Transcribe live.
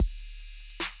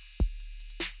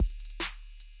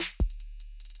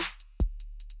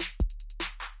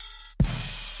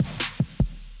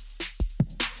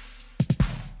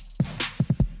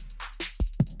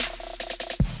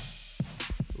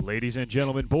Ladies and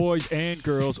gentlemen, boys and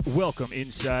girls, welcome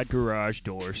inside Garage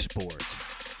Door Sports,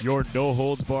 your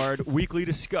no-holds-barred weekly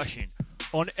discussion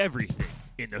on everything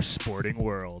in the sporting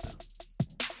world.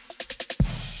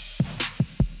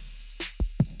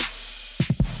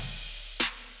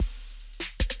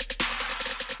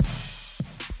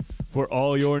 For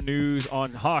all your news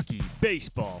on hockey,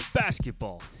 baseball,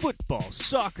 basketball, football,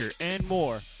 soccer, and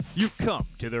more, you've come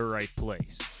to the right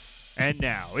place. And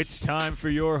now it's time for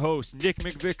your hosts, Nick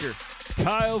McVicker,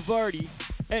 Kyle Vardy,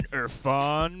 and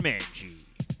Irfan Manji.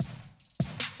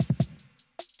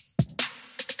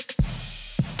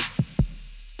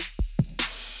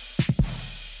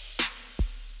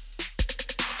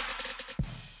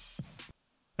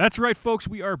 That's right, folks.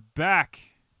 We are back.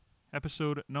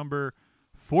 Episode number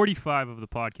 45 of the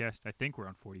podcast. I think we're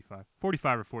on 45.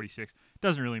 45 or 46.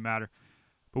 Doesn't really matter.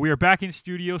 But we are back in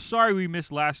studio. Sorry we missed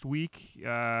last week.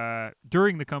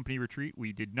 During the company retreat,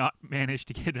 we did not manage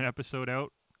to get an episode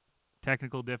out.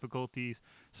 Technical difficulties.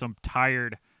 Some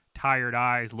tired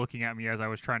eyes looking at me as I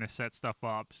was trying to set stuff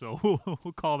up. So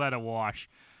we'll call that a wash.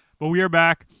 But we are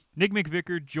back. Nick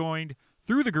McVicker joined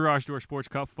through the Garage Door Sports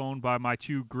Cup phone by my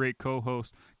two great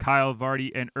co-hosts, Kyle Vardy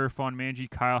and Irfan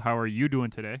Manji. Kyle, how are you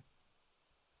doing today?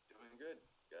 Doing good.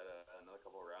 Got another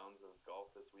couple of rounds of golf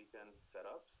this weekend set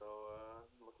up, so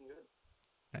looking good.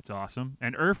 That's awesome.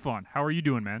 And Irfan, how are you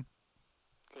doing, man?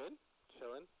 Good.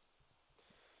 Chilling.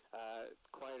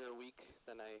 Quieter week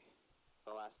than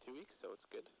the last 2 weeks, so it's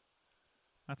good.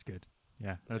 That's good.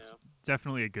 Yeah, that's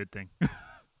definitely a good thing.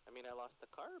 I mean, I lost the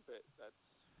car, but that's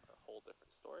a whole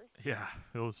different story. Yeah,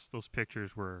 those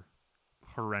pictures were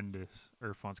horrendous.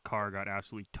 Irfan's car got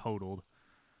absolutely totaled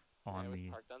on I was the...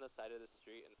 parked on the side of the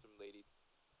street, and some lady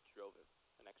drove it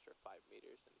an extra 5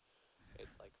 meters, and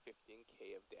it's like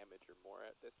 15K of damage or more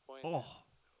at this point. Oh.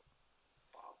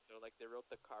 So like they wrote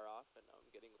the car off, and I'm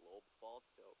getting lowballed,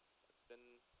 so it's been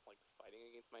like fighting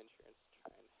against my insurance to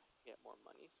try and get more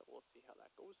money, so we'll see how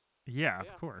that goes. Yeah, of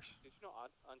course. Did you know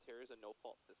Ontario is a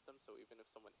no-fault system, so even if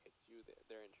someone hits you,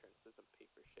 their insurance doesn't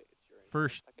pay for shit. It's your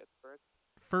insurance that gets for it.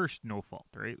 First no fault,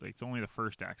 right? Like it's only the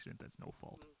first accident that's no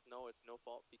fault. No, it's no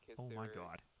fault because oh my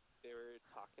god, they were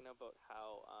talking about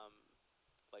how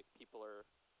like people are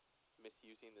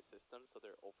misusing the system, so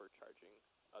they're overcharging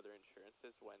other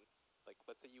insurances when, like,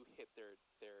 let's say you hit their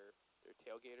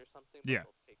tailgate or something. Yeah.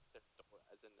 They'll take their door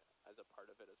as a part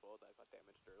of it as well that got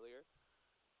damaged earlier.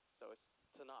 So it's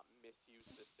to not misuse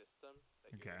the system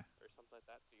or something like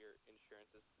that. So your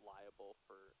insurance is liable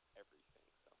for everything.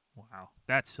 So. Wow,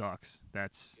 that sucks.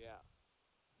 That's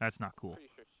not cool. I'm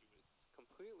pretty sure she was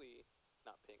completely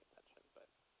not paying attention, but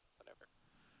whatever.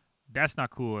 That's not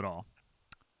cool at all.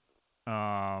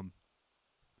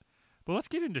 But let's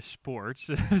get into sports.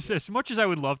 As much as I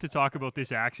would love to talk about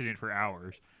this accident for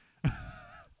hours,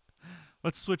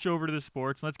 let's switch over to the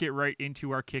sports. Let's get right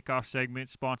into our kickoff segment,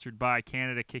 sponsored by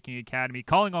Canada Kicking Academy.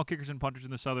 Calling all kickers and punters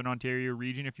in the Southern Ontario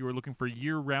region. If you are looking for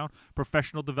year-round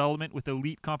professional development with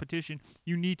elite competition,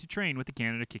 you need to train with the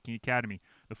Canada Kicking Academy.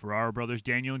 The Ferraro brothers,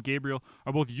 Daniel and Gabriel,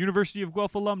 are both University of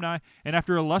Guelph alumni, and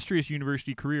after illustrious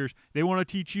university careers, they want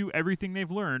to teach you everything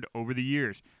they've learned over the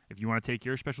years. If you want to take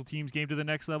your special teams game to the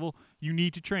next level, you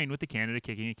need to train with the Canada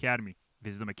Kicking Academy.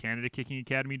 Visit them at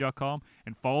CanadaKickingAcademy.com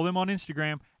and follow them on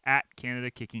Instagram at Canada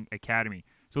Kicking Academy.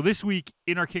 So this week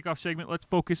in our kickoff segment, let's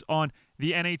focus on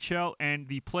the NHL, and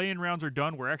the play-in rounds are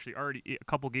done. We're actually already a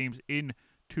couple games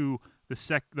into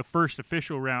the first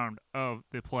official round of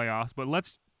the playoffs. But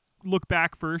let's look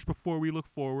back first before we look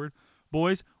forward.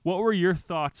 Boys, what were your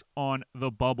thoughts on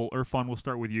the bubble? Irfan, we'll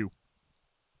start with you.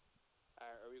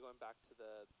 Are we going back to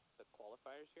the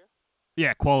qualifiers here?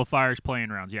 Yeah, qualifiers,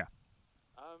 play-in rounds, yeah.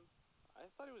 I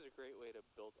thought it was a great way to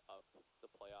build up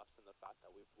the playoffs, and the fact that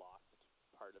we've lost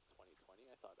part of 2020.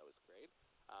 I thought that was great.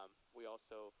 We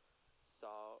also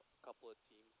saw a couple of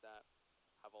teams that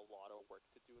have a lot of work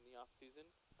to do in the off season.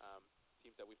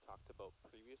 Teams that we've talked about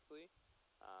previously.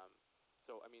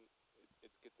 So I mean,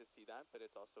 it's good to see that, but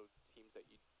it's also teams that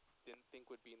you didn't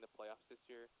think would be in the playoffs this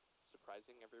year,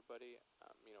 surprising everybody.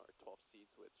 Our 12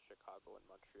 seeds with Chicago and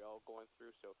Montreal going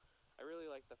through. So I really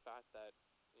like the fact that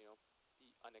the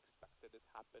unexpected is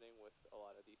happening with a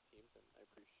lot of these teams, and I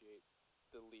appreciate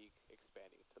the league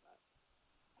expanding to that.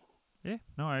 Yeah,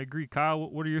 no, I agree. Kyle,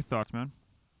 what are your thoughts, man?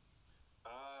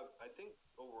 I think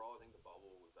overall, the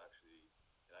bubble was actually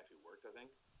worked. I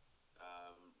think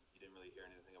you didn't really hear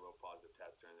anything about positive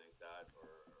tests or anything like that.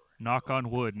 Or knock on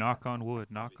wood. Knock on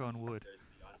wood. Knock on wood. There's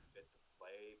the unfit to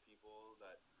play people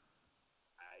that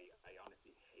I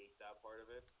honestly hate that part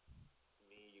of it. To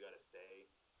me, you got to say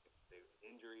if there's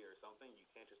injury or something, you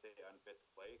can't just say unfit to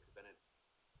play, because then it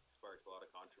sparks a lot of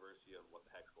controversy on what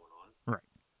the heck's going on. Right.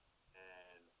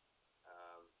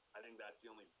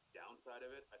 downside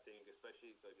of it, I think,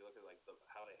 especially so if you look at like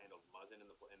how they handled Muzzin in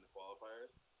the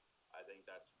qualifiers, I think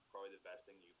that's probably the best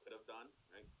thing you could have done,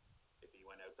 right? If he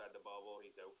went outside the bubble,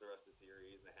 he's out for the rest of the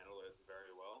series, and they handled it very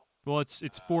well. Well,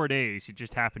 it's 4 days. It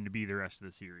just happened to be the rest of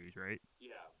the series, right?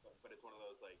 Yeah, but it's one of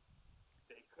those like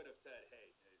they could have said,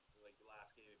 hey, like the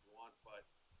last game if you want, but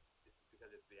it's because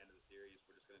it's the end of the series.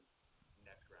 We're just gonna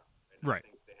next round. And Right.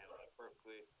 I think they handled that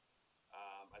perfectly.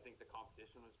 I think the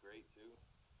competition was great too.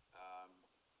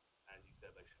 As you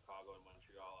said, like Chicago and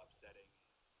Montreal upsetting.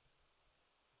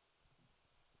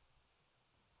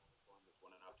 Columbus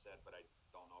won an upset, but I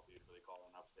don't know if you'd really call it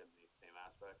an upset in the same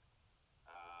aspect.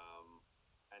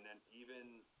 And then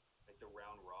even like the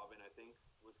round robin, I think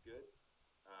was good.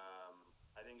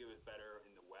 I think it was better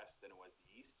in the West than it was the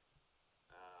East,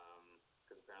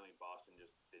 because apparently Boston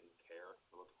just didn't care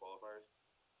about the qualifiers.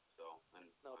 So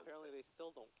apparently they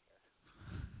still don't care.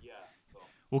 Yeah. So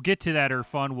we'll get to that,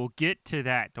 Irfan. We'll get to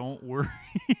that. Don't worry.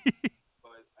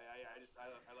 But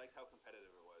I liked how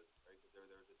competitive it was, right? Because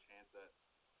there was a chance that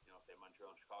say Montreal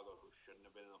and Chicago, who shouldn't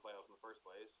have been in the playoffs in the first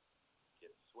place,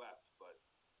 get swept, but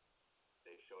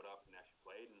they showed up and actually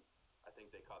played, and I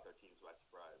think they caught their teams by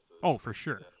surprise. So for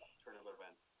sure. Turn of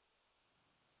events.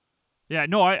 Yeah,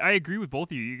 no, I agree with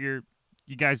both of you.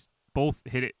 You guys both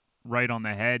hit it right on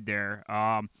the head there.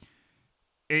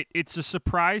 It's a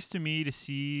surprise to me to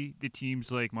see the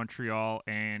teams like Montreal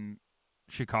and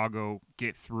Chicago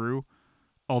get through.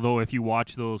 Although if you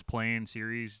watch those play-in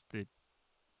series, the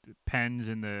Pens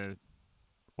and the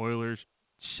Oilers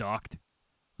sucked.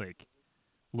 Like,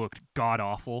 looked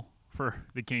god-awful for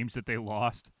the games that they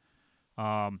lost.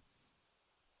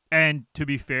 And to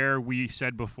be fair, we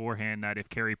said beforehand that if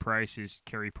Carey Price is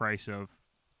Carey Price of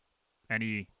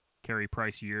any Carey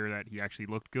Price year that he actually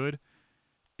looked good,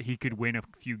 he could win a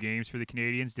few games for the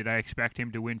Canadians. Did I expect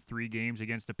him to win 3 games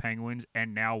against the Penguins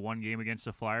and now 1 game against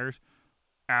the Flyers?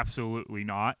 Absolutely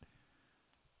not.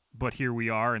 But here we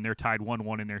are, and they're tied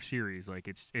 1-1 in their series. Like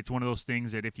it's one of those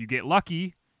things that if you get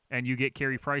lucky and you get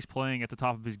Carey Price playing at the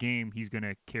top of his game, he's going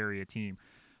to carry a team.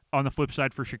 On the flip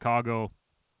side for Chicago,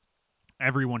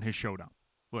 everyone has showed up.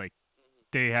 Like,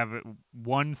 they have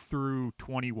 1 through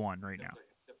 21 right now.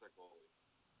 Except their goalie.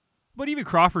 But even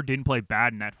Crawford didn't play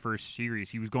bad in that first series.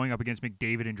 He was going up against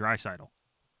McDavid and Draisaitl.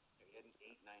 He had an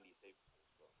 890 save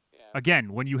percentage though. Yeah.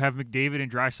 Again, when you have McDavid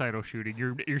and Draisaitl shooting,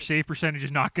 your save percentage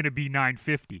is not going to be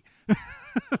 950. I mean,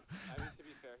 to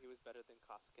be fair, he was better than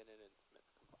Koskinen and Smith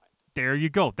combined. There you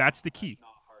go. That's the key. That's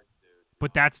not hard to do.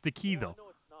 But that's the key, Well, though.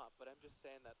 no, it's not. But I'm just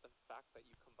saying that the fact that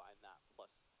you combine that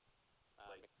plus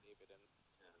McDavid and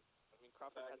I mean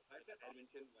Crawford has. I bet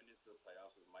Edmonton went into the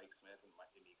playoffs with Mike Smith and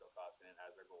Mikko Koskinen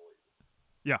as their goalies.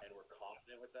 Yeah. And we're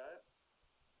confident with that.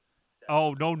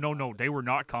 Oh, no. They were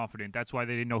not confident. That's why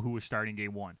they didn't know who was starting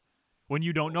game 1. When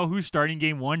you don't know who's starting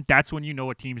game 1, that's when you know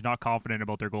a team's not confident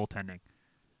about their goaltending.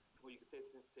 Well, you could say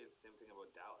the same thing about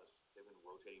Dallas. They've been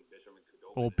rotating Bishop and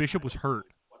Khudobin. Well, Bishop was hurt.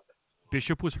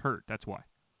 Bishop was hurt. That's why.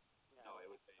 No, it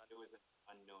was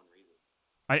unknown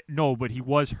reasons. No, but he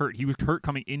was hurt. He was hurt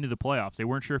coming into the playoffs. They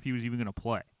weren't sure if he was even going to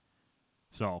play.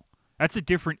 So that's a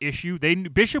different issue.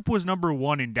 Bishop was number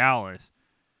 1 in Dallas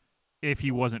if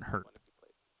he wasn't hurt,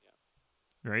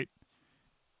 right?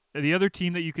 The other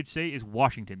team that you could say is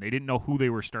Washington. They didn't know who they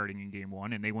were starting in game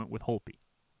 1, and they went with Holtby.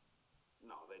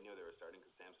 No, they knew they were starting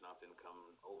because Samsonov didn't come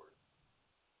over.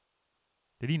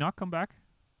 Did he not come back?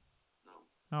 No.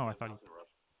 Oh, I Samsonov's in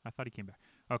Russia. thought he came back.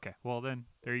 Okay, well then,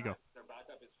 there you go. Their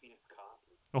backup is Phoenix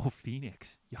Copley. Oh,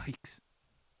 Phoenix! Yikes.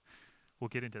 We'll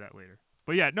get into that later.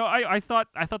 But yeah, no, I thought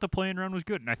the play-in run was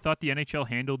good, and I thought the NHL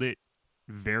handled it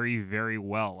very, very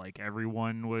well. Like,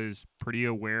 everyone was pretty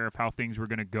aware of how things were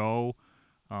going to go.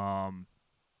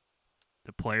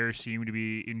 The players seem to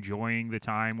be enjoying the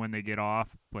time when they get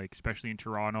off, like especially in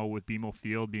Toronto with BMO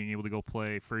Field, being able to go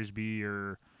play Frisbee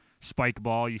or spike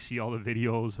ball. You see all the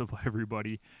videos of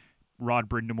everybody. Rod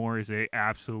Brindamore is a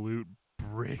absolute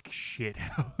brick shit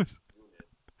house.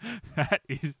 That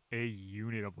is a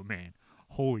unit of a man.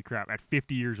 Holy crap! At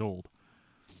 50 years old.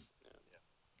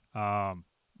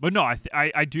 But no,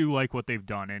 I do like what they've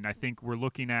done, and I think we're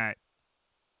looking at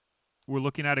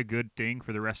a good thing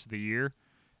for the rest of the year,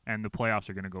 and the playoffs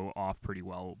are going to go off pretty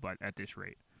well. But at this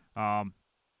rate,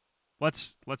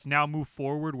 let's now move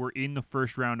forward. We're in the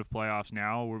first round of playoffs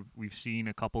now. We've seen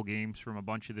a couple games from a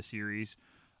bunch of the series.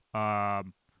 I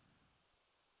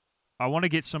want to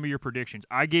get some of your predictions.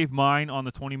 I gave mine on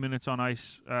the 20 Minutes on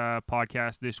Ice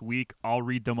podcast this week. I'll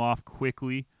read them off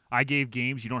quickly. I gave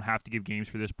games. You don't have to give games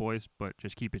for this, boys, but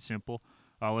just keep it simple.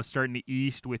 Let's start in the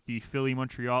East with the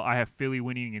Philly-Montreal. I have Philly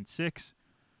winning in 6.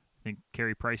 I think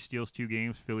Carey Price steals 2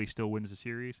 games. Philly still wins the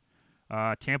series.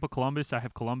 Tampa, Columbus. I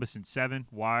have Columbus in 7.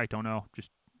 Why? Don't know.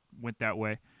 Just went that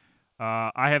way.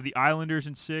 I have the Islanders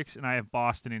in 6, and I have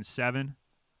Boston in 7.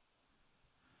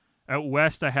 Out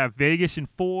west, I have Vegas in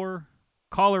 4,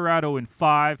 Colorado in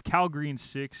 5, Calgary in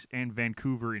 6, and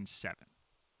Vancouver in 7.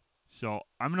 So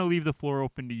I'm going to leave the floor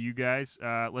open to you guys.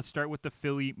 Let's start with the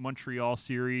Philly-Montreal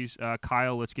series.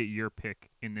 Kyle, let's get your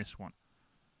pick in this one.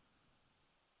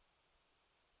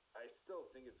 I still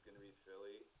think it's going to be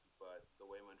Philly, but the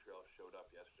way Montreal showed up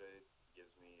yesterday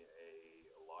gives me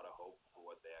a lot of hope for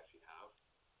what they actually have.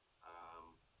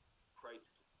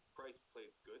 Price played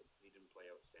good. He didn't play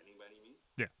outstanding by any means.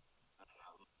 Yeah.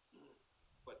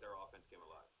 But their offense came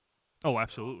alive. Oh,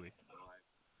 absolutely.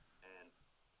 And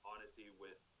honestly,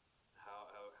 with how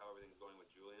everything's going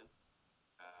with Julian,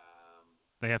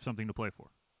 they have something to play for.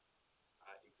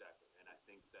 Exactly. And I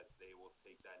think that they will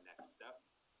take that next step.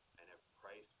 And if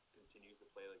Price continues to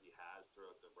play like he has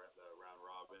throughout the round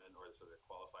robin or the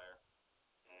qualifier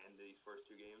and these first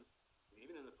 2 games,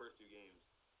 even in the first 2 games,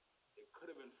 it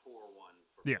could have been 4-1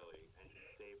 for Philly, and he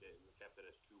saved it and kept it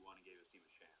as 2-1 and gave his team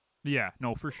a chance. Yeah,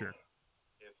 no, for sure.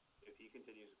 If he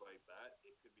continues to play like that,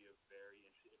 it could be a very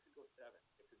interesting. It could go 7.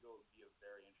 It could be a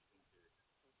very interesting series.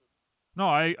 No,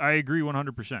 I agree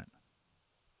 100%.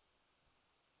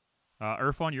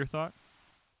 Irfan, your thought?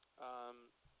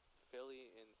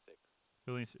 Philly in 6.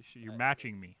 Philly, you're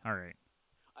matching me. All right.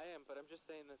 I am, but I'm just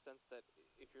saying in the sense that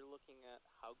if you're looking at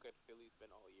how good Philly's been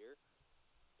all year,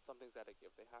 something's got to give.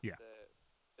 They have to.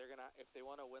 They're gonna, if they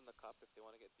want to win the cup, if they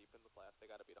want to get deep in the playoffs, they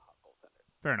got to beat a hot goaltender.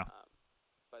 Fair enough.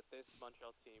 But this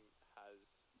Montreal team has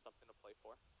something to play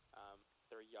for.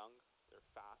 They're young, they're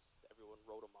fast. Everyone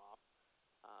wrote them off.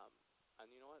 And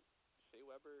you know what? Shea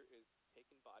Weber is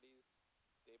taking bodies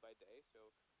day by day. So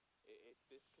if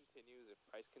this continues, if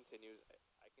Price continues,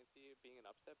 I can see it being an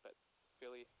upset. But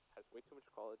Philly has way too much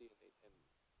quality, and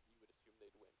you would assume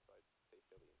they'd win. So I'd say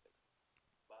Philly in 6.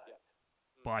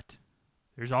 But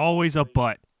there's always a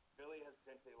but. Philly has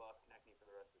potentially lost Konechny for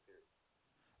the rest of the series.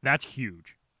 That's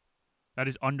huge. That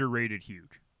is underrated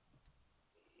huge.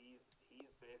 He's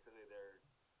basically their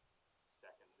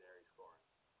secondary scoring.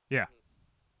 Yeah.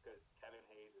 Because Kevin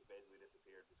Hayes has basically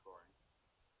disappeared for scoring.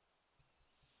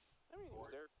 I mean, he was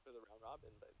there for the round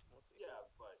robin, but we'll see. Yeah,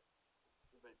 but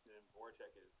Voracek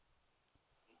is.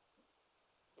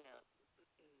 Yeah.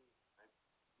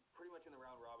 Pretty much in the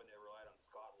round robin, they relied on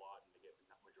Scott Laughton to get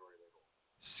the majority of their goals.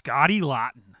 Scotty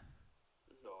Laughton.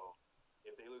 So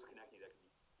if they lose Konechny, that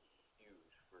could be huge.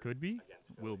 Could be.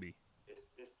 Will be.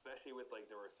 Especially with like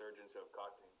the resurgence of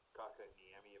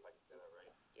Kotkaniemi, if I can say that right.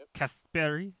 Yep.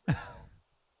 Kasperi.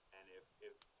 And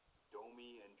if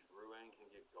Domi and Drouin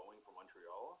can get going for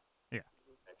Montreal, yeah,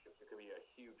 it could be a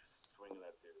huge swing in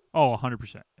that series. Oh,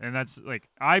 100%. And that's like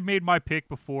I made my pick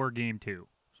before game 2,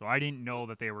 so I didn't know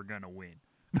that they were gonna win.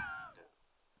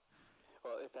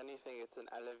 Well, if anything, it's an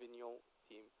Alain Vigneault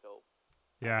team, so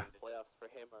yeah, playoffs for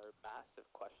him are a massive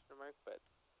question mark. But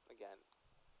again,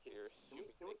 you're assuming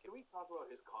can we talk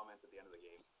about his comments at the end of the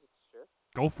game? Sure.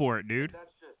 Go for it, dude.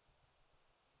 That's just.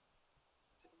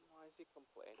 Why is he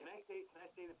complaining? Can I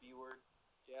say the B word?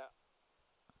 Yeah.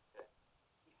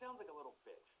 He sounds like a little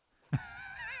bitch.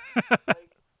 like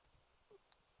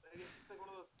it's like one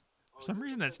of those. For some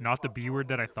reason, that's not the B word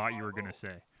that I thought you were gonna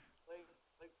say.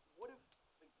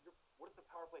 What if the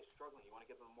power play is struggling? You want to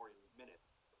give them more minutes.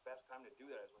 The best time to do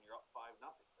that is when you're up 5-0.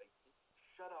 Like,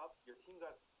 shut up. Your team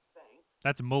got spanked.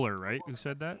 That's Mueller, right? Who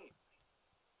said that?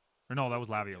 Or no, that was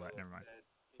Laviolette. Never mind.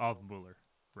 Oh, Mueller.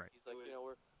 Right. He's like,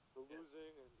 we're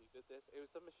losing, and he did this. It was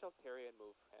a Michel Therrien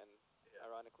move, and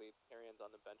ironically, Therrien's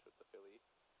on the bench with the Philly.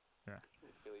 Yeah.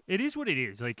 Philly it is what it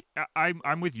is. Like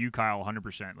I'm with you, Kyle,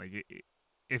 100%. Like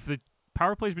if the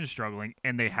power play's been struggling,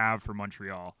 and they have for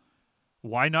Montreal,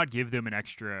 why not give them an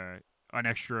extra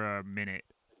minute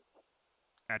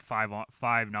at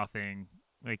 5-0?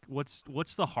 Like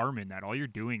what's the harm in that? All you're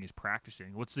doing is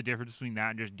practicing. What's the difference between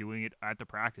that and just doing it at the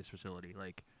practice facility?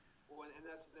 Like, well, and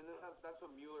that's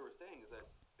what Mueller was saying, is that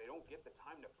they don't get the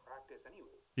time to practice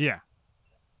anyways. Yeah.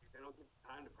 They don't get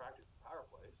time to practice the power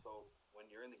play. So when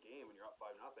you're in the game and you're up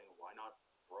 5-0, why not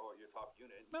throw out your top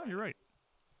unit? No, you're right.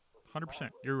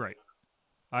 100%. You're right.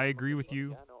 I agree with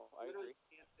you. Yeah, no, I agree. You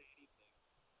can't say anything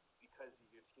because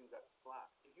your team got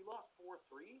slapped. If you lost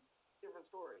 4-3, different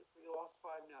story. You lost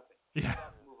 5-0. You Yeah.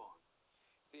 have to move on.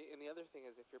 See, and the other thing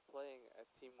is, if you're playing a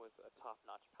team with a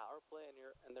top-notch power play and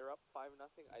they're up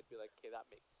 5-0, I'd be like, okay, that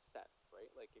makes sense,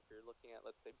 right? Like if you're looking at,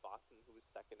 let's say, Boston, who is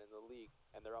second in the league,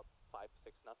 and they're up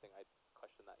 5-6-0, I'd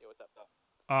question that. Yo, what's up?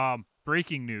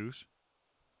 Breaking news.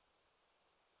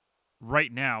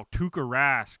 Right now, Tuukka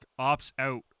Rask opts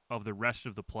out of the rest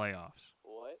of the playoffs.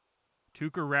 What?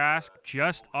 Tuukka Rask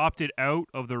just opted out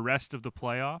of the rest of the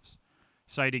playoffs,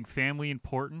 citing family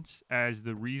importance as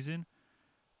the reason.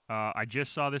 I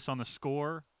just saw this on the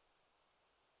score.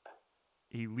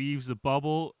 He leaves the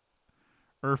bubble.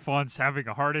 Irfan's having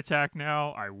a heart attack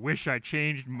now. I wish I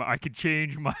could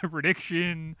change my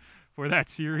prediction for that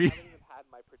I series. haven't even had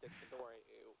my prediction. Don't worry.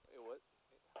 It was.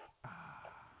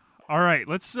 All right,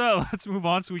 let's move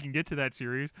on so we can get to that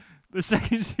series. The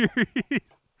second series,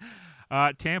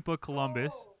 Tampa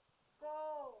Columbus.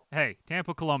 Hey,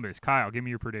 Tampa Columbus. Kyle, give me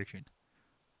your prediction.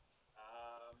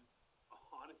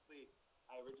 Honestly,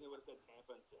 I originally would have said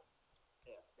Tampa in 6.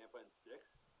 Yeah, Tampa in 6.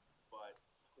 But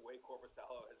the way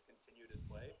Korpisalo has continued his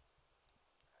play,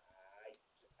 I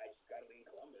just got to lean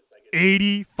Columbus.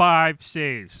 85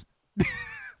 saves. It's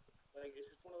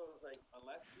just one of those,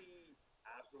 unless he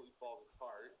absolutely falls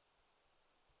apart.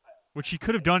 Which he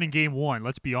could have done in game 1,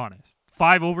 let's be honest.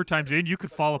 5 overtimes in, you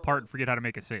could fall apart and forget how to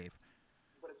make a save.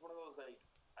 But it's one of those,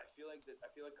 I feel like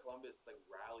Columbus,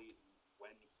 rallied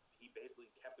when he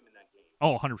basically kept him in that game.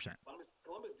 Oh, 100%.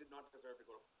 Columbus did not deserve to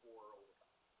go to 4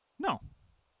 overtime. No.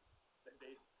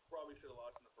 They probably should have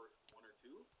lost in the first 1 or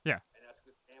 2. Yeah. And that's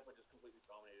because Tampa just completely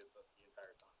dominated the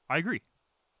entire time. I agree.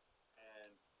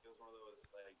 And it was one of those,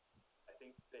 I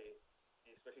think they,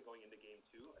 especially going into game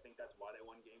 2, I think that's why they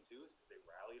won game 2, is because they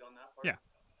rallied on that part. Yeah.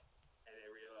 And they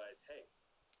realized, hey,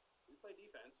 we play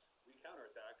defense, we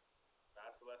counterattack.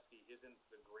 Vasilevsky isn't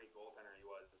the great goaltender he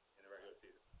was in the regular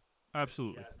season.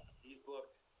 Absolutely. He's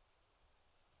looked.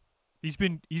 He's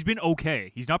been okay.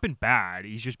 He's not been bad.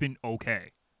 He's just been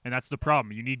okay. And that's the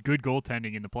problem. You need good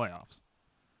goaltending in the playoffs.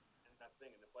 And that's the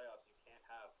thing. In the playoffs, you can't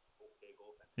have okay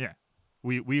goaltending. Yeah.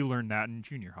 We learned that in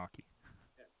junior hockey.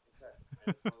 Yeah, exactly.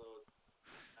 And it's one of those.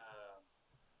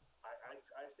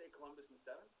 I say Columbus in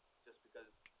 7 just because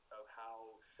of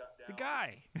how shut down The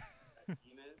guy. that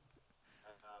team is.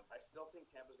 I still think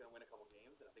Tampa's going to win a couple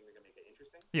games, and I think they're going to make it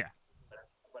interesting. Yeah.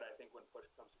 But I think when push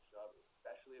comes to shove,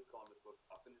 especially if Columbus goes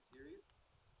up in the series,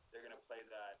 they're going to play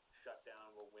that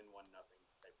shutdown, we'll win 1-0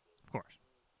 type game. Of course.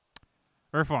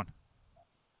 Irfan.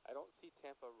 I don't see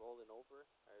Tampa rolling over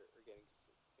or getting,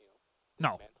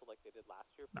 No. dismantled like they did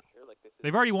last year for sure. This is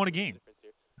They've already won a game.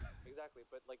 Exactly,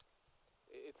 but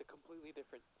it's a completely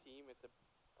different team. It's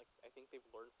I think they've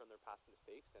learned from their past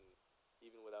mistakes, and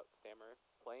even without Stammer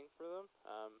playing for them,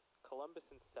 Columbus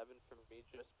in 7 for me,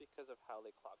 just because of how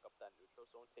they clog up that neutral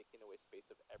zone, taking away space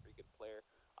of every good player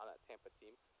on that Tampa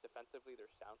team. Defensively, they're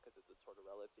sound because it's a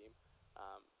Tortorella team.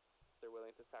 They're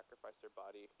willing to sacrifice their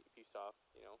body. If you saw,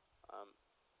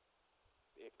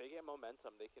 if they get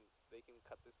momentum, they can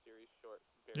cut this series short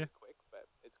very quick. But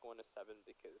it's going to 7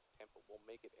 because Tampa will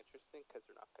make it interesting because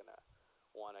they're not gonna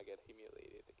want to get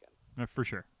humiliated again. For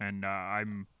sure. And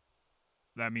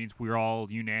that means we're all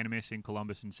unanimous in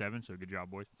Columbus in 7. So good job,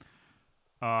 boys.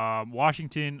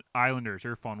 Washington Islanders.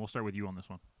 Irfan, we'll start with you on this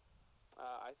one.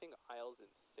 I think Isles in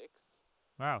 6.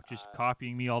 Wow, just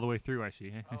copying me all the way through. I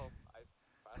see. I don't even know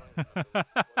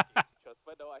what games you chose,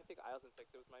 but no, I think Isles in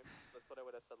 6. That's what I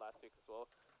would have said last week as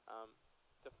well.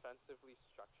 Defensively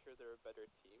structured, they're a better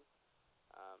team,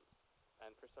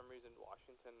 and for some reason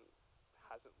Washington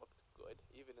hasn't looked good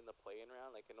even in the play-in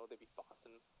round. I know they beat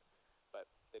Boston, but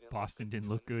they didn't. Boston didn't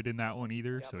look good in that one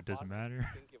either, so it doesn't matter.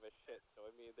 Didn't give a shit. So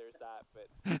there's that. But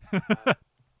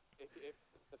if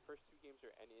the first 2 games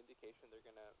are any indication, they're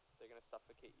gonna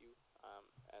suffocate you,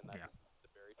 and that's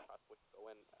the very tough way to go.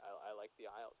 And I like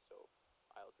the Isles, so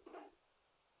Isles in 6.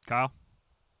 Kyle.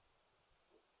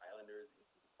 Islanders in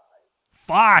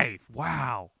 5.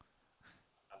 Wow.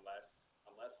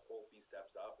 Unless Holtby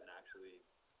steps up and actually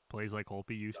plays like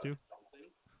Holtby used to.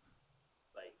 Something.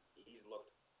 He's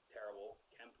looked terrible.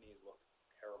 Kempney's looked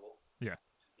terrible. Yeah.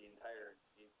 The entire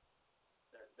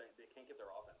they can't get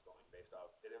their offense going based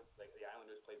off. The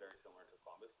Islanders play very similar to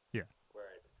Columbus. Yeah.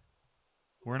 Where it's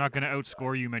we're not going to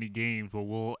outscore you many games, but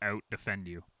we'll out defend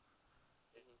you.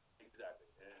 Exactly.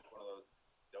 And it's one of those,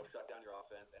 they'll shut down your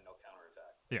offense and they'll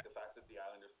counterattack. Yeah. The fact that the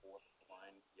Islanders' fourth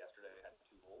line yesterday had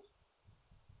 2 goals.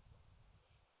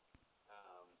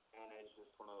 And it's just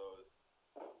one of those,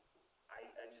 I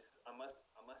just, unless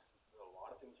a lot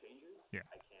of things changes,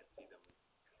 I can't see them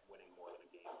winning more than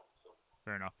a game. So.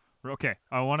 Fair enough. Okay,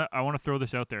 I want to throw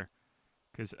this out there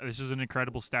because this is an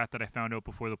incredible stat that I found out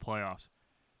before the playoffs.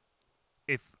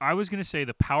 If I was going to say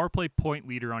the power play point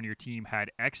leader on your team had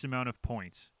X amount of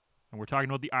points, and we're talking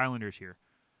about the Islanders here,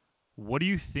 what do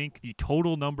you think the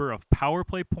total number of power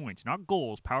play points, not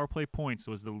goals, power play points,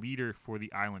 was the leader for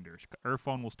the Islanders?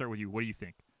 Irfan, we'll start with you. What do you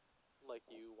think?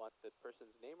 You want the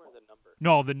person's name or the number?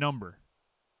 No, the number.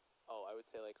 Oh, I would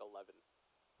say 11.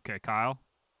 Okay, Kyle?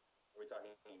 Are we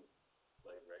talking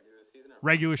regular season or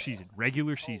Regular playoffs? season.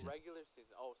 Regular Oh, season. regular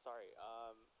season. Oh, sorry.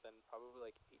 Then probably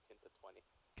like 18 to 20.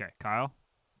 Okay, Kyle.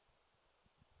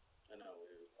 I know we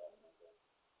were talking about that.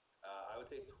 I would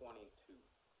say 22.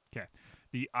 Okay.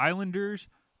 The Islanders'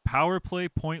 power play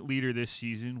point leader this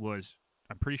season was,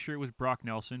 I'm pretty sure it was Brock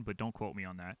Nelson, but don't quote me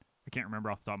on that. I can't remember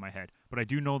off the top of my head, but I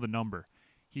do know the number.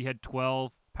 He had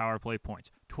 12 power play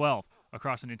points. 12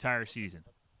 across an entire season.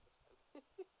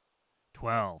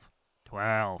 12.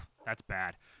 12. That's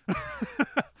bad. Well,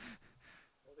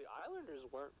 the Islanders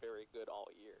weren't very good all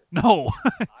year No.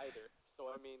 either. So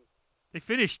I mean, They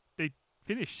finished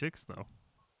sixth though.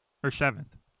 Or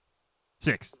seventh.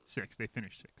 Sixth. They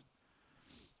finished sixth.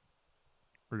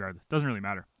 Regardless. Doesn't really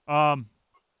matter.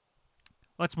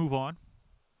 Let's move on.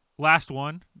 Last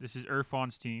one. This is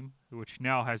Irfan's team, which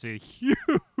now has a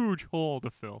huge hole to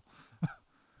fill.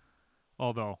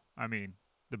 Although, I mean,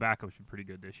 the backup's been pretty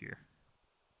good this year.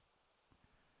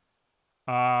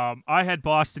 I had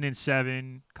Boston in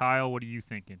 7. Kyle, what are you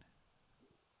thinking?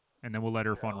 And then we'll let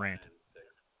Irfan rant.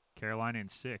 Carolina in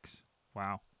 6.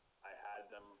 Wow. I had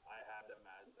them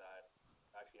as that.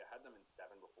 Actually, I had them in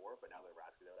 7 before, but now that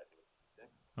Rask is out, I think it's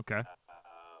 6. Okay.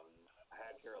 I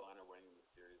had Carolina winning the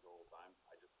series the whole time.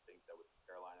 I just think that with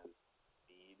Carolina's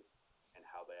speed and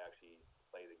how they actually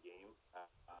play the game,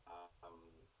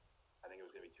 I think it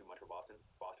was going to be too much for Boston.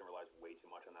 Boston relies way too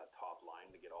much on that top line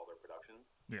to get all their production.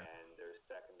 Yeah. And their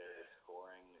secondary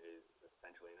scoring is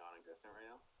essentially non-existent right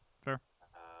now. Fair.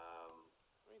 I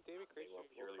mean, David They Krejci were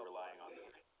purely relying on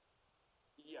it.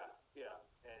 Yeah.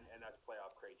 And that's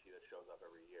playoff Krejci that shows up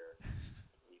every year.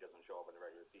 He doesn't show up in the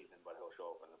regular season, but he'll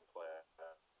show up in the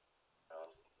playoffs.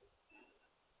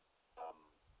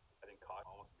 I think Koch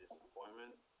almost a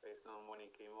disappointment based on when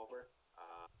he came over.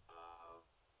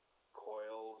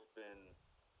 Coyle's been...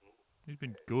 He's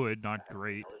been good, not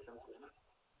great.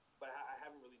 But I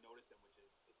haven't really noticed him, which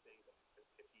is saying something.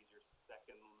 If he's your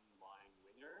second-line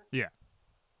winger... Yeah.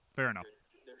 Fair enough.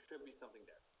 There should be something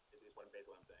there, is basically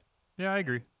what I'm saying. Yeah, I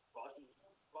agree. Boston's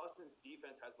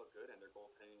defense has looked good, and their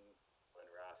goaltending, when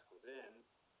Rask was in,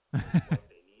 was what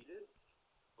they needed.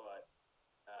 But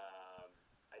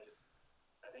I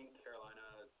think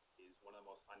Carolina is one of the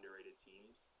most underrated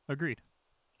teams. Agreed.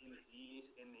 In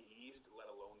the East, let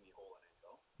alone the whole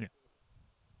NHL. Yeah.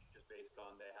 Just based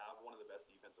on they have one of the best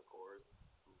defensive cores.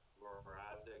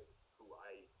 Mrazek, who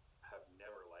I have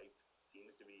never liked,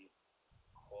 seems to be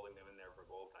holding them in there for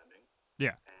goaltending.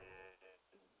 Yeah. And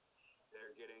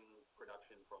they're getting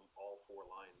production from all 4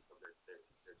 lines of their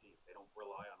team. They don't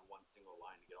rely on one single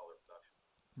line to get all their production.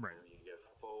 Right. And you get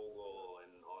Fogle and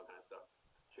all that kind of stuff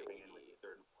chipping in with the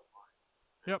 3rd and 4th line.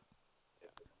 Yep.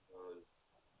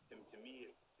 To me,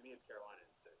 it's Carolina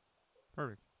in 6. So.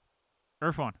 Perfect.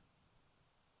 Irfan.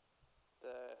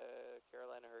 the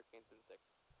Carolina Hurricanes in 6.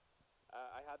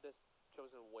 I had this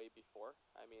chosen way before.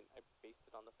 I mean, I based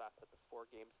it on the fact that the 4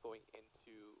 games going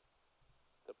into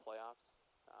the playoffs,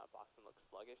 Boston looked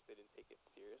sluggish. They didn't take it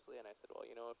seriously, and I said, well,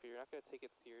 you know, if you're not going to take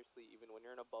it seriously, even when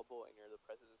you're in a bubble and you're the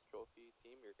President's Trophy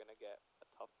team, you're going to get a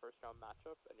tough first-round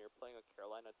matchup, and you're playing a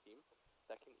Carolina team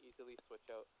that can easily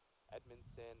switch out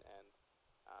Edmundson and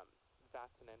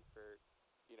Vatanen for,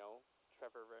 you know,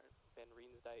 Trevor Van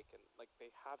Riemsdyk, and like they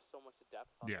have so much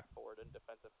depth on their forward and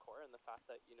defensive core, and the fact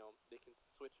that, you know, they can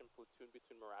switch and platoon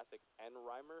between Mrazek and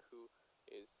Reimer, who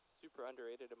is super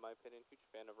underrated in my opinion. Huge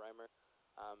fan of Reimer.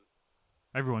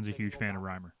 Everyone's a huge fan of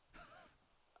Reimer.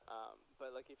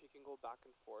 But like if you can go back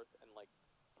and forth and like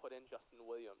put in Justin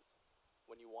Williams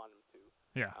when you want him to,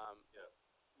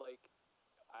 like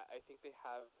I think they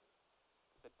have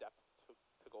the depth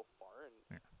to go far, and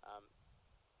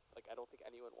like I don't think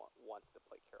anyone wants to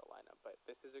play Carolina, but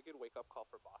this is a good wake-up call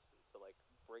for Boston to like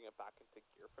bring it back into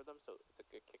gear for them. So it's a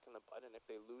good kick in the butt, and if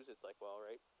they lose, it's like, well,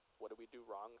 right, what did we do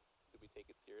wrong? Did we take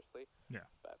it seriously? Yeah.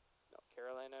 But no,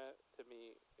 Carolina to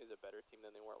me is a better team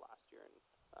than they were last year, and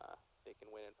they can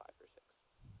win in 5 or 6.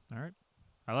 All right,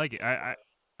 I like it. I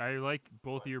like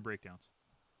both of your breakdowns.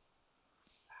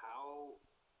 How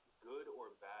good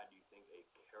or bad do you think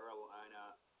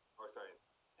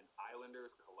an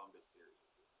Islanders Columbus series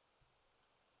would be?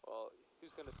 Well,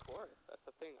 who's going to score? That's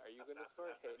the thing. Are you going to score?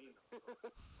 That's what I mean. Is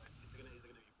it going to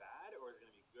be bad, or is it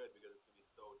going to be good because it's going to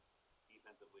be so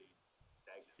defensively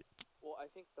stagnant? Well,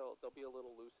 I think they'll be a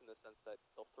little loose in the sense that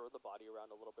they'll throw the body around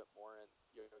a little bit more, and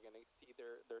you're going to see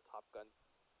their top guns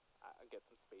get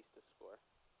some space to score.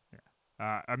 Yeah.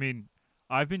 I mean,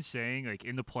 I've been saying, like,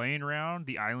 in the play-in round,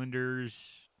 the Islanders,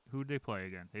 who did they play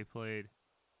again? They played...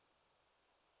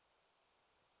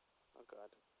 Oh,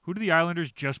 God. Who did the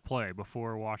Islanders just play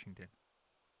before Washington?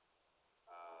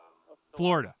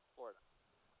 Florida.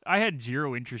 I had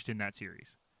zero interest in that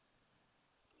series.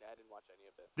 Yeah, I didn't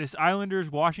this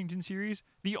Islanders-Washington series,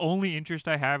 the only interest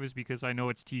I have is because I know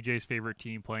it's TJ's favorite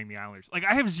team playing the Islanders. Like,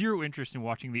 I have zero interest in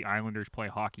watching the Islanders play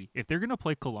hockey. If they're gonna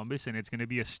play Columbus and it's gonna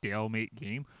be a stalemate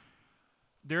game,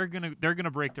 they're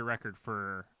gonna break the record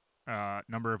for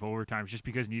number of overtimes just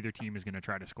because neither team is gonna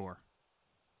try to score.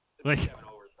 Like, 7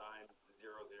 overtime,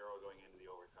 0-0 going into the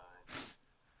overtime.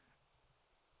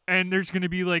 and there's going to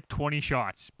be like 20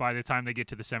 shots by the time they get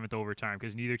to the 7th overtime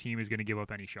because neither team is going to give up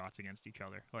any shots against each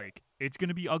other. Like, it's going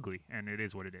to be ugly, and it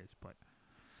is what it is. But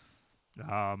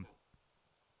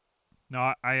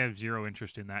no, I have zero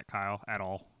interest in that, Kyle, at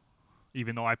all.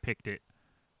 Even though I picked it,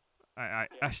 I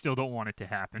still don't want it to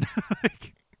happen.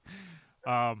 Like,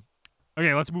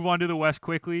 okay, let's move on to the West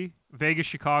quickly. Vegas,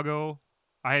 Chicago.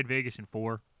 I had Vegas in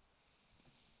 4.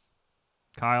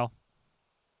 Kyle.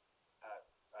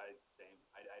 Same.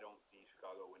 I don't see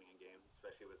Chicago winning a game,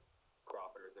 especially with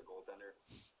Crawford as their goaltender.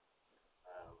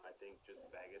 I think just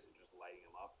Vegas is just lighting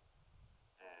him up.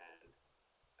 And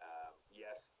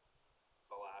yes,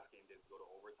 the last game did go to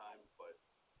overtime, but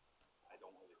I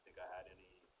don't really think I had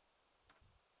any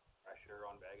pressure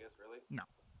on Vegas, really. No.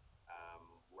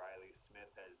 Riley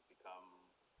Smith has become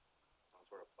some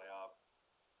sort of playoff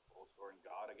goal-scoring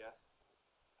god, I guess.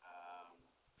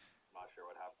 Not sure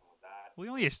what happened with that. Well, he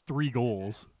only has 3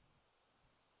 goals.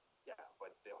 Yeah,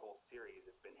 but the whole series,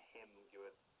 it's been him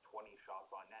with 20 shots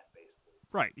on net, basically.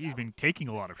 Right, he's been taking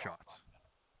a lot of shots.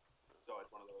 So it's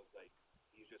one of those, like,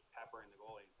 he's just peppering the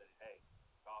goalie and saying, hey,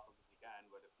 stop him if you can,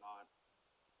 but if not,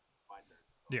 my turn.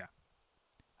 So, Yeah.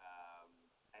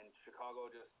 And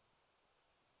Chicago just...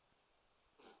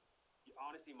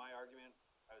 Honestly, my argument,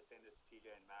 I was saying this to TJ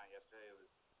and Matt yesterday, it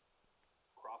was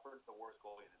Crawford's the worst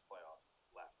goalie in his playoffs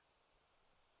left.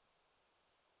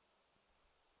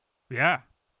 Yeah.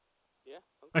 Yeah.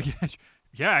 I Okay. guess,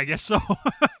 yeah, I guess so.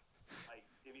 Like,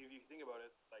 if you think about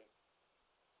it, like,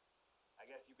 I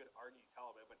guess you could argue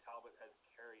Talbot, but Talbot has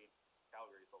carried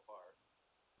Calgary so far.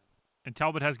 And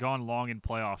Talbot has gone long in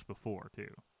playoffs before,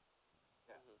 too.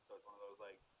 Yeah, so it's one of those,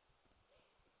 like,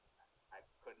 I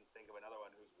couldn't think of another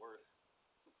one who's worse.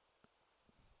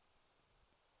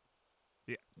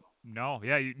 No,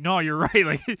 yeah, you're right.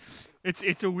 Like,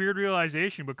 it's a weird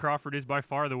realization, but Crawford is by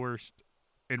far the worst,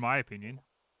 in my opinion.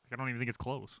 Like, I don't even think it's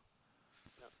close.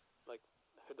 No, like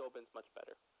Hudobin's much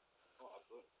better. Oh,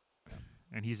 absolutely.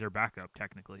 And he's their backup,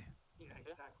 technically. Yeah,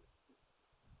 exactly.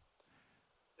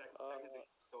 Technically,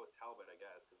 so is Talbot, I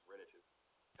guess, because Rittich is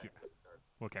technically the start.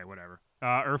 Okay, whatever.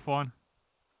 Irfan.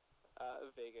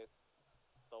 Vegas,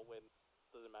 they'll win.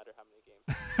 Doesn't matter how many games.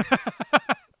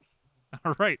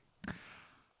 All right.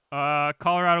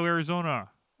 Colorado,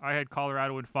 Arizona. I had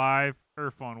Colorado in 5.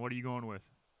 Irfan, what are you going with?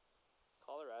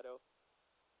 Colorado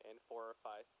in 4 or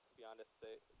 5. To be honest,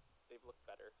 they've looked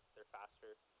better. They're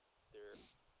faster.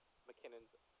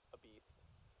 McKinnon's a beast.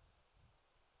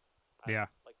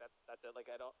 Yeah. Like that's it. Like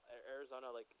I don't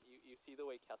Arizona. Like you see the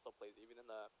way Kessel plays, even in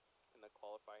the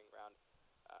qualifying round.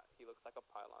 He looks like a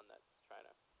pylon that's trying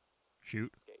to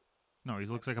Shoot. skate. No, he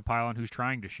looks like a pylon who's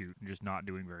trying to shoot and just not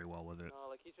doing very well with it. No,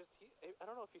 like I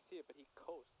don't know if you see it, but he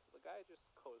coasts. The guy just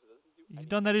coasts. Doesn't do. He's anything.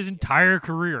 done that his entire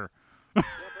career. Yeah,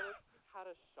 but if he had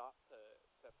a shot to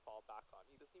fall back on,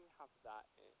 he doesn't even have that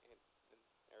in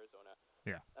Arizona.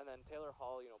 Yeah. And then Taylor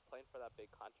Hall, playing for that big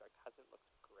contract, hasn't looked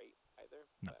great either.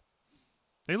 No. But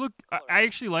They look. I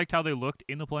actually liked how they looked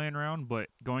in the playing round, but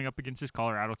going up against this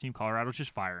Colorado team, Colorado's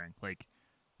just firing. Like,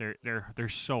 they're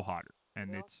so hot,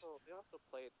 and they it's. also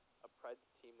played a Preds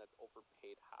team that's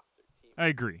overpaid half their team. I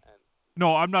agree. And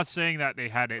No, I'm not saying that they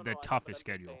had no, the I know, but toughest I'm just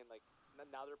schedule. saying, like,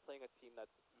 now they're playing a team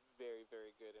that's very,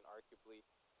 very good and arguably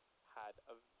had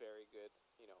a very good,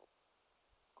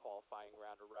 qualifying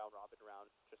round or round robin round,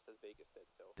 just as Vegas did.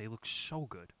 So They look so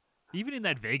good. Even in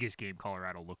that Vegas game,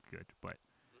 Colorado looked good. But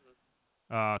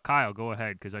Kyle, go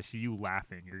ahead because I see you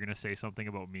laughing. You're gonna say something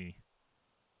about me.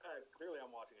 Clearly,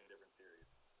 I'm watching a different series.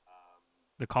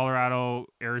 The Colorado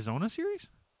Arizona series.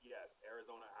 Yes,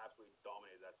 Arizona absolutely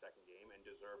dominated that second game and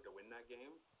deserved to win that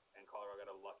game, and Colorado got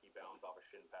a lucky bounce off a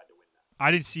shin pad to win that. I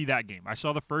didn't see that game. I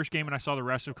saw the first game and I saw the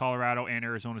rest of Colorado and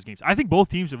Arizona's games. I think both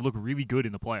teams have looked really good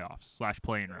in the playoffs /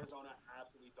 playing rounds. Arizona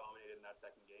absolutely dominated in that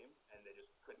second game, and they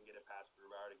just couldn't get it past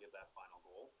Grubauer to get that final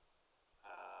goal.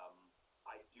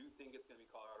 I do think it's going to be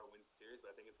Colorado wins the series,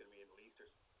 but I think it's going to be at least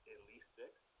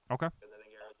 6. Okay. Because I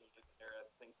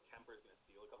think Kemper is going to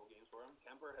steal a couple games for him.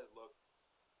 Kemper has looked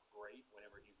great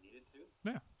whenever he's needed to.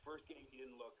 Yeah. First game he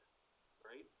didn't look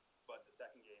great, but the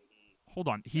second game he. Hold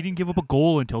on. He didn't give up a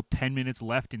goal until 10 minutes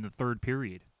left in the third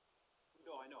period.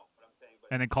 No, I know, but I'm saying.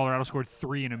 But And then Colorado scored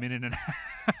 3 in a minute and a half.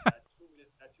 that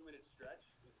 2-minute stretch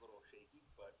was a little shaky,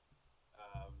 but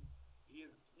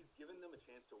he's given them a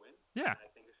chance to win. Yeah. And I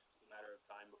think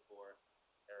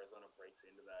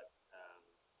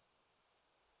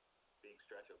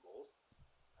stretch of goals.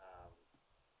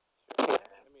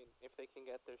 I mean, if they can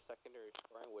get their secondary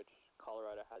scoring, which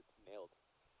Colorado has nailed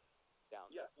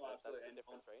down, Yeah, no, that's the absolutely.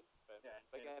 difference, right? But Yeah,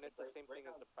 again, it's the same thing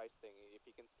now, as the price thing. If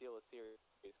he can steal a series,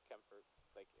 Kemper,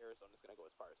 like Arizona's going to go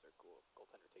as far as their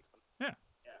goaltender takes them. Yeah.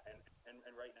 Yeah,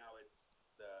 and right now it's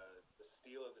the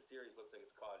steal of the series looks like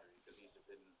it's Kadri because he's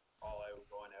just been all out,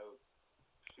 going out,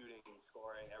 shooting,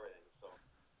 scoring, everything. So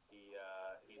he's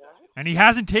actually. And he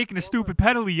hasn't taken a stupid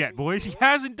penalty yet, boys. He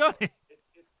hasn't done it.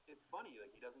 It's funny,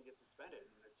 like he doesn't get suspended,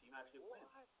 and his team actually wins.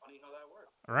 It's funny how that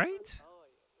works. Right?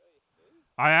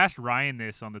 I asked Ryan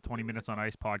this on the 20 Minutes on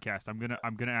Ice podcast. I'm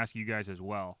gonna ask you guys as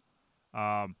well.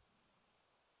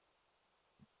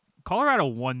 Colorado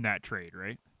won that trade,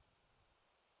 right?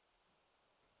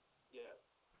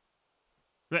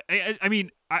 Yeah. I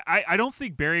mean, I don't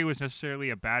think Barrie was necessarily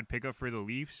a bad pickup for the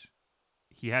Leafs.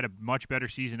 He had a much better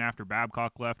season after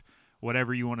Babcock left,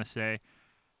 whatever you want to say.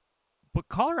 But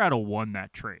Colorado won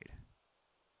that trade.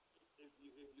 If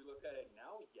you look at it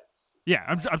now, yes. Yeah,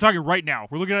 I'm talking right now.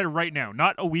 We're looking at it right now,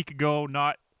 not a week ago,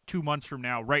 not 2 months from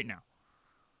now, right now.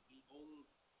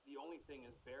 The only thing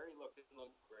is Barrie didn't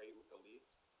look great with the Leafs.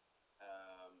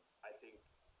 I think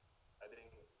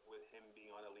with him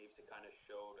being on the Leafs, it kind of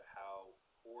showed how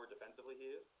poor defensively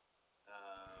he is.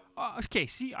 Okay,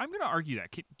 see, I'm going to argue that.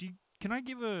 Can I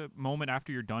give a moment after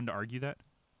you're done to argue that?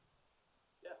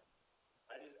 Yeah,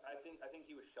 I think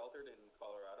he was sheltered in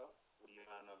Colorado with the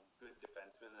amount of good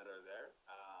defensemen that are there,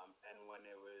 and when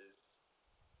it was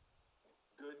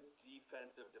good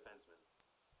defensive defensemen.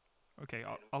 Okay,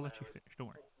 I'll let you finish.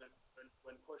 Don't worry.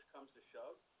 When push comes to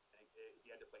shove, and he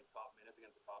had to play top minutes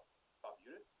against the top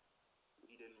units,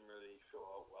 he didn't really show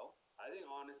out well. I think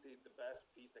honestly the best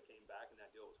piece that came back in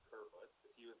that deal was Kerfoot,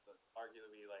 because he was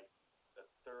arguably like the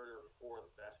third or fourth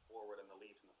best forward in the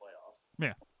Leafs in the playoffs.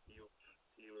 Yeah. He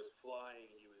was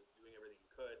flying. He was doing everything he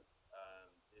could.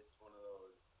 It's one of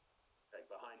those, like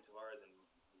behind Tavares and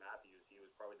Matthews, he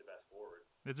was probably the best forward.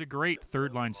 It's a great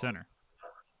third line center.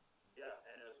 Yeah,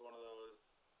 and it was one of those.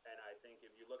 And I think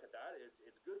if you look at that,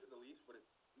 it's good for the Leafs, but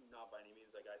it's not by any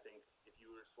means. Like I think if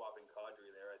you were swapping Kadri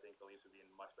there, I think the Leafs would be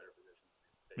in much better position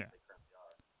than they currently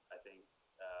are. I think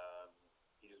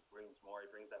he just brings more. He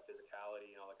brings that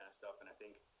physicality and all that kind of stuff. And I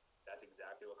think that's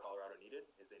exactly what Colorado needed.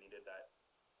 Is they needed that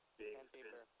big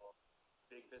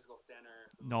physical center.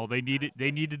 No, they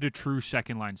needed a true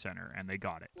second line center, and they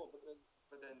got it. Well,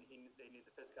 but then they need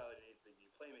the physicality. They need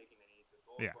the playmaking. They need the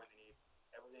goal scoring. They need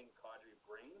everything Kadri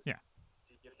brings. Yeah.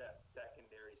 To give that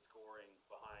secondary scoring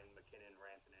behind McKinnon,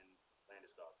 Rantanen,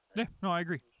 Landeskog. Right? Yeah. No, I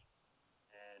agree.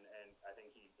 And I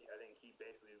think he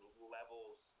basically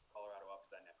levels Colorado up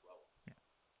to that next level. Yeah.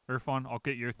 Irfan, I'll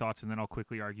get your thoughts, and then I'll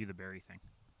quickly argue the Barrie thing.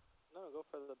 No, go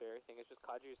for the Barrie thing. It's just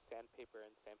Kadri's sandpaper,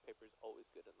 and sandpaper's always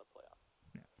good in the playoffs.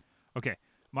 Yeah. Okay.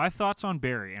 My thoughts on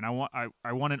Barrie, and I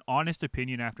want an honest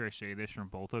opinion after I say this from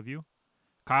both of you.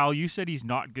 Kyle, you said he's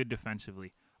not good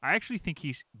defensively. I actually think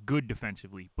he's good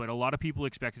defensively, but a lot of people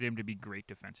expected him to be great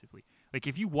defensively. Like,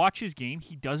 if you watch his game,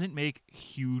 he doesn't make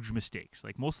huge mistakes.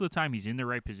 Like, most of the time, he's in the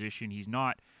right position. He's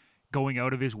not going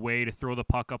out of his way to throw the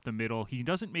puck up the middle. He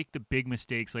doesn't make the big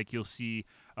mistakes like you'll see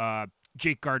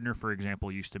Jake Gardiner, for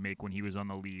example, used to make when he was on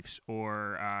the Leafs,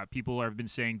 or people have been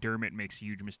saying Dermott makes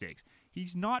huge mistakes.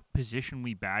 He's not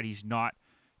positionally bad. He's not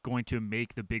going to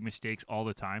make the big mistakes all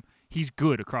the time. He's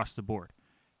good across the board.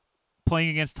 Playing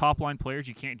against top-line players,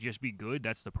 you can't just be good.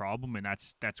 That's the problem, and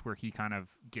that's where he kind of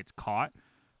gets caught.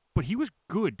 But he was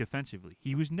good defensively.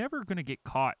 He was never going to get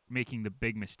caught making the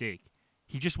big mistake.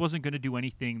 He just wasn't going to do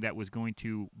anything that was going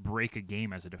to break a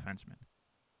game as a defenseman.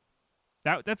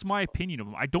 That's my opinion of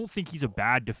him. I don't think he's a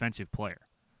bad defensive player.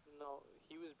 No,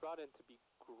 he was brought in to be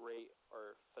great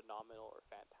or phenomenal or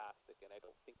fantastic, and I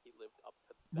don't think he lived up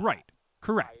to that. Right.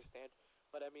 Correct.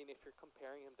 But I mean, if you're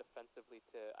comparing him defensively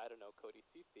to, I don't know, Cody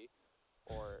Ceci,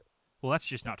 or well, that's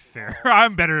just not fair.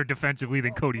 I'm better defensively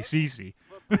than Cody Ceci.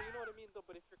 But you know what I mean, though.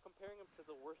 But if you're comparing him to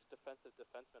the worst defensive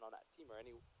defenseman on that team or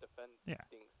any defending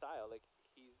style, like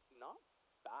he's not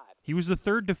bad. He was the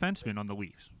third defenseman on the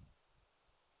Leafs.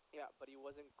 Yeah, but he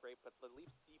wasn't great. But the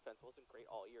Leafs defense wasn't great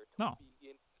all year. No.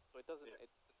 So it doesn't.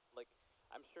 It's like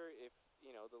I'm sure if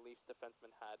the Leafs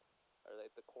defenseman had, or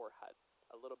like the core had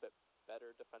a little bit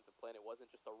better defensive play, and it wasn't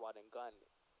just a run and gun,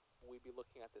 we'd be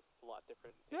looking at this a lot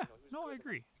different. Yeah, I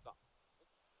agree. But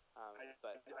I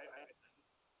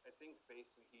think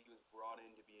basically he was brought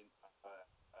in to be a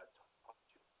top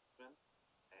defenseman,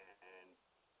 and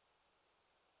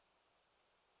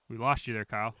we lost you there,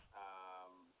 Kyle.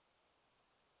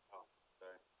 Oh,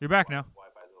 sorry. You're back now.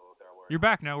 Wi-Fi's a little terrible. You're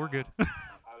back now. We're good.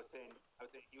 I was saying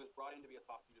he was brought in to be a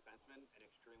top two defenseman and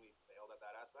extremely failed at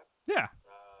that aspect. Yeah.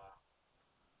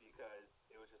 because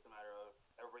it was just a matter of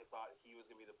everybody thought he was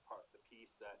going to be the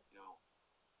piece that,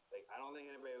 like, I don't think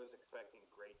anybody was expecting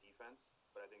great defense,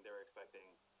 but I think they were expecting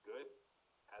good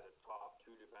as a top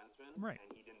 2 defenseman, Right.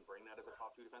 and he didn't bring that as a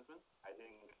top 2 defenseman. I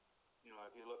think,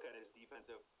 if you look at his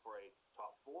defensive for a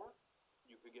top 4,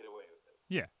 you could get away with it.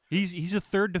 Yeah, he's a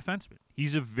third defenseman.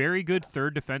 He's a very good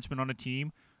third defenseman on a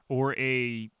team or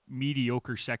a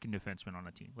mediocre second defenseman on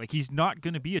a team. Like, he's not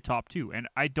going to be a top 2, and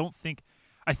I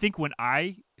think when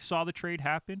I saw the trade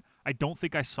happen, I don't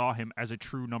think I saw him as a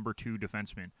true number 2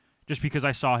 defenseman just because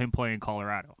I saw him play in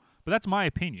Colorado. But that's my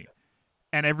opinion.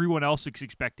 And everyone else is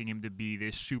expecting him to be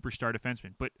this superstar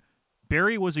defenseman. But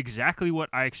Barrie was exactly what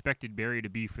I expected Barrie to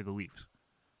be for the Leafs,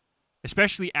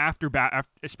 especially after Babcock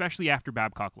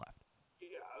left. Yeah,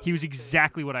 He was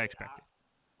exactly what I expected.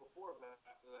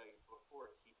 Before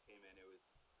Keith came in,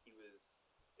 he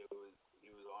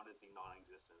was honestly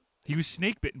non-existent. He was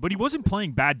snake bitten, but he wasn't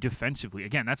playing bad defensively.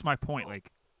 Again, that's my point.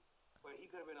 Like, but he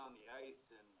could have been on the ice,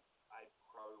 and I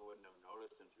probably wouldn't have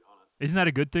noticed him, to be honest. isn't that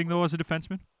a good thing though as a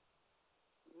defenseman?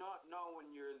 Not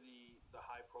when you're the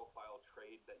high-profile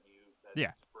trade that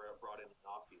Yeah. brought in the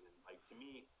offseason. Like, to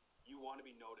me, you want to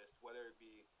be noticed, whether it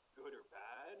be good or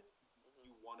bad.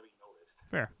 You want to be noticed.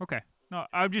 Fair. Okay. No,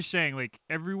 I'm just saying, like,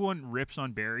 everyone rips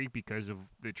on Barrie because of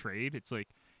the trade. It's like,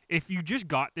 if you just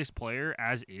got this player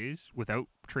as is without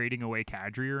trading away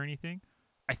Kadri or anything,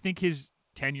 I think his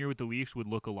tenure with the Leafs would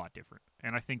look a lot different.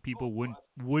 And I think people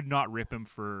would not rip him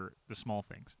for the small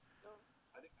things. No,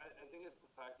 I think it's the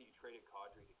fact that you traded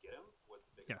Kadri to get him was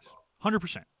the biggest problem.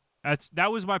 100%.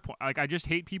 That was my point. Like, I just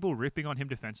hate people ripping on him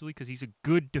defensively because he's a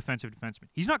good defensive defenseman.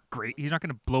 He's not great. He's not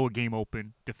going to blow a game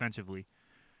open defensively.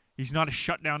 He's not a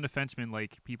shutdown defenseman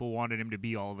like people wanted him to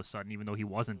be all of a sudden, even though he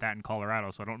wasn't that in Colorado.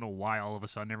 So I don't know why all of a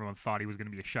sudden everyone thought he was going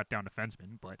to be a shutdown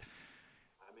defenseman. But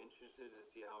I'm interested to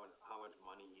see how much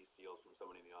money he steals from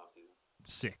somebody in the offseason.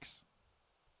 6.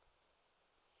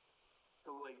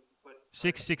 So, like, but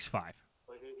 6'5".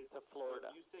 But it's To Florida.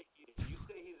 You say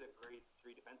he's a grade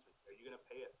 3 defenseman. Are you going to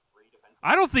pay a 3 defenseman?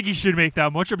 I don't think he should make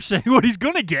that much. I'm saying what he's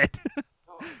going to get.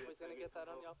 No, He's going to get that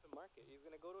on the open market. He's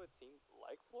going to go to a team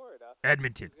like Florida.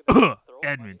 Edmonton. Who's gonna throw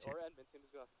Edmonton. Money, or Edmonton,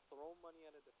 who's going to throw money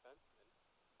at a defenseman.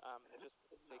 Just for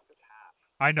the sake of cap.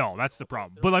 I know, that's the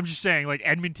problem. But I'm just saying, like,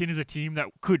 Edmonton is a team that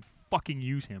could fucking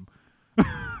use him. Oh,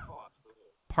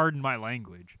 absolutely. Pardon my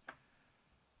language.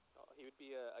 he would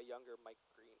be a younger Mike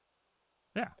Green.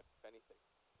 Yeah. If anything.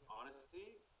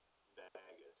 Honesty,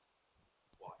 Vegas.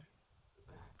 Watch.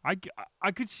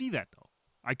 I could see that, though.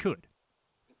 I could.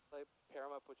 Like, pair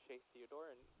him up with Shea Theodore,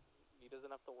 and he doesn't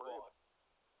have to worry. Well,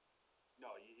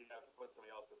 no, you'd have to put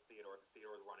somebody else with Theodore because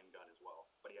Theodore's running gun as well.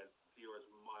 But Theodore's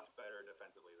much better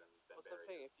defensively than That's what I'm Barrie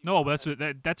saying. is. If you No, want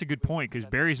but that's a good point because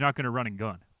Barry's not going to run and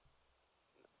gun.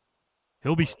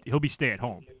 He'll be stay at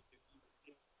home.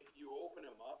 If you open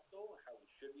him up, though, how he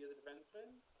should be as a defenseman,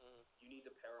 you need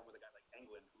to pair him with a guy like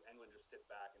Englund, who Englund just sit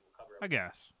back and will cover I everything.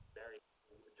 guess. Barrie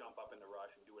will jump up in the rush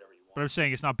and do whatever you want. But I'm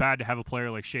saying it's not bad to have a player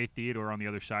like Shea Theodore on the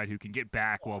other side who can get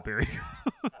back while Barry.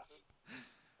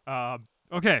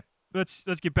 Okay, let's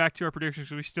get back to our predictions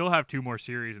because we still have 2 more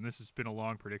series, and this has been a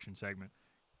long prediction segment.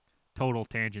 Total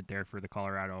tangent there for the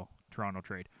Colorado-Toronto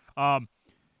trade.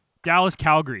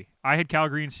 Dallas-Calgary. I had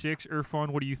Calgary in 6. Irfan,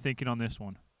 what are you thinking on this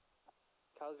one?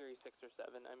 Calgary 6 or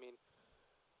 7. I mean,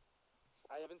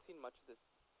 I haven't seen much of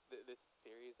this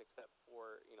series except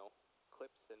for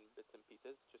clips and bits and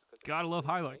pieces. Just because Gotta love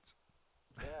highlights.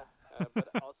 Yeah, but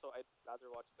also I'd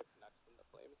rather watch the Canucks than the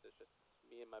Flames. There's just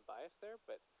me and my bias there,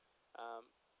 but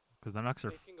because the Nucks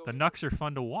they can go are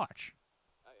fun to watch.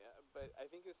 yeah, but I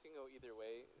think this can go either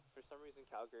way. For some reason,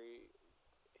 Calgary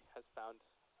has found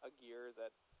a gear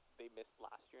that they missed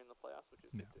last year in the playoffs, which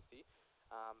is good to see.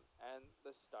 And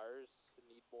the Stars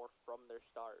need more from their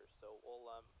stars. So we'll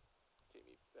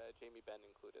Jamie Benn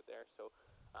included there. So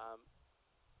I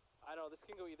don't know, this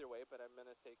can go either way, but I'm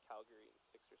gonna say Calgary in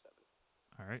 6 or 7.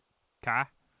 All right, Kai.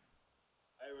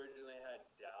 I originally had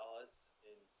Dallas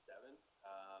in 7,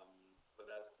 but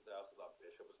that's because I also thought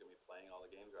Bishop was going to be playing all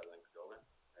the games rather than Khudobin.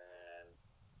 And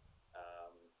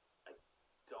I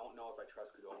don't know if I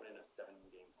trust Khudobin in a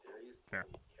 7-game series to Fair.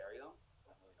 really carry them.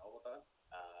 I don't really know about that.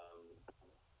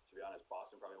 To be honest,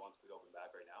 Boston probably wants Khudobin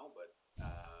back right now, but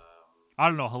I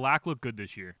don't know. Halak looked good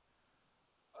this year.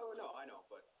 oh no, I know,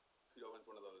 but Khudobin's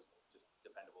one of those just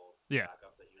dependable Yeah.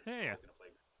 backups that you're Yeah. going to play.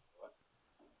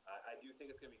 I do think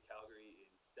it's going to be Calgary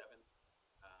in 7.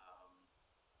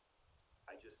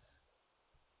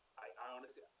 I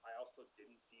honestly, I also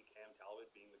didn't see Cam Talbot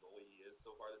being the goalie he is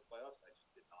so far this playoffs. I just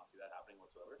did not see that happening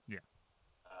whatsoever. Yeah.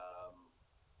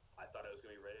 I thought it was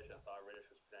going to be Rittich. I thought Rittich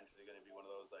was potentially going to be one of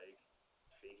those like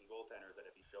shaky goaltenders that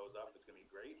if he shows up, it's going to be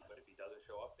great. But if he doesn't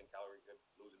show up, then Calgary could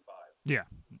lose in 5. Yeah.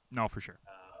 No, for sure.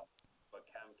 But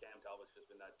Cam Talbot's just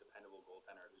been that dependable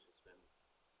goaltender who's just been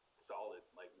solid.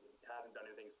 Like, hasn't done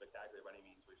anything spectacular by any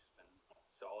means, but he's just been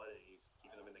solid, and he's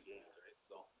keeping them in the games, right?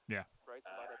 So yeah, right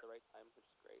spot at the right time, which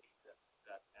is great.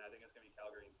 And I think it's going to be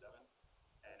Calgary in 7.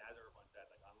 And as everyone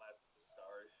said, like, unless the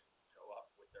Stars show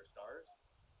up with their stars,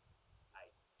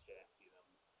 I can't see them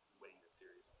winning this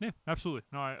series. Yeah, absolutely.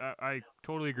 No, I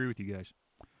totally agree with you guys.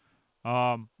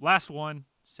 Last one,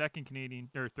 third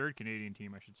Canadian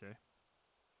team, I should say.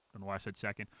 Don't know why I said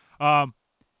second.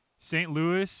 St.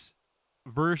 Louis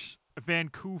versus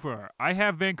Vancouver. I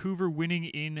have Vancouver winning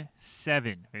in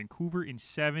 7. Vancouver in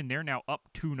 7. They're now up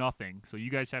 2-0. So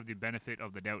you guys have the benefit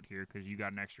of the doubt here because you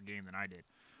got an extra game than I did.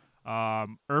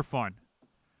 Irfan,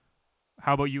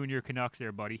 how about you and your Canucks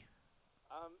there, buddy?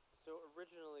 So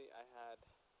originally I had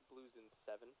Blues in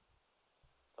 7.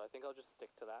 So I think I'll just stick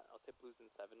to that. I'll say Blues in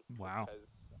 7. Wow. Because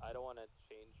I don't want to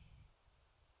change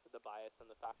the bias and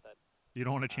the fact that... You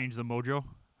don't want to change the mojo?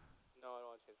 No, I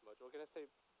don't want to change the mojo. We're going to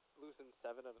say Blues in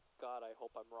 7, and God, I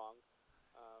hope I'm wrong.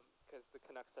 Because the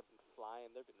Canucks have been flying.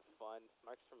 They've been fun.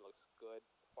 Markstrom looks good.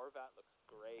 Horvat looks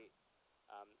great.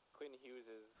 Quinn Hughes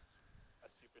is a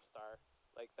superstar.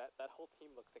 Like, that whole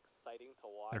team looks exciting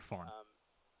to watch. They're fun.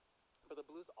 But the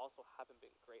Blues also haven't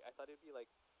been great. I thought it'd be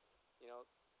like,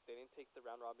 they didn't take the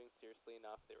round robin seriously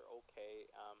enough. They were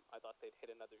okay. I thought they'd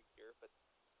hit another year, but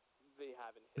they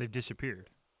haven't hit. They've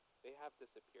disappeared. They have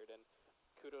disappeared, and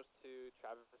kudos to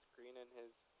Travis Green and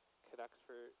his Canucks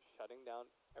for shutting down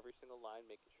every single line,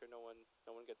 making sure no one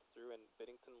gets through. And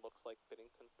Binnington looks like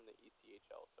Binnington from the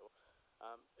ECHL. So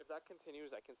if that continues,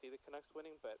 I can see the Canucks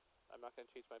winning, but I'm not going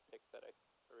to change my pick that I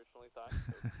originally thought.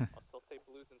 So I'll still say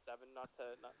Blues in 7, not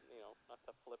to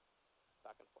flip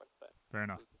back and forth, but fair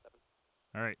enough. Blues in 7.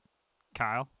 All right,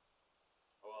 Kyle.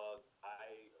 Well,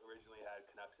 I originally had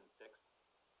Canucks in 6.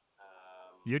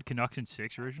 You had Canucks in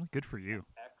 6 originally? Good for you.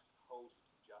 Ex-host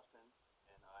Justin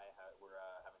and I were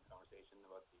having a conversation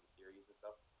about the series and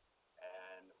stuff,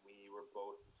 and we were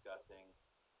both discussing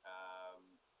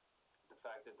the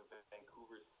fact that the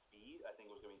Vancouver's speed, I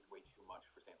think, was going to be way too much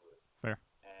for St. Louis. Fair.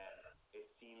 And it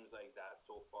seems like that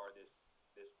so far this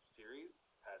series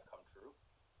has come true.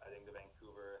 I think the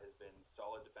Vancouver has been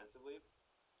solid defensively,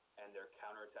 and their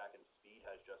counterattack and speed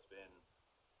has just been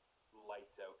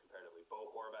lights out comparatively.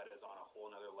 Bo Horvat is on a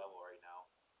whole nother level right now.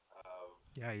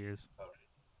 Yeah, he is. Of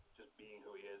just being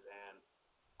who he is, and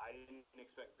I didn't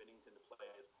expect Binnington to play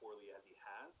as poorly as he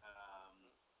has.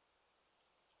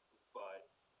 But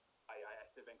I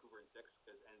said Vancouver in 6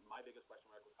 and my biggest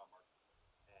question mark was how Markstrom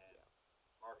plays. And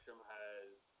Markstrom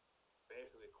has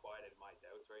basically quieted my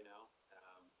doubts right now,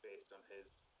 based on his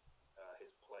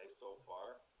play so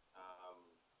far.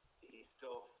 He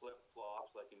still flip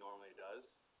flops like he normally does.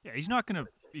 Yeah, he's not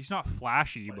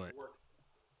flashy, but it's worked.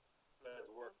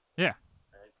 Yeah.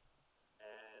 Right.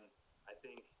 And I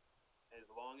think as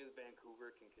long as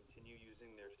Vancouver can continue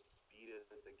using their speed as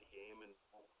the game and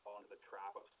won't fall into the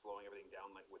trap of slowing everything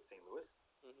down like with St. Louis,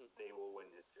 they will win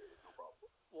this series, no problem.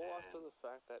 Well, also the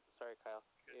fact that, sorry, Kyle,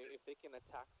 if they can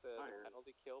attack the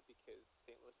penalty kill, because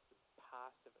St. Louis is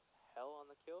passive as hell on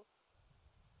the kill.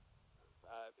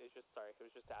 It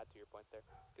was just to add to your point there.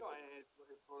 No, and it's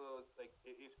one of those, like,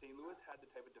 if St. Louis had the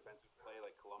type of defensive play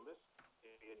like Columbus,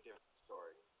 it'd be a different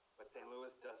story. But St.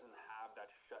 Louis doesn't have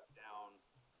that shutdown.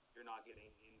 You're not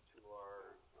getting into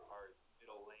our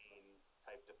middle lane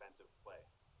type defensive play,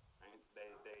 right?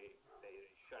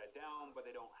 They shut it down, but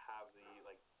they don't have the,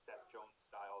 like, Seth Jones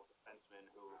style defenseman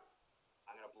who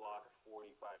I'm gonna block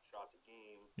 45 shots a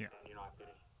game, and you're not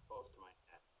getting close to my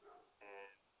net.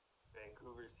 And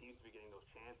Vancouver seems to be getting those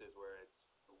chances where it's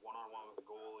one-on-one with the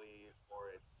goalie,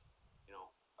 or it's,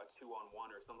 a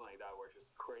 2-on-1 or something like that, where it's just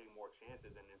creating more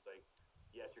chances. And it's like,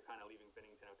 yes, you're kind of leaving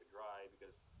Binnington out to dry,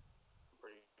 because I'm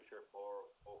pretty sure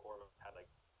Bo Horvat had,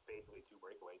 like, basically 2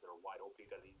 breakaways that are wide open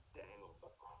because he dangled the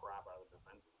crap out of the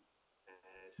defenseman. And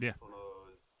it's just one of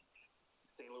those,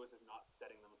 St. Louis is not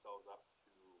setting themselves up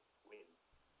to win.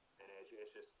 And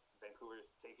it's just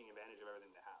Vancouver's taking advantage of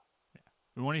everything they have.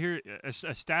 We want to hear a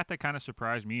stat that kind of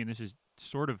surprised me, and this is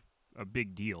sort of a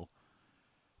big deal.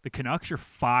 The Canucks are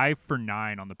 5 for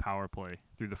 9 on the power play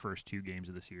through the first 2 games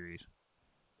of the series.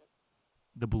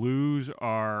 The Blues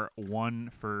are 1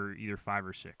 for either 5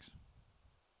 or 6.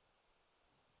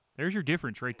 There's your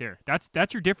difference right there.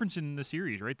 That's your difference in the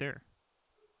series right there.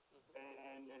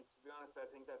 And to be honest, I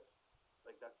think that's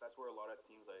where a lot of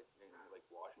teams like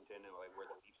Washington and like where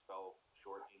the Leafs fell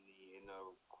short in the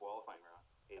qualifying round.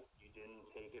 It's you didn't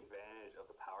take advantage of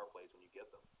the power plays when you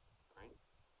get them, right?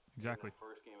 exactly. In the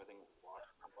first game, I think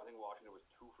Washington was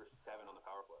 2 for 7 on the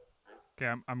power play. Right? Okay,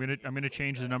 I'm gonna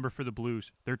change the number for the Blues.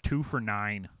 They're 2 for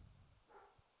 9.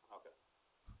 Okay.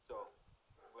 So,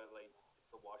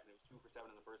 so Washington was 2 for 7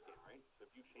 in the first game, right? So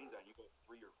if you change that, and you go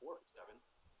 3 or 4 for 7.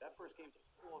 That first game's a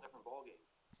whole different ball game.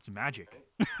 It's magic. Right?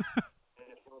 And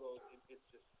it's one of those. It's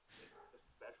the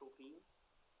special teams.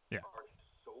 Yeah. Are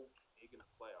so big in the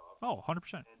playoffs. Oh,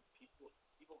 100%. And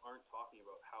people aren't talking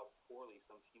about how poorly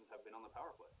some teams have been on the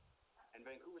power play. And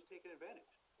Vancouver's taking advantage.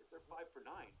 If they're 5 for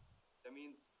 9, that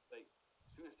means as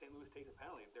soon as St. Louis takes a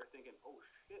penalty, they're thinking, "Oh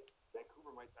shit,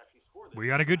 Vancouver might actually score this." We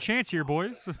got a good chance here,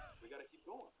 boys. We got to keep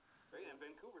going, right? And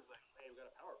Vancouver's like, "Hey, we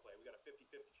got a power play. We got a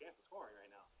 50-50 chance of scoring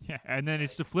right now." Yeah, and then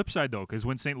it's the flip side though, because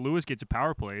when St. Louis gets a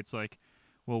power play, it's like,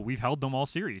 well, we've held them all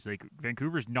series. Like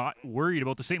Vancouver's not worried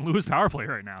about the St. Louis power play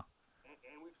right now.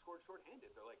 And we've scored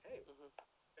shorthanded. They're like, "Hey,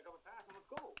 pick up a pass and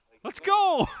let's go." Let's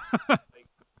go.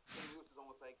 St. Louis is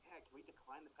almost like, "Yeah, can we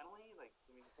decline the penalty?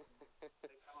 Can we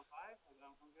take 5 on 5?"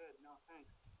 I'm good. No,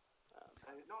 thanks.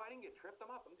 No, I didn't get tripped.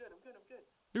 I'm up. I'm good.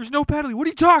 There's no penalty. What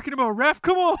are you talking about, ref?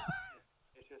 Come on.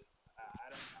 It's just I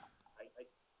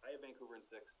have Vancouver in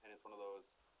 6, and it's one of those.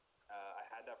 I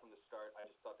had that from the start. I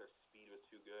just thought their speed was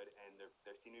too good, and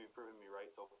they seem to be proving me right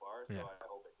so far. So Yeah. I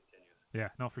hope it continues. Yeah,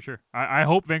 no, for sure. I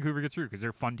hope Vancouver gets through because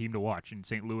they're a fun team to watch, and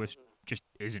St. Louis just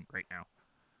isn't right now.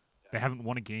 They haven't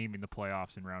won a game in the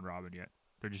playoffs in round robin yet.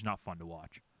 They're just not fun to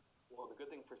watch. Well, the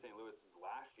good thing for St. Louis is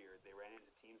last year they ran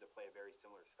into teams that play a very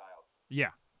similar style.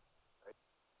 Yeah. Right?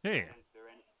 Yeah.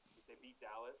 They beat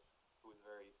Dallas, who was a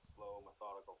very slow,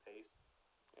 methodical pace.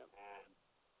 Yep. And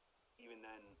even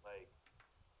then,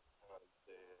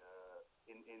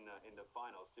 in the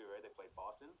finals too, right? They played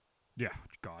Boston. Yeah.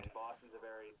 God. And Boston's a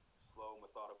very slow,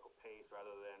 methodical pace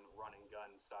rather than run and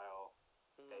gun style.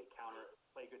 Hey,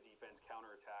 play good defense,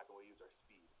 counterattack, and we'll use our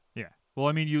speed. Yeah. Well,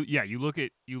 I mean, you look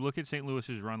at St.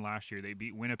 Louis's run last year. They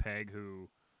beat Winnipeg, who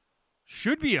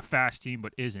should be a fast team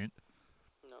but isn't.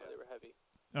 No, they were heavy.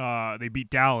 They beat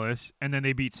Dallas, and then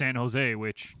they beat San Jose,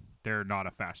 which they're not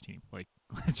a fast team.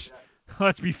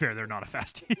 Let's be fair, they're not a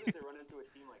fast team. As soon as they run into a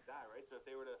team like that, right? So if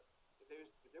they were to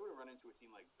run into a team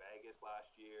like Vegas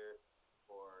last year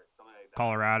or something like that,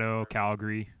 Colorado,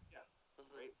 Calgary. Yeah,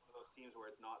 right. One of those teams where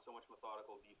it's not so much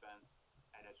methodical defense,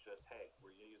 and it's just, hey,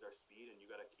 we're gonna use our speed, and you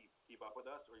got to keep up with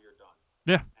us, or you're done.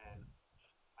 Yeah. And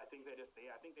I think they just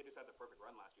had the perfect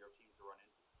run last year of teams to run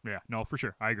into. Yeah, no, for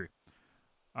sure. I agree.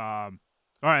 All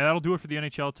right, that'll do it for the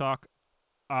NHL talk.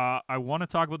 I want to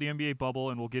talk about the NBA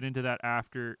bubble, and we'll get into that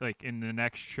after, in the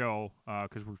next show,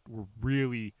 because we're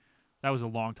really that was a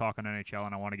long talk on NHL,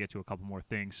 and I want to get to a couple more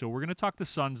things. So we're gonna talk the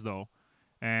Suns though,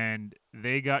 and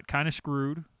they got kind of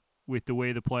screwed with the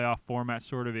way the playoff format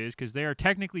sort of is, because they are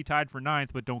technically tied for 9th,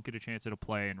 but don't get a chance at a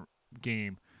play-in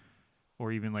game,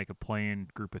 or even a play-in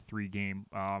group of 3 game,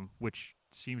 which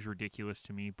seems ridiculous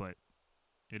to me, but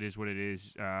it is what it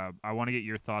is. I want to get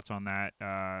your thoughts on that.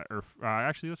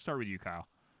 Actually, let's start with you, Kyle.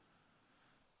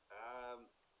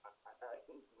 I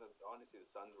think honestly the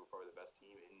Suns were probably the best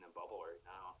team in the bubble right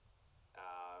now.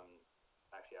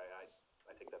 Actually,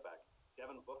 I take that back.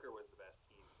 Devin Booker was the best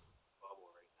team in the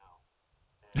bubble right now.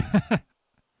 And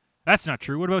that's not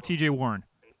true. What about TJ Warren?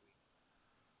 Basically,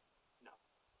 no.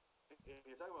 If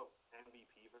you're talking about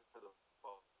MVP for the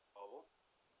bubble,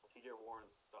 TJ Warren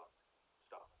stopped.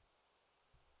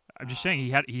 I'm just saying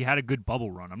he had a good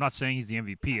bubble run. I'm not saying he's the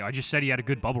MVP. I just said he had a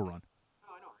good bubble run.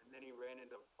 No, I know. And then he ran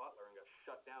into Butler and got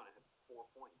shut down and had 4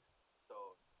 points.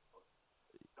 So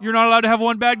you're not allowed to have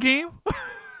one bad game?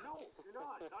 No, you're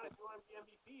not. Not if you want to be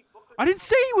MVP. Booker I didn't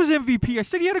say he was MVP. I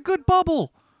said he had a good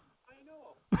bubble. I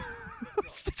know.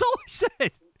 That's all I said.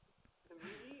 To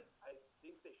me, I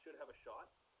think they should have a shot,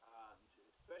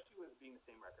 especially with being the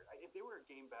same record. If they were a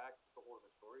game back, it's a whole other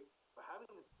story. But having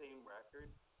the same record,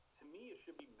 to me, it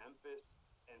should be Memphis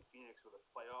and Phoenix with a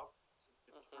playoff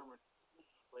to determine who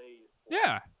plays.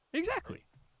 Yeah, exactly.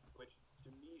 Which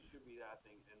to me should be that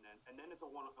thing, and then it's a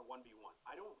 1v1.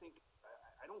 I don't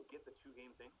get the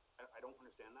 2-game thing. I don't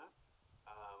understand that.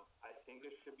 I think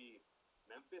it should be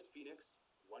Memphis, Phoenix,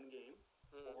 1 game,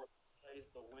 or plays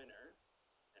the winner,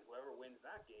 and whoever wins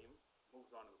that game moves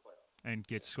on to the playoffs. And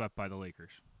gets swept by the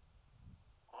Lakers.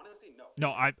 Honestly, no.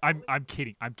 No, I'm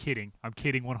kidding. I'm kidding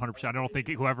 100%. I don't think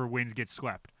whoever wins gets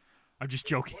swept. I'm just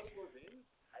joking. If one goes in,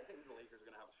 I think the Lakers are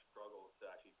going to have a struggle to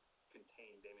actually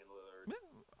contain Damian Lillard.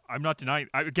 I'm not denying.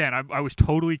 I was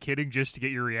totally kidding just to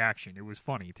get your reaction. It was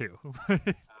funny too. But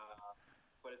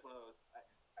it's one of those.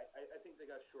 I think they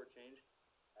got shortchanged.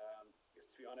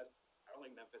 Because to be honest, I don't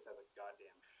think Memphis has a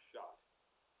goddamn shot.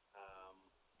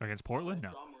 Against Portland,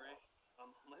 no.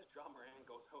 Unless John Moran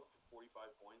goes out for 45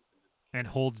 points and just And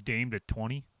holds Dame to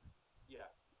 20.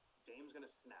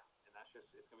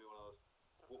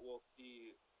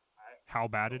 how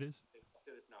bad it is? I'll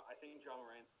say this now. I think John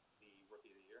Morant's the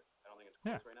rookie of the year. I don't think it's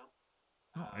Yeah. close right now.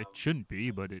 No, it shouldn't be,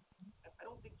 but it. I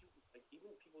don't think you like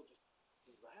even people just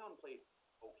Zion played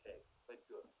okay, played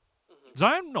good.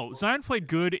 Zion played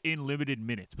good in limited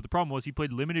minutes, but the problem was he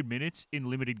played limited minutes in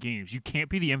limited games. You can't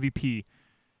be the MVP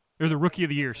or the rookie of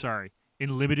the year, sorry,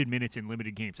 in limited minutes in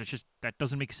limited games. That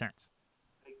doesn't make sense.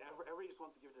 Like, everybody just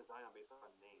wants to give it to Zion based on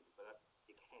names, but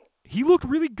you can't. He looked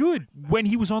really good when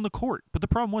he was on the court, but the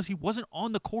problem was he wasn't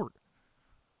on the court.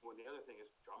 Well, the other thing is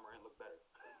John Morant looked better.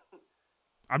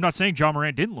 I'm not saying John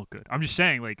Morant didn't look good. I'm just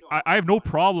saying, like, I have no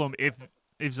problem if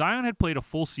Zion had played a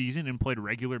full season and played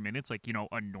regular minutes, like, you know,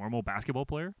 a normal basketball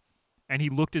player, and he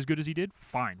looked as good as he did,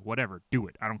 fine, whatever, do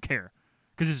it. I don't care.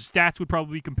 Because his stats would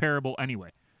probably be comparable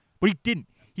anyway. But he didn't.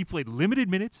 He played limited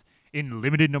minutes in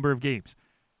limited number of games.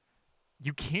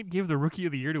 You can't give the rookie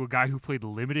of the year to a guy who played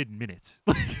limited minutes.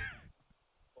 Well, and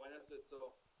that's it.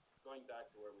 So, going back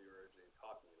to where we were originally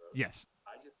talking about. Yes.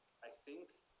 I think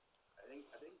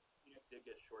Phoenix did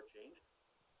get shortchanged,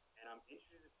 and I'm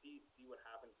interested to see what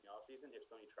happens in the offseason if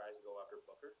somebody tries to go after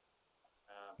Booker.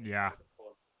 Yeah.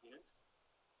 Phoenix.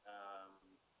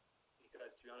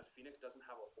 Because to be honest, Phoenix doesn't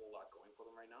have a whole lot going for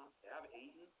them right now. They have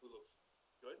Ayton, who looks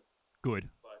good. Good.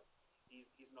 But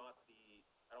he's not the.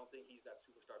 I don't think he's that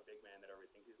superstar big man that everybody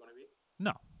thinks he's going to be.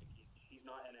 No. He's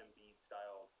not an Embiid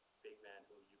style big man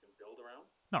who you can build around.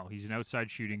 No, he's an outside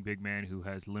shooting big man who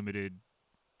has limited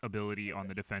ability on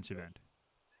the defensive end.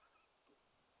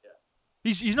 Yeah.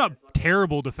 He's not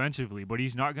terrible defensively, but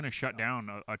he's not going to shut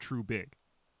down a true big.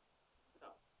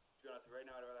 No. To be honest, right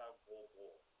now I'd rather have Bol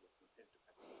with his defense.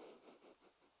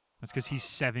 That's because he's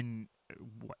 7'6"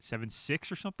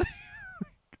 or something?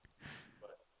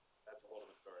 But that's a whole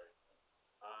other story.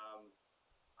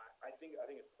 I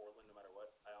think it's Portland no matter what.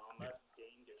 Unless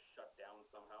Dame gets shut down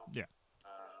somehow. Yeah.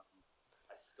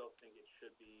 I still think it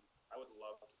should be. I would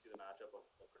love to see the matchup of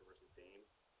Booker versus Dame,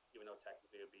 even though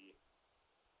technically it would be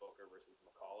Booker versus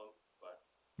McCollum. But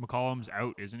McCollum's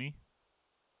out, isn't he?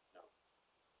 No.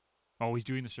 Oh, he's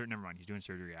doing never mind. He's doing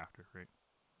surgery after, right?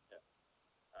 Yeah.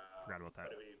 Forgot about that.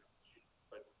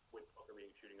 But with Booker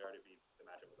being shooting guard, it'd be the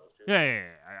matchup of those two.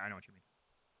 Yeah. I know what you mean.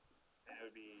 And it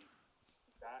would be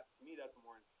that. To me, that's a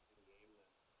more interesting game than.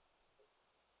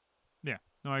 Yeah.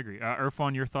 No, I agree.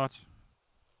 Irfan, your thoughts?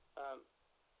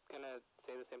 Gonna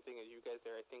say the same thing as you guys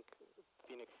there. I think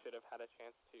Phoenix should have had a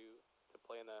chance to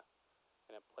play in a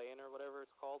play-in or whatever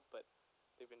it's called, but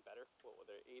they've been better. What were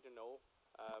they, 8-0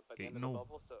 by the end of the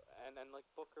bubble? So and like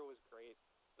Booker was great.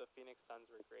 The Phoenix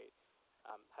Suns were great.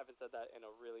 Haven't said that in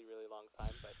a really, really long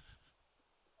time, but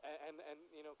and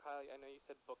you know, Kyle, I know you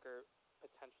said Booker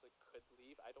potentially could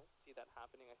leave. I don't see that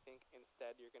happening. I think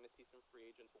instead you're going to see some free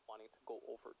agents wanting to go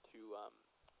over to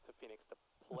Phoenix to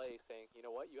play, saying, you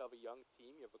know what, you have a young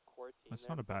team, you have a core team. That's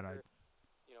not a bad idea.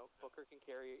 You know, Booker can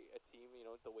carry a team, you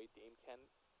know, the way Dame can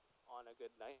on a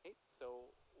good night.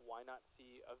 So why not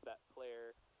see a vet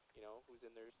player, you know, who's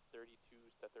in their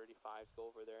 32s to 35s go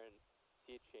over there and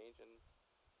see a change? And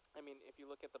I mean, if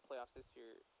you look at the playoffs this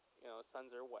year, you know,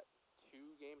 Suns are 2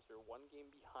 games or 1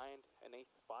 game behind an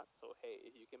 8th spot. So hey,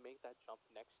 if you can make that jump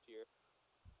next year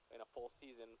in a full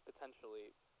season,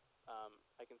 potentially,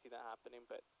 I can see that happening.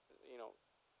 But you know,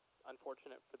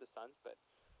 unfortunate for the Suns, but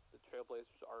the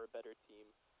Trailblazers are a better team.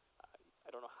 I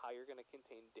don't know how you're going to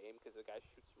contain Dame because the guy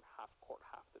shoots from half court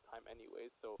half the time, anyways.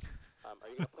 So,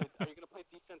 are you going to play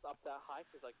defense up that high?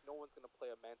 Because like no one's going to play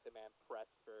a man-to-man press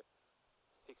for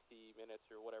 60 minutes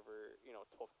or whatever, you know,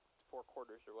 4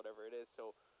 quarters or whatever it is.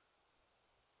 So,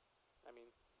 I mean,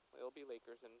 it'll be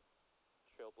Lakers and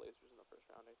Trailblazers in the first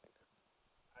round, I think.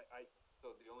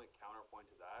 So the only counterpoint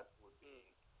to that would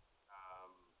be,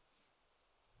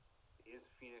 is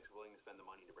Phoenix willing to spend the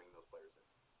money to bring those players in?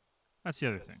 That's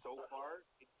the other thing. So far,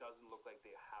 it doesn't look like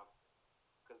they have,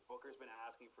 because Booker's been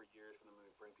asking for years for them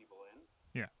to bring people in.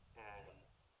 Yeah.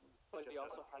 But he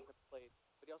also hasn't played.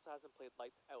 But he also hasn't played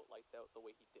lights out the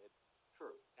way he did.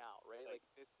 True. Now, right? Like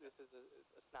this is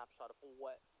a snapshot of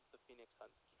what the Phoenix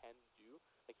Suns can do.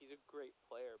 Like he's a great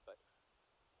player, but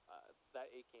that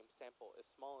 8-game sample is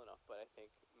small enough. But I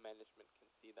think management can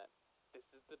see that this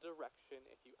is the direction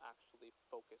if you actually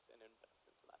focus and invest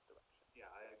into that direction. Yeah,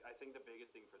 I think the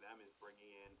biggest thing for them is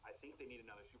bringing in. I think they need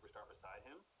another superstar beside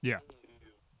him. Yeah.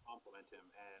 To complement him,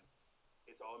 and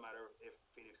it's all a matter of if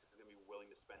Phoenix is going to be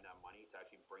willing to spend that money to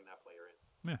actually bring that player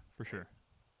in. Yeah, for sure.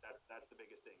 That's the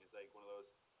biggest thing. It's like one of those.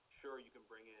 Sure, you can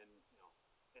bring in, you know,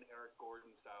 an Eric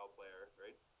Gordon style player,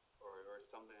 right, or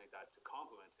something like that to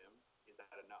complement him. Is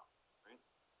that enough, right?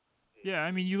 Yeah,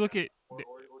 I mean, you look at or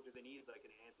do they need like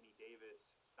an Anthony Davis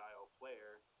style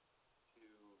player to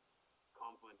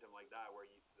complement him like that, where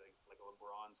you like a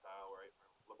LeBron style, where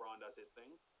LeBron does his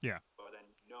thing. Yeah. But then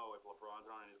if LeBron's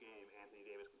not in his game, Anthony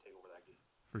Davis can take over that game.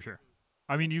 For sure.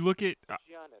 I mean, you look at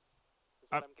Giannis is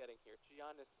what I'm getting here.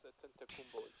 Giannis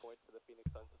Antetokounmpo is going to the Phoenix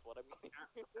Suns is what I'm getting.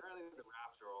 Apparently the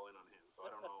Raps are all in on him, so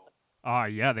I don't know.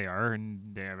 Yeah, they are,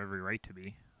 and they have every right to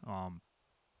be.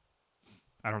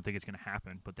 I don't think it's going to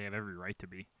happen, but they have every right to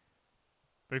be.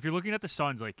 But if you're looking at the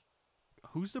Suns, like,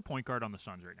 who's the point guard on the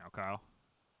Suns right now, Kyle?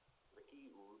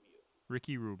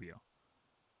 Ricky Rubio.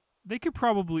 They could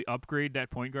probably upgrade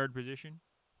that point guard position,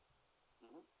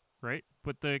 right?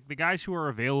 But the guys who are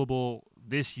available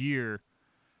this year,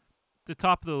 the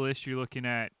top of the list, you're looking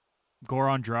at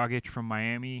Goran Dragic from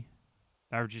Miami,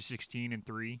 averages 16 and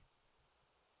 3.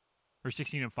 Or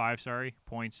 16 and 5, sorry,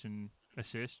 points and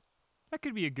assists. That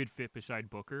could be a good fit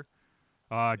beside Booker.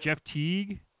 Jeff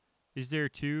Teague is there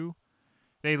too.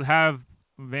 They have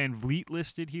Van Vliet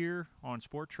listed here on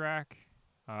Sport Track.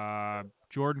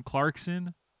 Jordan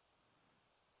Clarkson.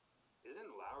 Isn't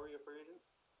Lowry a free agent?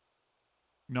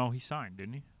 No, he signed,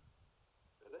 didn't he?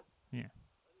 Is it? Yeah.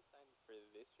 He signed for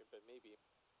this year, but maybe.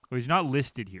 Well, he's not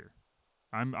listed here.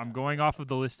 I'm going off of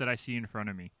the list that I see in front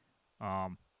of me.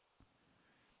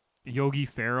 Yogi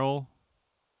Ferrell,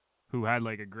 who had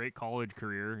like a great college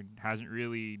career and hasn't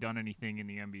really done anything in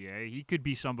the NBA. He could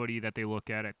be somebody that they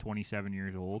look at 27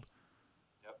 years old.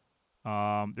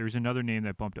 Yep. There's another name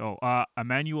that bumped.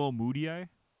 Emmanuel Mudiay.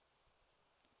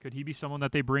 Could he be someone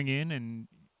that they bring in and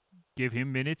give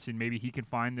him minutes and maybe he can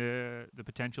find the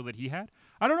potential that he had?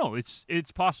 I don't know.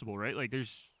 It's possible, right? Like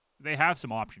they have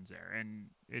some options there, and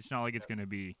it's not like it's going to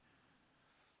be.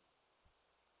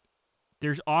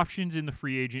 There's options in the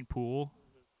free agent pool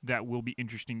that will be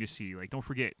interesting to see. Like, don't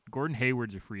forget, Gordon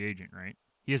Hayward's a free agent, right?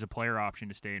 He has a player option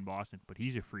to stay in Boston, but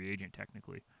he's a free agent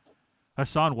technically.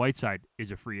 Hassan Whiteside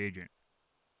is a free agent.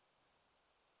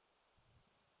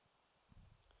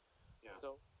 Yeah.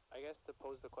 So, I guess to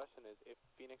pose the question is, if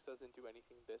Phoenix doesn't do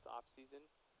anything this offseason,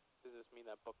 does this mean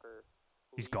that Booker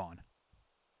He's leaves? gone.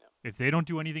 Yeah. If they don't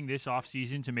do anything this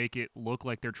offseason to make it look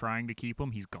like they're trying to keep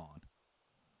him, he's gone.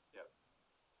 Yep.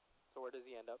 So where does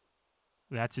he end up?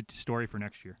 That's a story for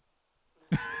next year.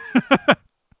 Think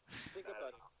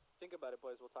about it,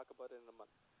 boys. We'll talk about it in a month.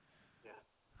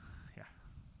 Yeah.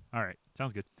 All right,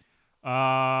 sounds good.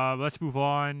 Let's move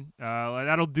on.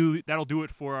 That'll do it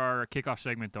for our kickoff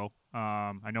segment, though.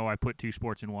 I know I put two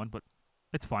sports in one, but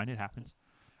it's fine. It happens.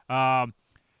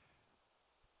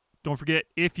 Don't forget,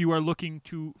 if you are looking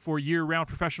for year-round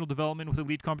professional development with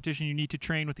elite competition, you need to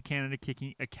train with the Canada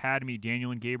Kicking Academy. Daniel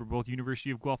and Gabe are both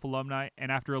University of Guelph alumni,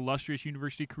 and after illustrious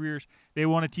university careers, they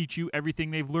want to teach you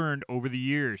everything they've learned over the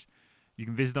years. You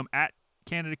can visit them at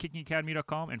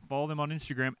CanadaKickingAcademy.com and follow them on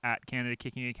Instagram at Canada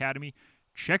Kicking Academy.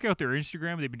 Check out their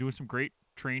Instagram. They've been doing some great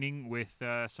training with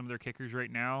some of their kickers right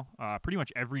now. Pretty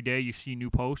much every day you see new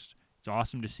posts. It's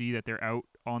awesome to see that they're out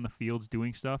on the fields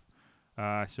doing stuff.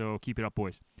 So keep it up,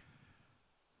 boys.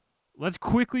 Let's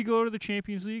quickly go to the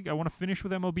Champions League. I want to finish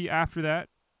with MLB after that.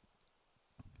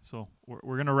 So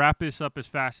we're going to wrap this up as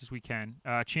fast as we can.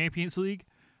 Champions League,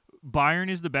 Bayern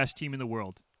is the best team in the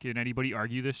world. Can anybody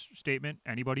argue this statement?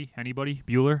 Anybody?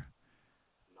 Bueller?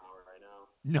 Not right now.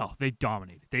 No, they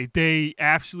dominated. They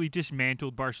absolutely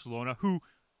dismantled Barcelona, who,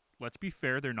 let's be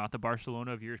fair, they're not the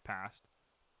Barcelona of years past.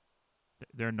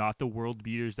 They're not the world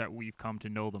beaters that we've come to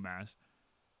know them as.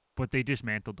 But they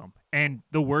dismantled them. And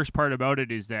the worst part about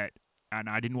it is that, and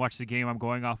I didn't watch the game, I'm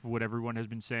going off of what everyone has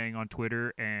been saying on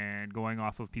Twitter and going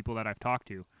off of people that I've talked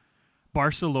to.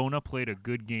 Barcelona played a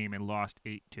good game and lost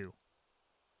 8-2.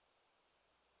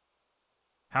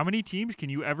 How many teams can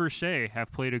you ever say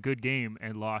have played a good game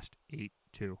and lost 8-2?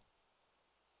 They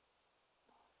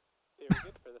were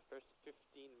good for the first 15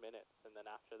 minutes, and then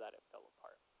after that it fell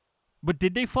apart. But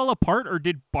did they fall apart, or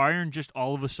did Bayern just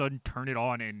all of a sudden turn it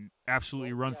on and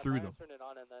absolutely run through them? Bayern turned it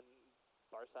on, and then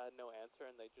Barca had no answer,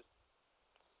 and they just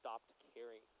stopped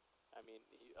caring. I mean,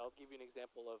 I'll give you an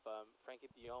example of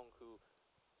Frankie de Jong, who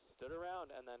stood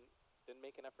around and then didn't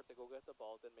make an effort to go get the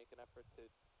ball, didn't make an effort to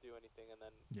do anything, and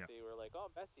then they were like,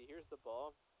 "Oh, Messi, here's the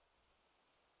ball.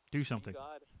 Do something."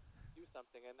 God, do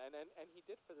something, and he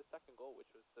did for the second goal, which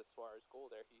was the Suarez goal.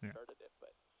 There, he started it,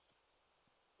 but.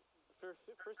 For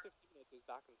first 15 minutes, it was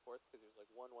back and forth because it was like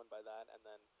 1-1 by that, and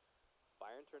then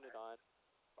Bayern turned it on.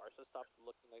 Barca stopped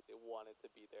looking like they wanted to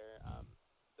be there.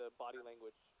 The body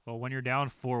language. Well, when you're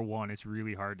down 4-1, it's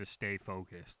really hard to stay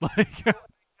focused. But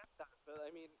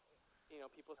I mean,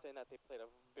 people saying that they played a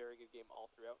very good game all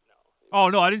throughout. No. Oh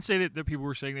no, I didn't say that people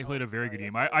were saying they played a very good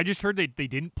game. I just heard they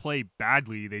didn't play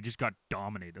badly. They just got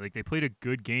dominated. Like they played a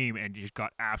good game and just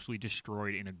got absolutely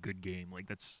destroyed in a good game. Like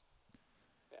that's.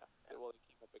 Yeah. Well, you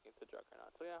came up against a juggernaut.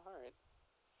 So yeah, all right.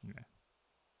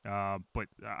 But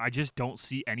I just don't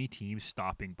see any teams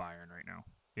stopping Bayern right now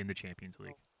in the Champions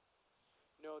League.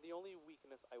 No, the only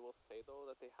weakness I will say though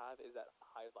that they have is that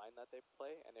high line that they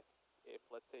play, and if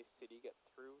let's say City get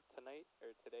through tonight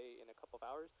or today in a couple of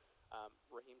hours,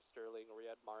 Raheem Sterling,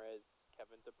 Riyad Mahrez,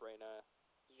 Kevin De Bruyne,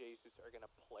 Jesus are gonna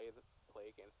play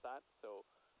against that. So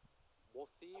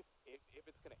we'll see if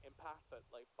it's gonna impact, but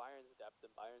like Bayern's depth and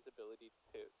Bayern's ability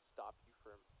to stop you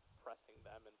from pressing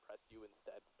them and press you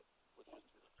instead was just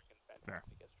freaking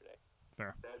fantastic yesterday.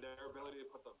 Fair. Their ability to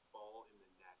put the ball in the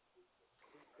net is just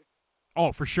so good.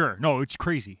 Oh, for sure. No, it's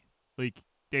crazy. Like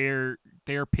they're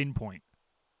pinpoint,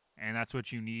 and that's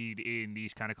what you need in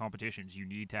these kind of competitions. You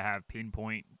need to have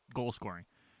pinpoint goal scoring,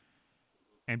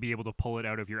 and be able to pull it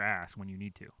out of your ass when you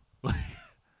need to. And I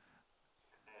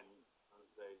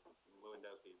would say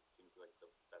Lewandowski seems like the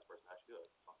best person to actually do it.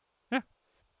 So. Yeah.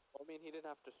 Well, I mean, he didn't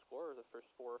have to score the first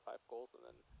 4 or 5 goals, and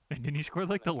then. And didn't he score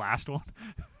like the last one?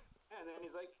 And then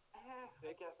he's like,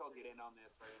 I guess I'll get in on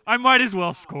this. Right? I might as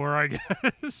well score, I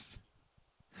guess.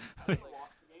 I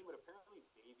lost the game, but apparently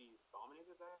Davies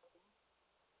dominated that game.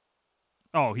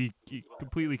 Oh, he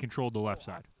completely controlled the left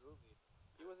side. Absolutely.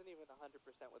 He wasn't even 100%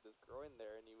 with his groin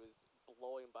there, and he was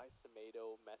blowing by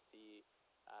Semedo, Messi,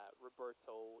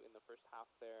 Roberto in the first half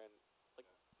there, and like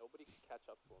nobody could catch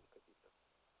up to him because he's just,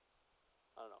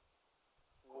 I don't know.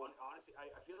 Honestly,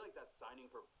 I feel like that signing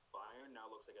for Bayern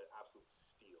now looks like an absolute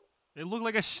steal. It looked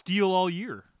like a steal all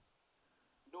year.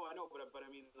 No, I know, but I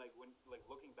mean, like when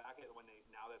looking back at when they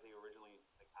now that they originally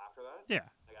like after that, Yeah.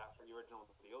 like after the original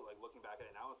deal, like looking back at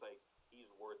it now, it's like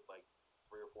he's worth like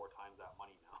 3 or 4 times that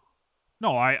money now.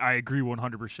 No, I agree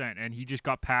 100%, and he just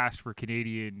got passed for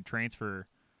Canadian transfer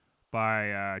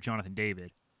by Jonathan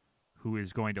David, who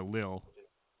is going to Lille.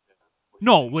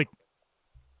 No, like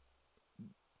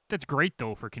that's great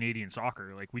though for Canadian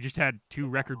soccer. Like we just had 2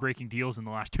 record-breaking deals in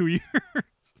the last 2 years.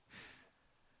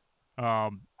 I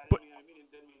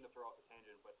didn't mean to throw off the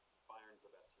tangent, but Bayern's the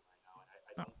best team right now, and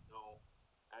I don't know.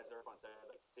 As Irfan said,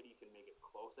 like City can make it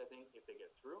close, I think, if they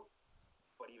get through.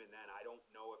 But even then, I don't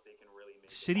know if they can really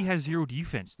make. City has 0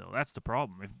 defense though. That's the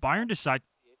problem. If Bayern decide,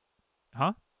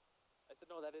 huh? I said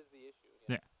no, that is the issue.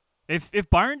 Yeah. If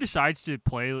Bayern decides to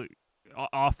play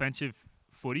offensive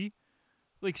footy,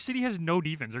 like City has no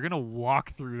defense. They're gonna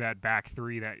walk through that back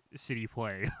 3 that City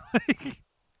play. Like,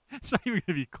 it's not even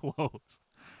gonna be close.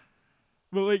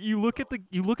 But like you look at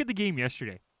the game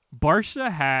yesterday.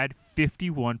 Barca had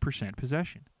 51%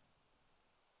 possession.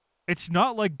 It's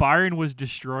not like Bayern was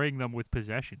destroying them with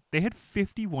possession. They had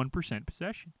 51%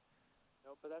 possession.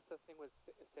 No, but that's the thing with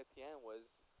Setien was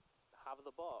have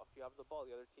the ball. If you have the ball,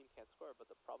 the other team can't score. But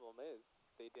the problem is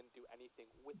they didn't do anything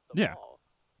with the ball.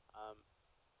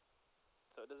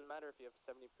 So it doesn't matter if you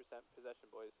have 70% possession,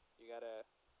 boys. You gotta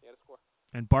score.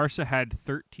 And Barca had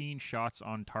 13 shots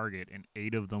on target, and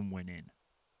 8 of them went in.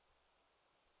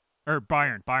 Or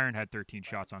Bayern had 13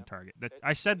 shots on target.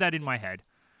 I said that in my head.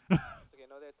 Okay,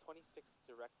 no, they had 26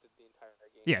 directed the entire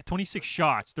game. Yeah, 26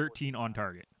 shots, 13 on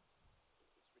target.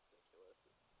 It's ridiculous.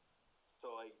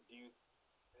 So like,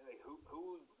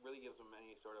 who really gives them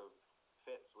any sort of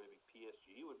fits? Would it be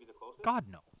PSG? Would be the closest? God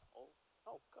no.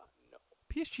 Oh God no.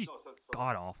 PSG's so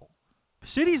god awful.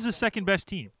 City's the second best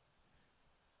team,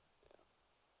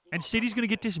 and City's gonna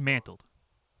get dismantled.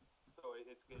 So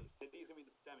City's gonna be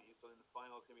the semis. So in the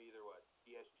final, it's gonna be either what,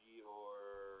 PSG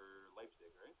or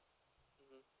Leipzig, right?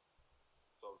 Mhm.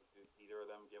 So do either of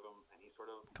them give them any sort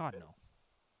of? God fit? no.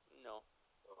 No.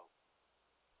 So,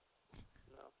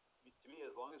 No. to me,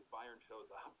 as long as Bayern shows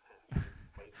up and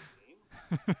plays the game,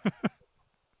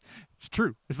 It's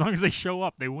true. As long as they show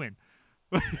up, they win.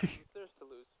 It's theirs to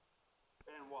lose.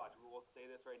 and watch, we'll say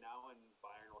this right now, and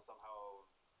Bayern will somehow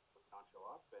just not show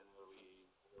up, and it'll be.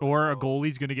 Or a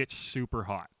goalie's going to get super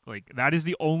hot. Like, that is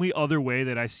the only other way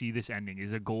that I see this ending,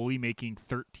 is a goalie making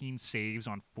 13 saves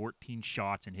on 14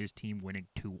 shots and his team winning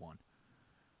 2-1.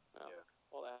 Yeah.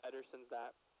 Well, Ederson's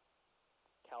that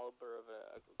caliber of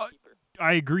a keeper.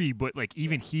 I agree, but, like,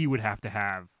 even he would have to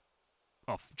have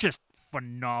a just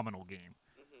phenomenal game.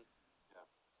 Mm-hmm.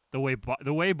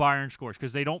 The way Bayern scores,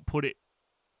 because they don't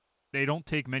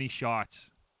take many shots,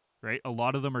 right? A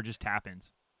lot of them are just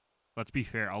tap-ins. Let's be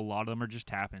fair. A lot of them are just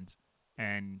tap-ins.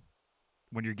 And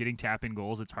when you're getting tap-in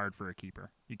goals, it's hard for a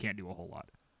keeper. You can't do a whole lot.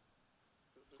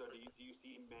 So do you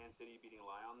see Man City beating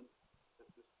Lyon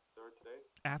this third today?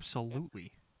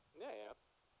 Absolutely. Yeah.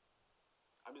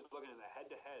 I'm just looking at the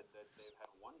head-to-head that they've had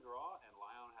 1 draw and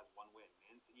Lyon has 1 win.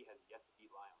 Man City has yet to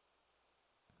beat Lyon.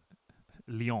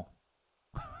 Lyon.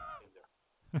 Same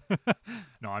there.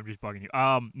 No, I'm just bugging you.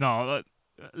 No,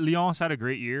 Lyon's had a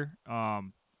great year.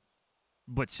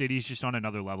 but City's just on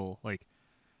another level. Like,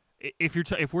 if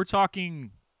we're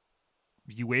talking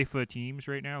UEFA teams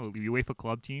right now, UEFA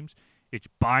club teams, it's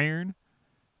Bayern,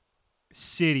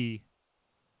 City,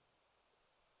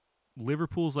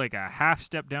 Liverpool's like a half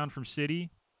step down from City,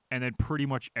 and then pretty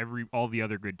much all the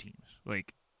other good teams.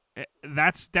 Like,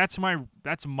 that's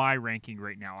my ranking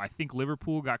right now. I think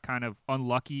Liverpool got kind of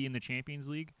unlucky in the Champions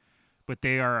League, but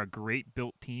they are a great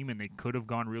built team, and they could have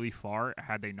gone really far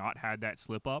had they not had that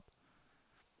slip up.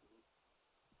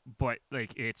 But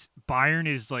like, it's Bayern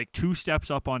is like 2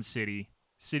 steps up on City,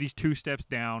 City's 2 steps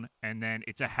down, and then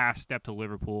it's a half step to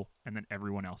Liverpool, and then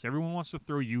everyone else. Everyone wants to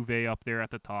throw Juve up there at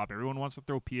the top. Everyone wants to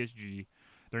throw PSG.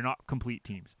 They're not complete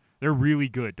teams. They're really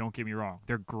good, don't get me wrong.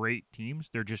 They're great teams.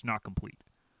 They're just not complete.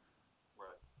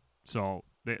 Right. So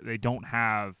they don't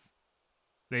have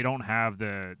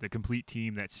the complete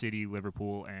team that City,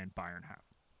 Liverpool, and Bayern have.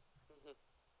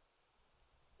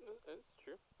 It's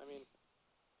true. I mean,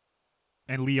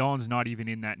 and Lyon's not even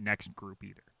in that next group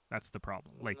either. That's the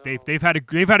problem. Like, No. they've had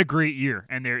a great year,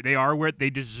 and they are where they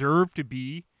deserve to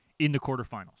be in the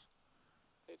quarterfinals.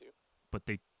 they do. But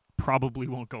they probably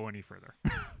won't go any further.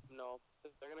 No,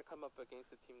 they're going to come up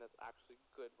against a team that's actually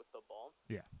good with the ball.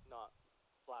 Yeah. Not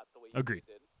flat the way Agreed.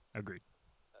 you did. Agreed.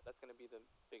 That's going to be the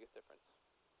biggest difference.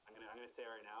 I'm gonna say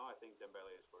right now, I think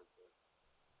Dembele scored today.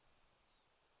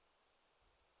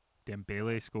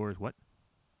 Dembele scores what?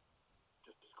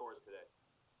 Just scores today.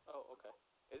 Oh, okay.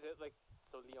 Is it like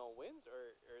so Lyon wins,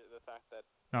 or the fact that?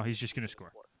 No, he's just gonna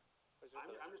score. Or is it I'm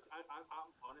gonna score?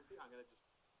 honestly, I'm gonna just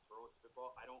throw a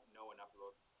spitball. I don't know enough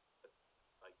about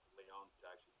like Leon to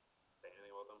actually say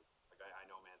anything about them. Like, I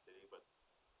know Man City, but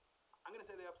I'm gonna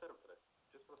say they upset him today,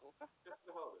 just for the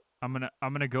hell of it. I'm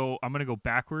gonna go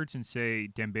backwards and say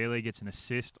Dembele gets an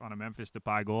assist on a Memphis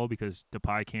Depay goal because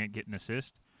Depay can't get an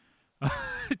assist.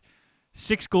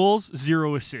 6 goals,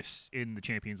 0 assists in the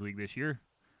Champions League this year.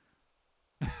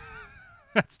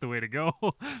 That's the way to go.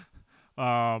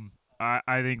 I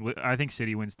think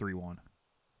City wins 3-1.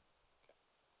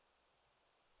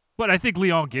 But I think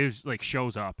Lyon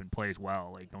shows up and plays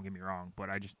well. Like, don't get me wrong, but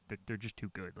they're just too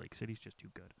good. Like, City's just too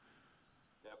good.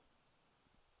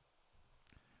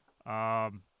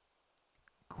 Yep.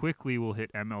 Quickly we'll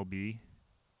hit MLB.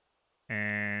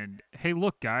 And hey,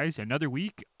 look, guys, another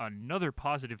week, another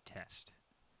positive test.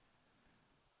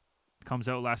 Comes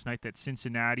out last night that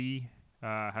Cincinnati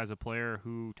has a player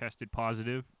who tested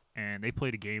positive, and they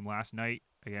played a game last night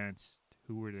against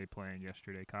who were they playing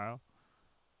yesterday, Kyle?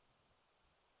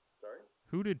 Sorry.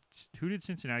 Who did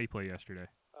Cincinnati play yesterday?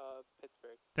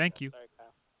 Pittsburgh. Thank you. Sorry,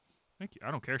 Kyle. Thank you.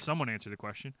 I don't care. Someone answer the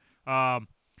question. Yeah.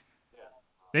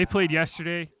 They played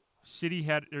yesterday.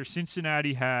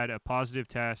 Cincinnati had a positive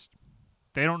test.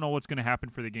 They don't know what's going to happen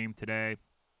for the game today.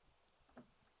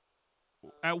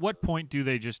 At what point do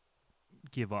they just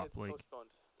give up? It's Like, postponed.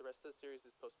 The rest of the series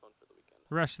is postponed for the weekend.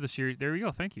 the rest of the series. There we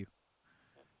go. Thank you.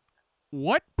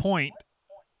 What point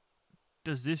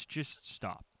does this just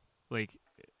stop? Like,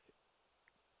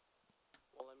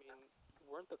 Well, I mean,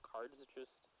 weren't the Cards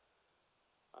just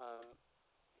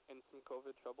in some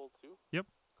COVID trouble too? Yep.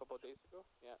 A couple of days ago.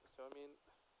 Yeah. So I mean,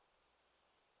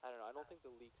 I don't know. I don't think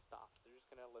the league stops. They're just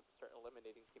gonna start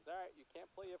eliminating teams. All right, you can't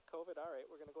play. You have COVID. All right,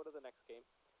 we're gonna go to the next game.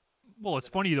 well, it's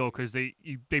funny though because they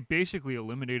basically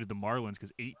eliminated the Marlins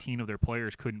because 18 of their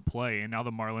players couldn't play, and now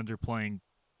the Marlins are playing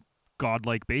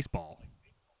godlike baseball.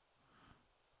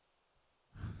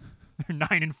 They're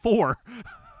 9-4,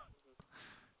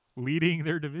 leading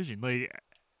their division. Like,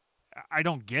 I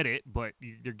don't get it, but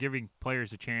they're giving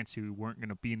players a chance who weren't going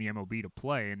to be in the MLB to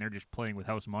play, and they're just playing with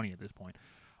house money at this point.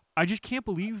 I just can't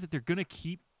believe that they're going to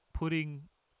keep putting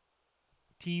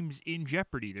teams in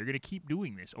jeopardy. They're going to keep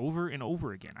doing this over and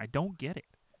over again. I don't get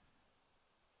it.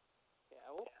 Yeah.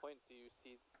 At what point do you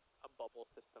see a bubble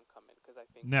system come in? Because I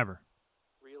think Never.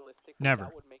 realistically, Never.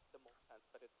 that would make the most sense,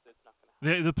 but it's not gonna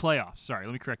happen. The playoffs. Sorry,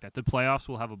 let me correct that. The playoffs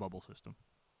will have a bubble system.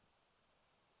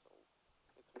 So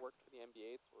it's worked for the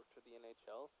NBA. It's worked for the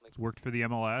NHL. Like, It's worked for the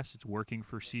MLS. It's working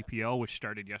for CPL, which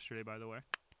started yesterday, by the way.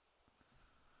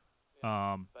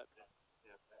 but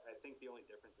Yeah. I think the only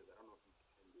difference is I don't know if you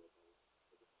can do it.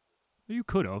 You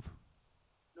could have.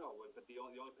 No, but the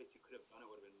only place you could have done it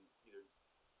would have been either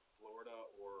Florida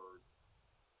or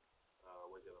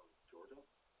where's the other one? Georgia?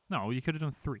 No, you could have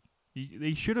done 3.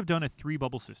 They should have done a 3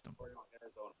 bubble system. Or no,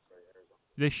 Arizona. Sorry, Arizona.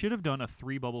 They should have done a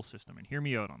 3 bubble system. And hear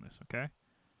me out on this, okay?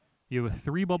 You have a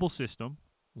 3 bubble system,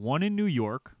 1 in New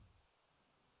York,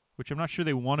 which I'm not sure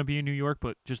they want to be in New York,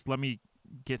 but just let me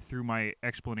get through my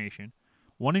explanation.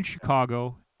 1 in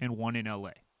Chicago and 1 in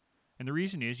LA. And the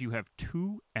reason is you have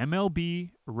 2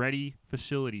 MLB-ready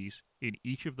facilities in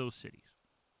each of those cities.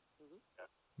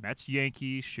 Mets,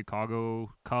 Yankees,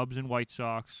 Chicago, Cubs and White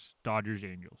Sox, Dodgers,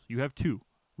 Angels. You have 2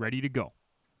 ready to go.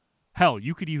 Hell,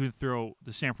 you could even throw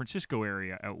the San Francisco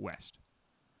area out west,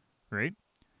 right?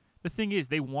 The thing is,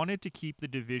 they wanted to keep the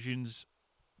divisions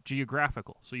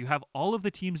geographical. So you have all of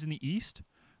the teams in the East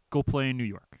go play in New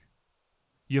York.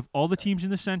 You have all the teams in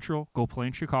the Central go play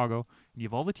in Chicago. And you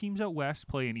have all the teams out west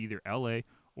play in either L.A.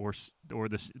 or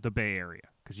the Bay Area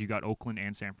because you got Oakland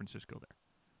and San Francisco there.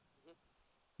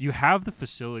 You have the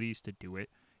facilities to do it.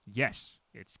 Yes,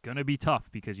 it's going to be tough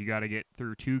because you got to get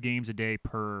through 2 games a day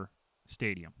per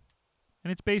stadium.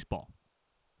 And it's baseball.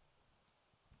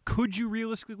 Could you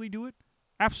realistically do it?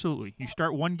 Absolutely. You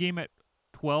start one game at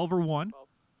 12 or 1,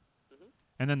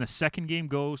 and then the second game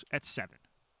goes at 7.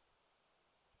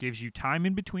 Gives you time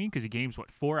in between because the game's,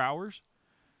 4 hours?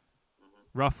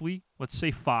 Roughly. Let's say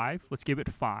 5. Let's give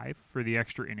it 5 for the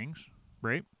extra innings,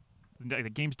 right? The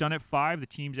game's done at 5. The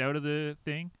team's out of the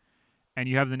thing, and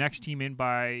you have the next team in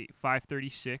by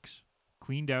 5:36,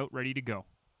 cleaned out, ready to go.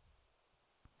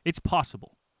 It's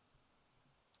possible.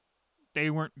 They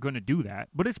weren't going to do that,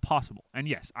 but it's possible. And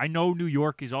yes, I know New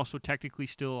York is also technically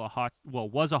still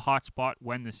was a hot spot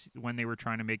when they were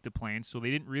trying to make the plans, so they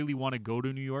didn't really want to go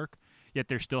to New York, yet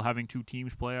they're still having 2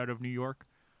 teams play out of New York,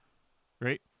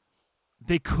 right?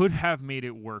 They could have made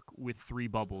it work with 3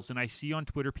 bubbles, and I see on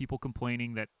Twitter people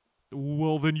complaining that,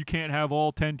 well, then you can't have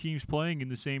all 10 teams playing in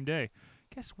the same day.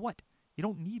 Guess what? You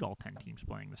don't need all 10 teams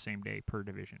playing the same day per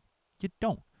division. You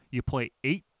don't. You play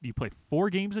 4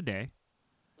 games a day,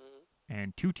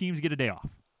 and 2 teams get a day off.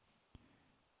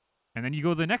 And then you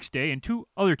go the next day, and 2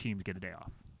 other teams get a day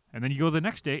off. And then you go the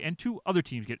next day, and 2 other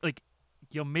teams get,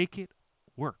 you'll make it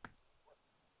work.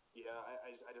 Yeah,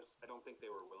 I don't think they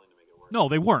were willing to make it work. No,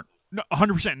 they weren't. No,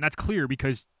 100%, and that's clear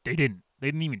because they didn't. They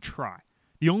didn't even try.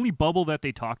 The only bubble that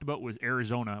they talked about was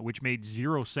Arizona, which made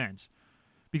 0 sense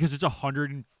because it's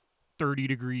 130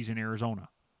 degrees in Arizona.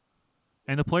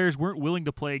 And the players weren't willing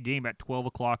to play a game at 12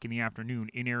 o'clock in the afternoon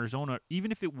in Arizona.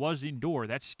 Even if it was indoor,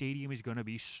 that stadium is going to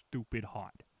be stupid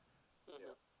hot.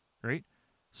 Right?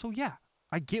 So, yeah,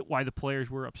 I get why the players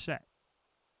were upset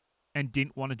and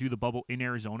didn't want to do the bubble in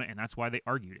Arizona, and that's why they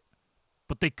argued it.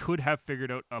 But they could have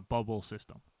figured out a bubble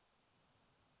system.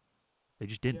 They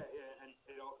just didn't. Yeah, and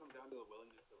it all comes down to the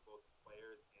willingness of both the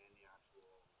players and the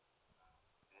actual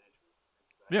management.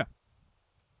 Yeah.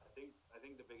 I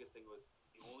think the biggest thing was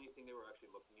the only thing they were actually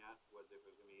looking at was if it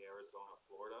was going to be Arizona,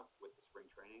 Florida with the spring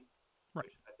training, right?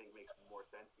 Which I think makes more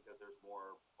sense because there's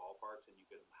more ballparks and you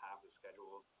can have the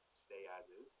schedule stay as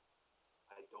is.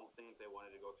 I don't think they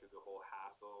wanted to go through the whole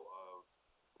hassle of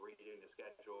redoing the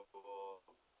schedule,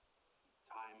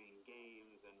 timing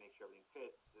games, and make sure everything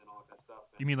fits and all that kind of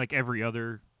stuff. And you mean like every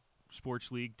other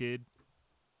sports league did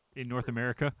in North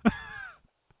America?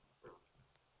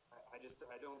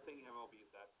 I don't think MLB is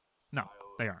that No,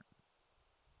 they aren't.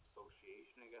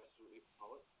 Association, I guess is what you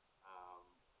call it,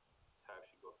 to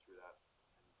actually go through that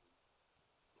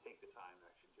and take the time to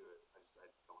actually do it.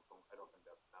 I don't think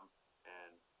that's them,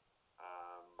 and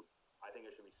I think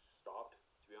it should be stopped.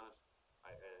 To be honest,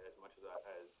 as much as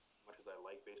I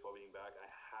like baseball being back, I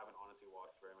haven't honestly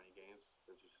watched very many games.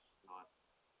 They're just not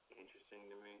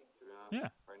interesting to me, to be honest. Yeah.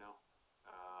 Right now,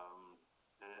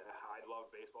 and I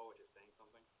love baseball, which is saying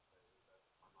something.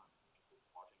 I'm not interested in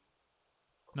watching it.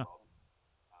 No. Problem.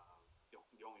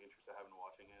 The only interest I have in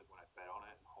watching it is when I bet on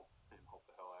it and hope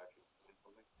the hell I actually win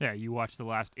something. Yeah, you watch the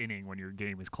last inning when your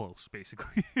game is close,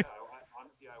 basically. Yeah,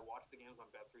 honestly, I watch the games on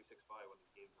Bet365 when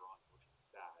the games are on, which is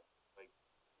sad. Like,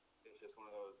 it's just one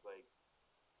of those, like,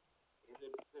 is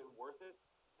it worth it?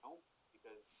 No,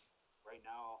 because right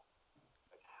now,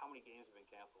 like, how many games have been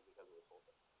canceled because of this whole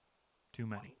thing? Too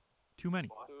many. 20? Too many.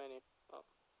 Too many. Oh.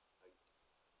 Like,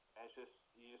 and it's just,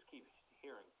 you just keep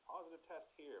hearing positive test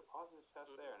here, positive test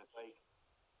there, and it's like,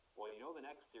 well, you know the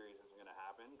next series isn't going to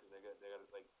happen because they got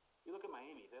like, you look at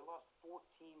Miami, they lost 14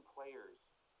 players.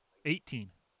 Like, 18.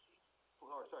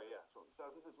 Oh, sorry, yeah. So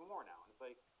it's more now, and it's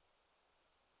like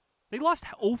they lost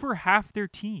over half their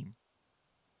team.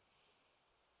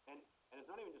 And it's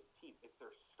not even just team; it's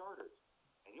their starters.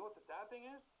 And you know what the sad thing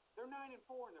is? They're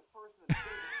 9-4 and they're first in the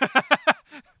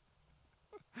division.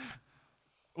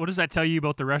 What does that tell you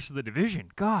about the rest of the division?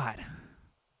 God.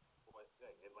 Well,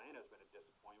 Atlanta's been a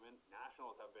disappointment.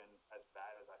 Nationals have been as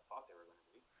bad as I thought they were going to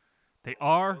be. They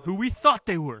are who we thought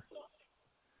they were.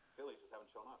 Phillies just haven't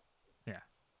shown up. Yeah.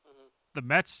 The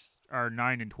Mets are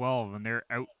 9-12 and they're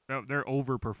out. They're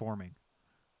overperforming.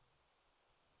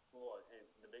 Well, and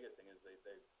the biggest thing is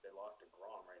they lost to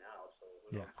Grom right now, so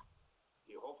yeah.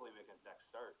 You hopefully make a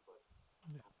next start, but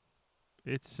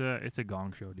it's a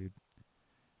gong show, dude.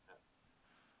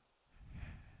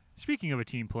 Speaking of a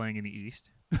team playing in the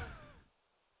East,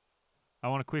 I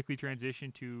want to quickly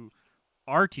transition to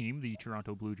our team, the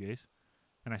Toronto Blue Jays.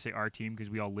 And I say our team because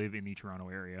we all live in the Toronto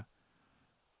area.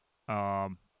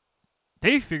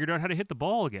 They figured out how to hit the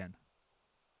ball again.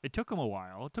 It took them a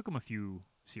while. It took them a few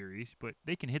series, but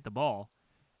they can hit the ball.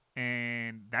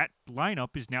 And that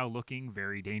lineup is now looking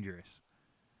very dangerous,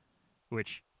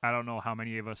 which I don't know how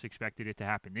many of us expected it to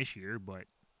happen this year, but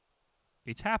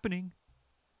it's happening.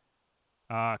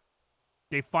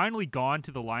 They've finally gone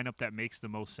to the lineup that makes the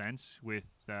most sense with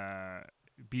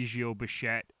Biggio,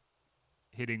 Bichette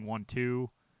hitting 1-2.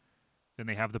 Then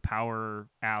they have the power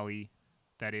alley,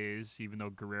 that is, even though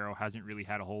Guerrero hasn't really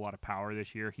had a whole lot of power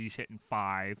this year. He's hitting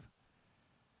 5.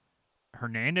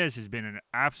 Hernandez has been an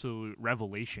absolute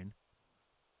revelation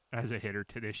as a hitter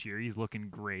to this year. He's looking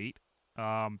great.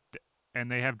 And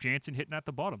they have Jansen hitting at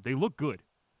the bottom. They look good.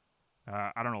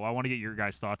 I don't know. I want to get your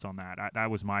guys' thoughts on that.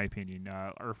 That was my opinion.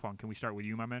 Irfan, can we start with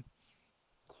you, my man?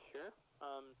 Sure.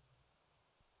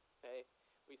 Hey,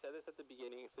 we said this at the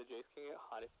beginning. If the Jays can get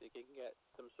hot, if they can get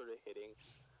some sort of hitting,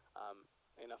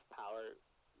 enough power,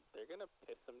 they're going to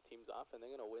piss some teams off, and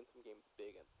they're going to win some games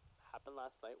big. It happened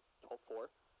last night, 12-4.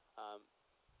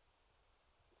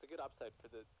 It's a good upside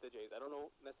for the Jays. I don't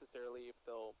know necessarily if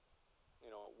they'll,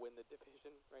 win the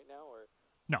division right now or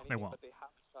No, anything, they won't. but they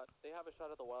have a shot. They have a shot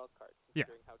at the wild card, Yeah.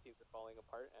 considering how teams are falling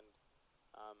apart. And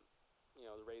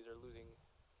the Rays are losing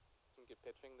some good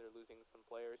pitching. They're losing some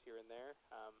players here and there.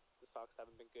 The Sox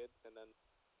haven't been good, and then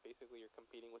basically you're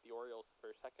competing with the Orioles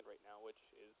for second right now, which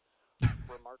is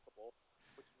remarkable.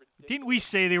 Which is ridiculous. Didn't we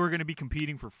say they were going to be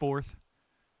competing for 4th?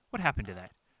 What happened to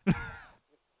that?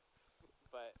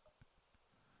 But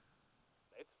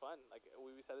it's fun. Like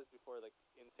we said this before. Like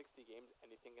in 60 games,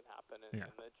 anything can happen, and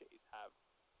the Jays have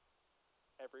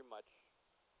every much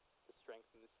the strength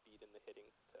and the speed and the hitting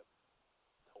to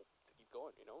keep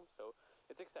going. So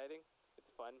it's exciting. It's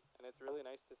fun, and it's really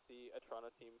nice to see a Toronto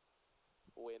team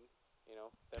win.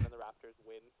 Them and the Raptors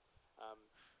win.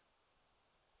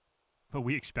 But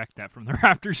we expect that from the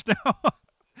Raptors now. No,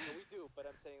 we do, but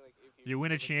I'm saying like if You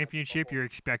win a championship, you're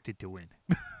expected to win.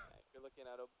 If you're looking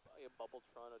at a bubble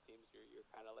Toronto teams, you're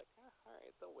kind of like, all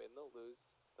right, they'll win, they'll lose,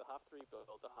 they'll have to rebuild,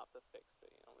 they'll have to fix,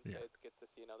 but it's good to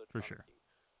see another Toronto team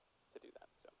to do that.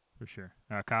 So for sure,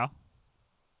 Kyle.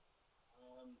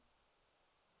 I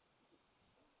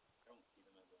don't see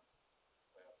them as a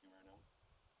playoff team right now,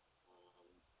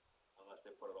 unless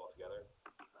they put it all together.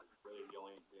 Really, the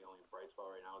only bright spot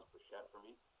right now is Bichette for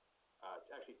me.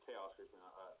 Actually, Teoscar's been a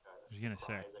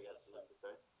surprise, I guess I could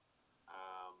say.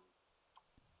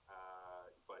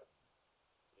 But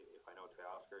if I know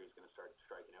Teoscar, he's going to start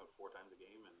striking out 4 times a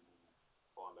game and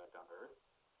falling back down to earth.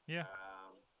 Yeah.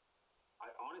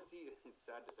 I honestly, it's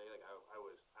sad to say, like I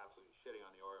was absolutely shitting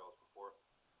on the Orioles before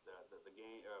the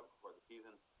game, before the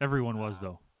season. Everyone was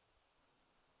though.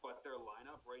 But their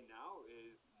lineup right now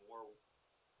is more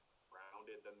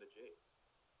rounded than the Jays.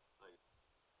 Like,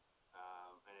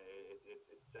 and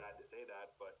it's sad to say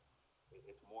that, but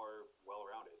it's more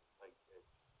well-rounded. Like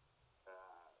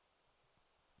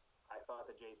I thought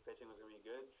the Jays pitching was going to be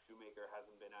good. Shoemaker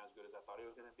hasn't been as good as I thought he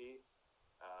was going to be.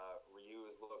 Ryu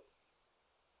has looked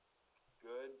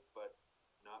good, but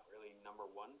not really number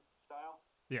 1 style.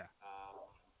 Yeah.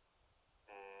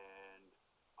 And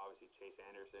obviously Chase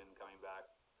Anderson coming back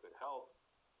could help.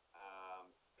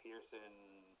 Pearson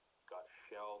got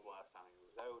shelled last time he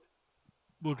was out.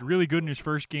 Looked really good in his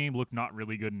first game. Looked not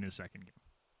really good in his second game.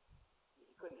 He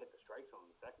couldn't hit the strike zone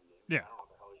in the second game. Yeah. I don't know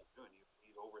what the hell he was doing.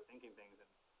 He's overthinking things. And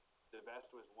the best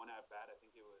was one at bat. I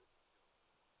think it was,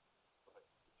 but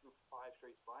he threw 5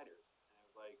 straight sliders, and it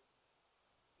was like,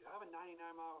 you have a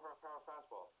 99-mile-per-hour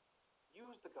fastball.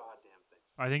 Use the goddamn thing.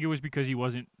 I think it was because he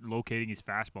wasn't locating his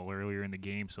fastball earlier in the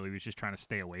game, so he was just trying to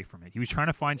stay away from it. He was trying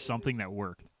to find something that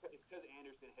worked. It's because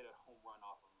Anderson hit a home run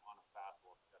off him on a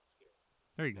fastball. He got scared.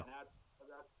 There you go. And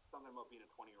that's something about being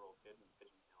a 20-year-old kid and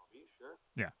pitching in the MLB, sure.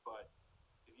 Yeah. But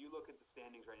if you look at the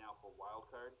standings right now for wild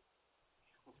card,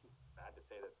 it's bad to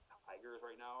say that Tigers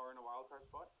right now are in a wild card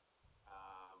spot.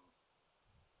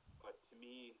 But to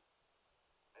me,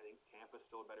 I think Tampa's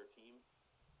still a better team.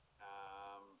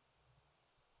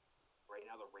 Right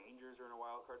now, the Rangers are in a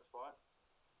wild card spot.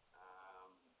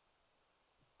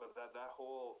 But that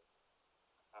whole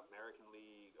American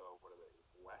League, what are they?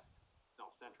 West?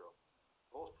 No, Central.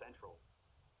 The whole Central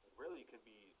really could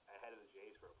be ahead of the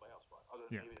Jays for a playoff spot. Other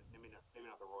than maybe not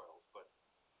the Royals, but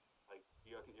like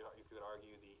you could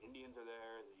argue the Indians are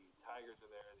there, the Tigers are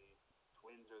there, the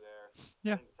Twins are there.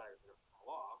 Yeah. I think the Tigers are going to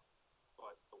fall off,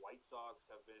 but the White Sox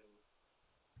have been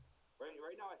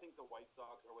right now. I think the White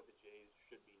Sox are what the Jays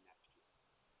should be next year.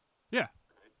 Yeah.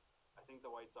 Right? I think the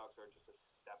White Sox are just a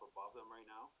step above them right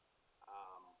now.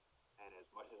 And as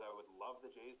much as I would love the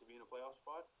Jays to be in a playoff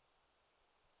spot,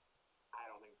 I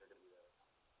don't think they're going to be there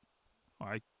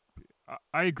right now.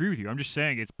 I agree with you. I'm just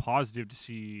saying it's positive to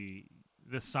see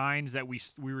the signs that we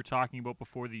were talking about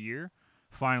before the year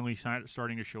finally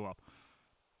starting to show up.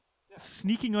 Yeah.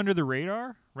 Sneaking under the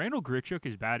radar, Randall Grichuk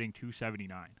is batting .279.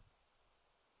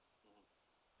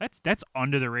 That's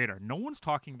under the radar. No one's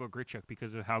talking about Grichuk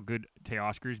because of how good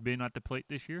Teoscar's been at the plate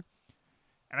this year,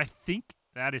 and I think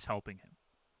that is helping him.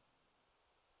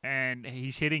 And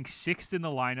he's hitting 6th in the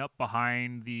lineup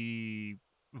behind the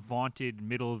vaunted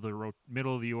middle of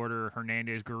the order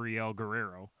Hernandez, Gurriel,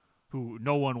 Guerrero, who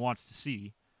no one wants to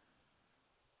see.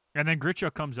 And then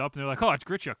Grichuk comes up, and they're like, "Oh, it's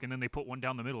Grichuk," and then they put one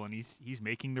down the middle, and he's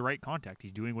making the right contact.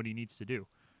 He's doing what he needs to do.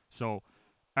 So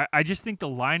I just think the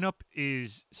lineup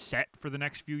is set for the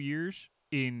next few years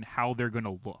in how they're going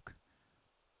to look.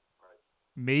 Right.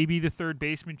 Maybe the third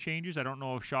baseman changes. I don't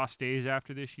know if Shaw stays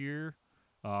after this year.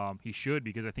 He should,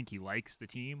 because I think he likes the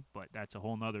team, but that's a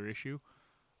whole nother issue.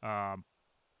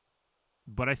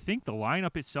 But I think the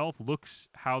lineup itself looks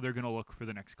how they're going to look for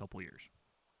the next couple years.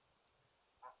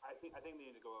 I think they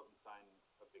need to go out and sign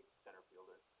a big center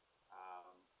fielder.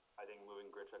 I think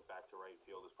moving Grichuk back to right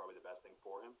field is probably the best thing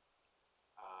for him.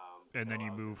 And then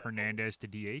you move Hernandez to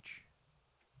DH.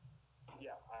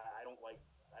 Yeah, I don't like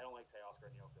Teoscar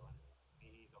in the outfield anyway.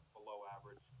 He's a below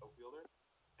average outfielder,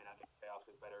 and I think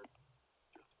Teoscar's better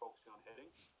just focusing on hitting.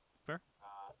 Fair.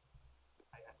 I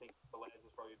think Velez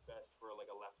is probably best for like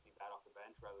a lefty bat off the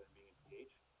bench rather than being a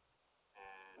DH.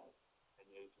 And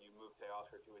if you move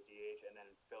Teoscar to a DH and then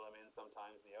fill him in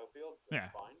sometimes in the outfield,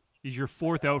 that's fine. He's your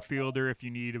fourth outfielder if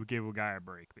you need to give a guy a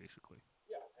break, basically.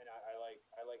 Yeah, and I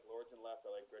like Lords in left,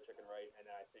 I like Grichuk in right, and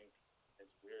then I think, as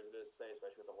weird as it is to say,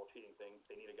 especially with the whole cheating thing,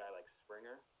 they need a guy like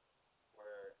Springer,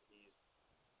 where he's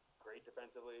great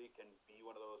defensively, can be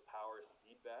one of those power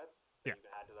speed bats that you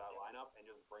can add to that lineup and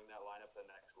just bring that lineup to the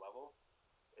next level.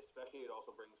 Especially, it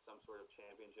also brings some sort of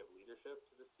championship leadership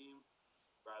to this team,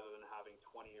 rather than having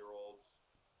 20-year-olds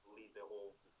lead the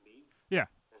whole league. Yeah.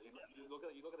 Because you look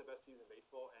at the best teams in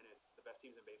baseball, and it's the best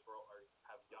teams in baseball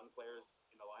have young players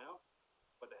in the lineup,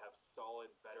 but they have solid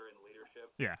veteran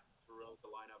leadership throughout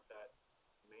the lineup that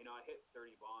may not hit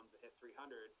 30 bombs and hit 300,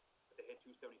 but they hit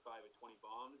 275 and 20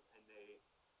 bombs, and they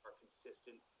are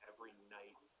consistent every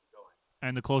night going.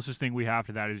 And the closest thing we have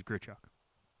to that is Grichuk.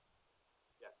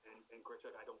 Yeah, and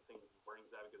Grichuk, I don't think brings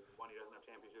that because one, he doesn't have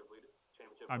championship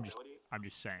I'm ability. I'm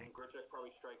just saying. And Grichuk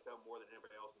probably strikes out more than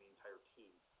anybody else in the entire team.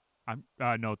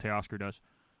 No, Teoscar does.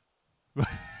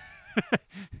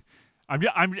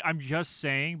 I'm just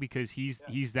saying because he's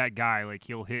that guy. Like,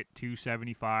 he'll hit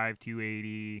 275,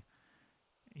 280.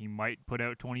 He might put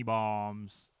out 20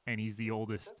 bombs, and he's the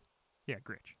oldest. Yeah,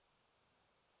 Grich.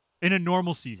 In a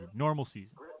normal season. Grich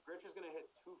is going to hit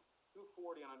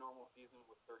 240 on a normal season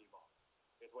with 30 bombs.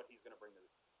 Is what he's going to bring to the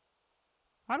team.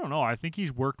 I don't know. I think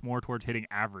he's worked more towards hitting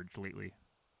average lately.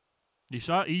 You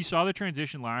saw the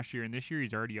transition last year, and this year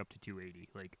he's already up to 280.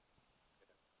 Like,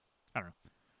 I don't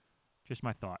know. Just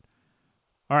my thought.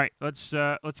 All right, let's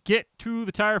get to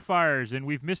the tire fires, and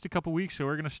we've missed a couple weeks, so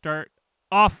we're gonna start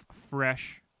off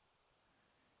fresh.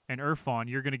 And Irfan,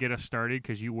 you're gonna get us started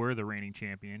because you were the reigning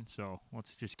champion. So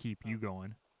let's just keep you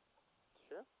going.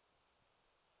 Sure.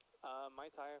 My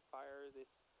tire fire this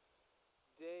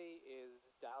day is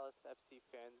Dallas FC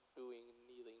fans booing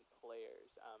kneeling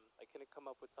players. I couldn't come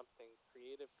up with something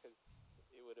creative because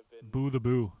it would have been Boo the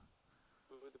boo.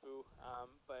 Boo the boo.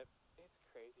 But it's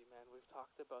crazy, man. We've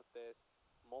talked about this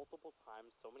multiple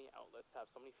times. So many outlets have,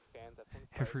 so many fans have, so many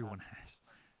players Everyone have. has.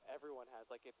 Everyone has.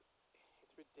 Like, it's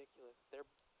ridiculous.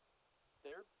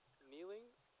 They're kneeling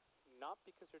not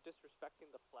because they're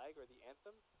disrespecting the flag or the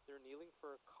anthem. They're kneeling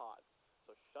for a cause.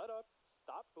 So shut up,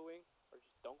 stop booing, or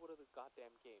just don't go to the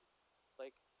goddamn game.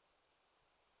 Like,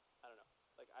 I don't know.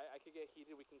 Like, I could get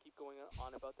heated. We can keep going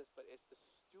on about this, but it's the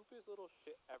stupidest little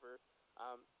shit ever.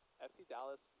 FC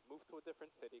Dallas, move to a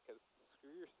different city because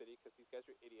screw your city because these guys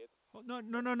are idiots. Well, no.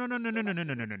 Don't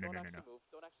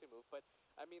actually move. But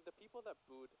I mean, the people that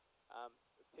booed,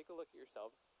 take a look at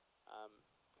yourselves,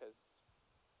 because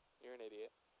you're an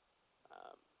idiot.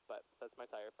 But that's my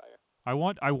tire fire. I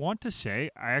want to say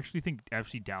I actually think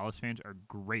FC Dallas fans are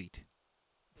great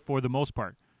for the most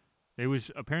part. There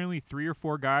was apparently 3 or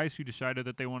 4 guys who decided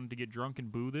that they wanted to get drunk and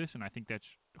boo this, and I think that's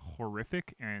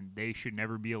horrific, and they should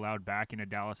never be allowed back in a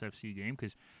Dallas FC game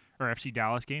or FC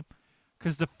Dallas game,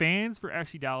 because the fans for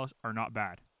FC Dallas are not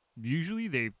bad. Usually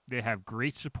they have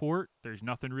great support. There's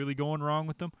nothing really going wrong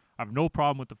with them. I have no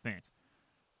problem with the fans.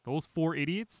 Those 4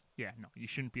 idiots, no, you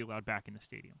shouldn't be allowed back in the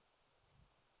stadium.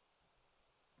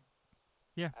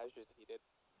 Yeah. I was just heated.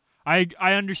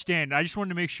 I understand. I just wanted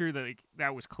to make sure that like,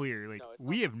 that was clear. Like No, it's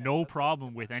we not have the no fans, that's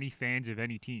problem the with fans. any fans of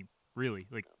any team, really.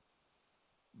 Like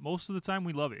most of the time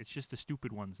we love it. It's just the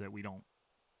stupid ones that we don't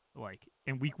like.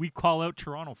 And we call out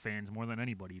Toronto fans more than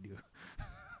anybody do.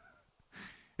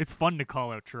 It's fun to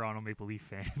call out Toronto Maple Leaf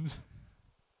fans.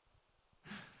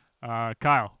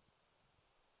 Kyle.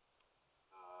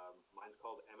 Mine's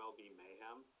called MLB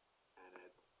Mayhem, and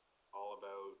it's all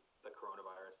about the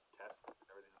coronavirus test,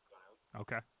 everything that's gone out,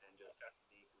 Okay. and just the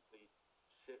complete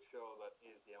shit show that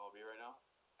is the MLB right now.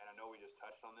 And I know we just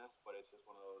touched on this, but it's just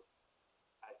one of those.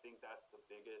 I think that's the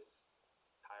biggest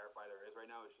tire fire there is right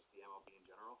now. Is just the MLB in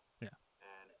general. Yeah.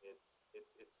 And it's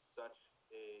such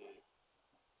a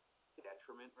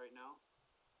detriment right now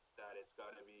that it's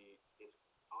got to be. It's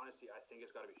honestly, I think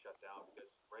it's got to be shut down because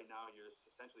right now you're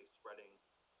essentially spreading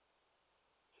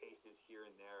cases here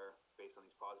and there based on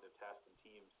these positive tests and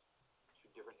teams to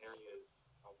different areas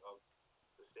of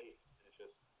the states, and it's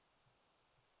just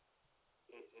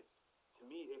it's to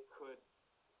me it could,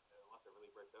 unless it really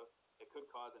breaks out, it could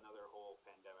cause another whole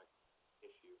pandemic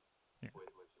issue with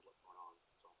what's going on.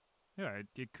 So Yeah,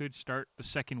 it could start the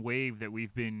second wave that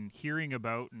we've been hearing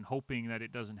about and hoping that it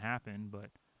doesn't happen, but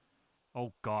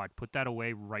oh God, put that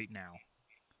away right now.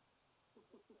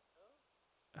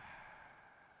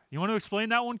 You want to explain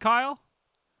that one, Kyle?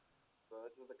 So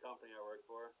this is the company I work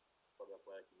for, called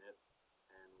Athletic Knit,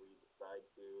 and we decide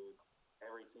to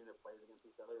every team that plays against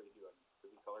each other, we do a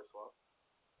jersey color swap.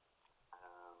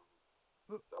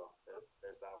 So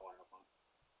there's that one up on.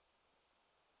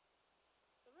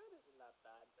 The red isn't that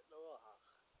bad, but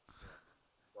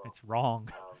So, It's wrong.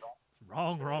 It's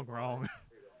wrong, there wrong, you go. wrong.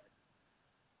 There you go.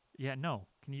 Yeah, no.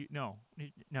 Can you no.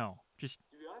 Just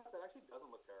To be honest, that actually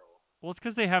doesn't look terrible. well, it's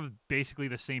because they have basically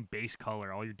the same base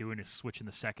color. All you're doing is switching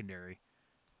the secondary.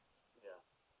 Yeah.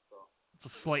 So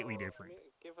It's slightly I different. mean,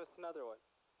 give us another one.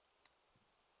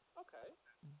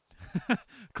 Okay.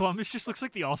 Columbus just looks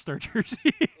like the All-Star jersey.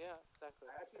 Yeah, exactly.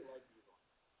 I actually like these ones.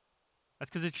 That's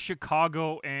because it's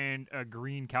Chicago and a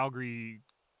green Calgary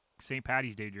St.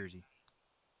 Patty's Day jersey.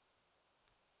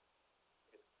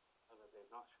 I was gonna say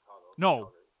it's not Chicago. It's No.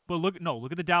 Calgary. But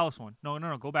look at the Dallas one. No.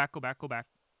 Go back.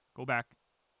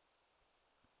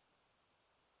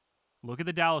 Look at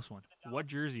the Dallas one. What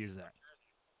jersey is that?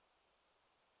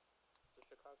 It's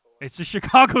the Chicago one. It's a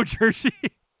Chicago jersey.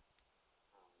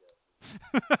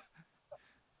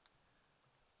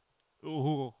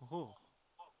 Oh.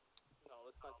 No,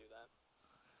 let's not do that.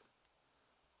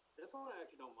 This one I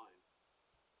actually don't mind.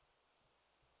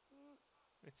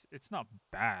 It's not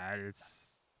bad. It's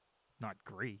not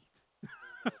great.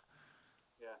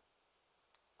 Yeah.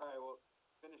 All right. Well,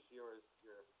 finish your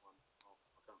one. I'll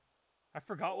come. I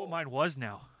forgot what mine was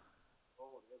now.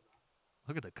 Oh, there's that.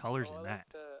 Look at the colors Oh, in I that.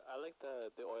 like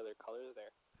the Oiler colors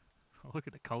there. Look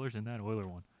at the colors in that Oiler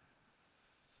one.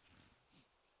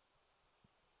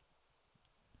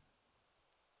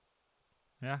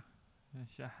 Yeah.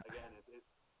 Again,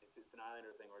 it's an Islander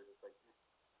thing where it's just like.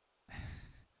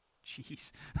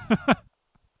 Jeez.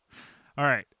 All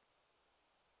right.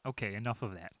 Okay, enough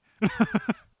of that.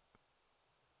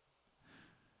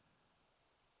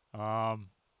 All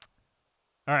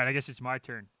right, I guess it's my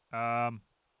turn.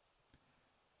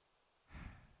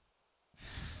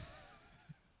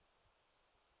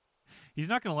 He's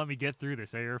not going to let me get through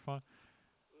this, eh, Irfan?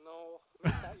 No,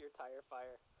 make that your tire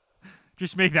fire.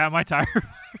 Just make that my tire.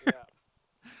 Yeah.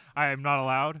 I am not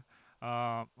allowed.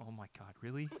 Oh my God,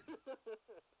 really?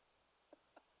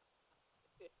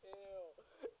 Ew.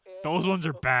 Those ones are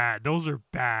Ew. bad. Those are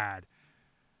bad.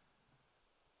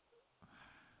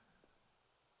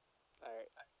 All right.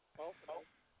 Oh.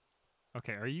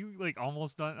 Okay, are you like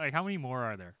almost done? Like, how many more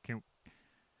are there? I know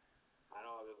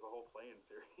there's the whole playing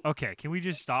series. Okay, can we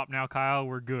just stop now, Kyle?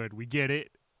 We're good. We get it.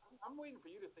 I'm waiting for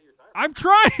you to say your tire. I'm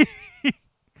trying. I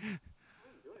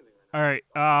didn't do anything right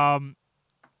now. All right.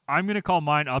 I'm gonna call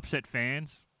mine upset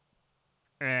fans,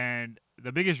 and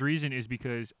the biggest reason is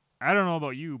because I don't know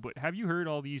about you, but have you heard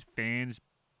all these fans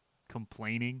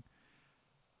complaining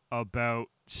about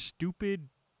stupid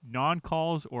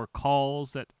non-calls or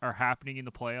calls that are happening in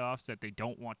the playoffs that they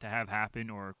don't want to have happen,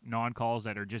 or non-calls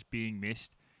that are just being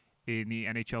missed in the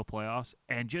NHL playoffs,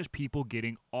 and just people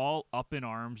getting all up in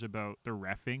arms about the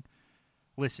reffing?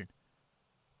 Listen,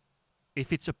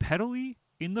 if it's a penalty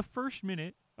in the first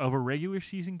minute of a regular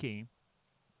season game,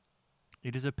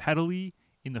 it is a penalty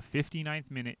in the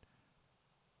 59th minute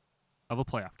of a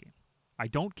playoff game. I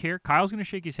don't care. Kyle's going to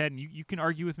shake his head, and you can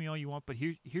argue with me all you want, but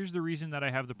here's the reason that I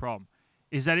have the problem,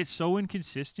 is that it's so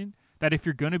inconsistent that if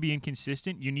you're going to be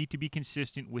inconsistent, you need to be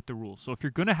consistent with the rules. So if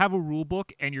you're going to have a rule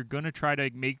book and you're going to try to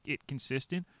make it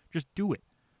consistent, just do it.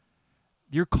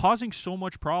 you're causing so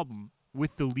much problem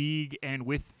with the league and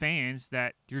with fans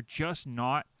that you're just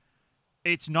not.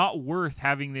 It's not worth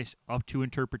having this up to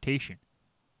interpretation.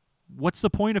 What's the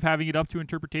point of having it up to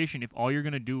interpretation if all you're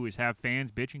going to do is have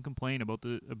fans bitch and complain about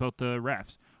the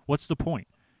refs? What's the point?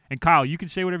 And Kyle, you can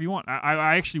say whatever you want.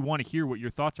 I actually want to hear what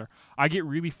your thoughts are. I get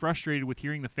really frustrated with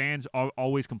hearing the fans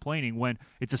always complaining when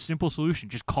it's a simple solution.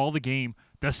 Just call the game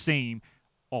the same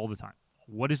all the time.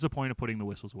 What is the point of putting the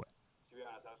whistles away? To be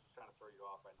honest, I was just trying to throw you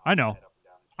off. I know. Head up and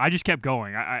down. I just kept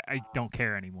going. I don't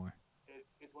care anymore.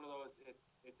 It's one of those.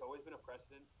 It's always been a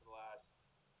precedent for the last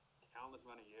countless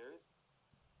amount of years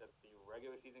that the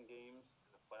regular season games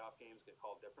and the playoff games get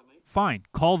called differently. Fine.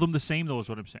 Call them the same, though,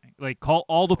 is what I'm saying. Like, call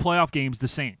all the playoff games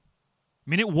the same.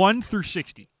 Minute 1 through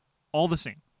 60. All the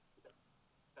same.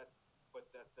 But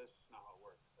that's just not how it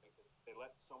works. Right? They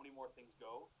let so many more things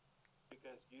go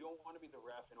because you don't want to be the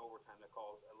ref in overtime that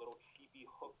calls a little cheapy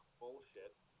hook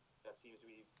bullshit that seems to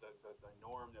be the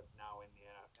norm that's now in the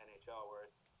NHL where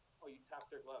it's, oh, you tap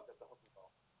their glove, that's a hooking call.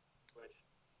 Which,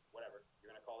 whatever. You're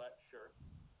going to call that? Sure.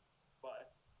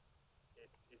 But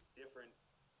it's different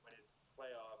when it's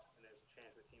playoffs and there's a chance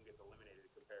the team gets eliminated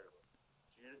comparatively.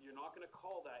 So you're not going to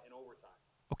call that in overtime.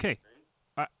 Okay.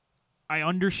 Right? I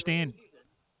understand. In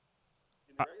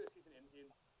the regular season, in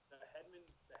the Hedman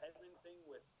thing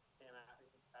with Cam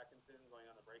Atkinson going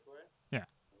on the breakaway, yeah,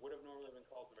 would have normally been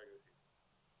called in the regular season.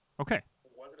 Okay.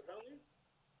 Was it a penalty?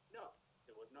 No,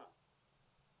 it was not.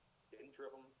 Didn't trip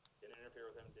him, didn't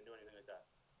interfere with him, didn't do anything like that.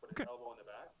 Put his elbow in the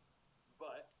back.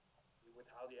 But with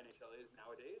how the NHL is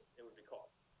nowadays, it would be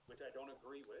called, which I don't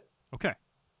agree with. Okay.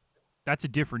 That's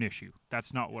a different issue. That's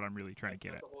not what I'm really trying to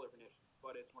get at. That's a whole different issue.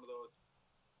 But it's one of those,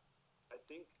 I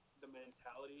think the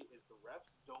mentality is the refs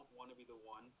don't want to be the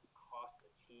one who costs a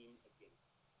team a game.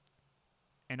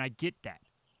 And I get that.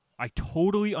 I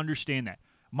totally understand that.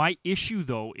 My issue,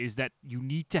 though, is that you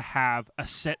need to have a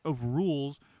set of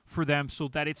rules for them so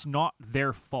that it's not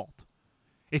their fault.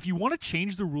 If you want to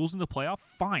change the rules in the playoff,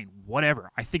 fine,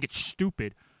 whatever. I think it's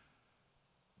stupid,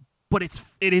 but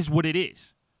it is what it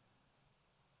is.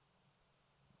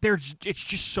 It's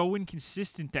just so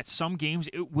inconsistent that some games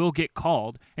it will get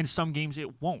called and some games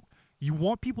it won't. You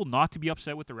want people not to be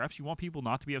upset with the refs. You want people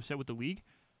not to be upset with the league.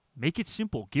 Make it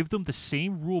simple. Give them the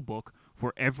same rule book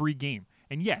for every game.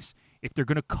 And yes, if they're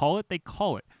going to call it, they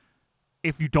call it.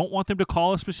 If you don't want them to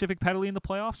call a specific penalty in the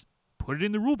playoffs, put it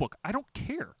in the rule book. I don't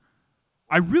care.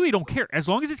 I really don't care. As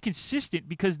long as it's consistent,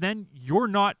 because then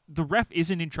the ref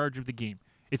isn't in charge of the game.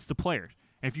 It's the players.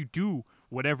 And if you do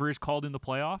whatever is called in the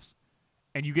playoffs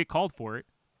and you get called for it,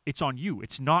 it's on you.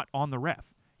 It's not on the ref.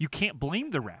 You can't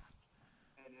blame the ref.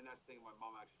 And that's the thing, my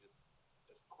mom actually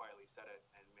just quietly said it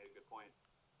and made a good point,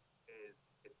 is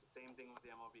it's the same thing with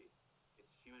the MLB.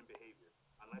 It's human behavior.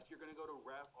 Unless you're going to go to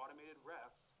automated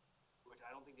refs, which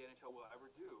I don't think the NHL will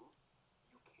ever do,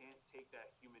 you can't take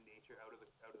that human nature out of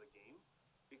the game.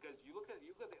 Because you look at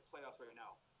the playoffs right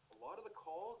now, a lot of the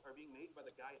calls are being made by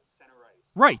the guy at center ice.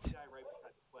 Right. The guy right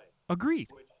beside the play.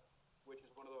 Agreed. Which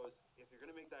is one of those, if you're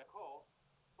going to make that call,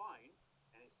 fine.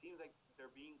 And it seems like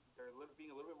they're being a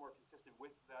little bit more consistent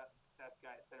with that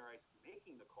guy at center ice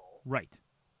making the call. Right.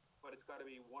 But it's got to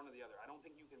be one or the other. I don't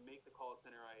think you can make the call at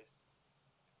center ice,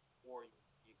 or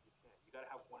you can't. You got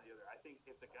to have one or the other. I think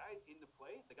if the guy's in the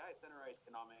play, the guy at center ice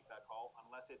cannot make that call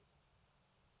unless it's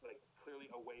like clearly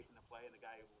away from the play and the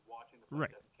guy watching the play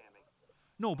can't make it.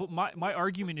 No, but my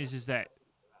argument is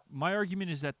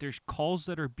that there's calls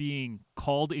that are being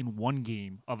called in one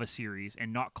game of a series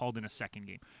and not called in a second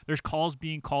game. There's calls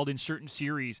being called in certain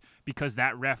series because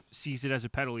that ref sees it as a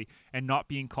penalty and not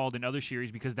being called in other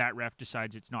series because that ref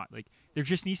decides it's not. Like, there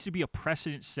just needs to be a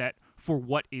precedent set for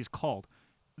what is called.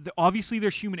 Obviously,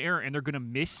 there's human error and they're going to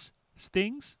miss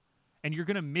things. And you're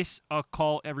going to miss a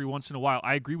call every once in a while.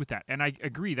 I agree with that. And I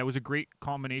agree. That was a great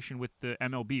combination with the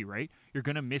MLB, right? You're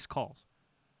going to miss calls.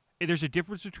 There's a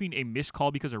difference between a missed call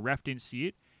because a ref didn't see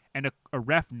it and a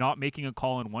ref not making a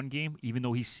call in one game even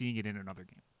though he's seeing it in another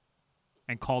game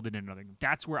and called it in another game.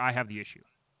 That's where I have the issue.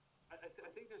 I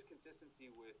think there's consistency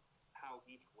with how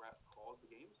each ref calls the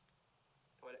games,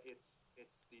 but it's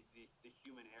the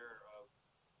human error of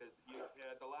 – because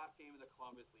the last game of the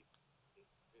Columbus Leafs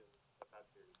that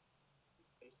series,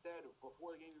 they said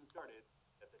before the game even started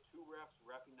that the two refs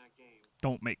reffing that game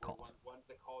don't make calls. Ones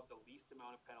that called the least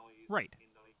amount of penalties right. in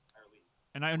the entire league.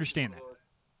 And I understand that.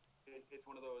 It's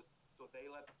one of those, so they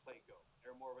let the play go.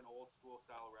 They're more of an old school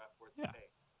style ref where it's,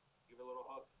 hey, give it a little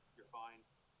hook, you're fine.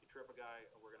 You trip a guy,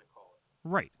 we're going to call it.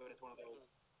 Right. But it's one of those,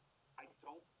 I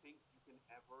don't think you can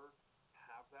ever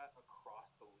have that across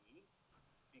the league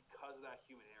because of that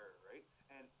human error, right?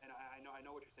 And I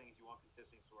know what you're saying is you want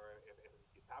consistency where if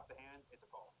you tap the hand, hand, it's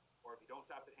a call. Or if you don't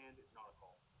tap the hand, it's not a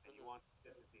call. And you want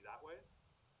consistency that way.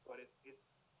 But it's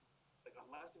like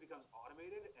unless it becomes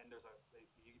automated and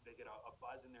they get a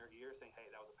buzz in their ear saying,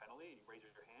 hey, that was a penalty, and you raise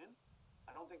your hand,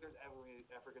 I don't think there's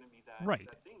ever going to be that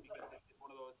thing, because it's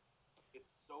one of those. It's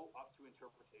so up to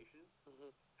interpretation because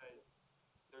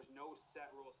there's no set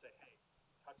rule say, hey,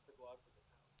 touch the glove is a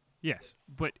penalty. Yes,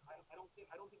 but I don't think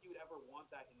you would ever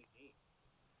want that in the game,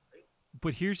 right?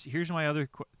 But here's my other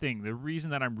thing. The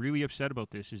reason that I'm really upset about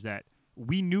this is that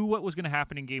we knew what was going to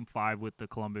happen in Game 5 with the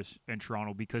Columbus and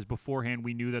Toronto, because beforehand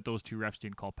we knew that those two refs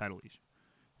didn't call penalties,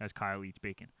 as Kyle eats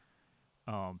bacon.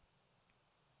 Sorry, it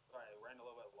ran a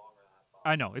little bit longer than I thought.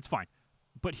 I know, it's fine.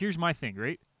 But here's my thing,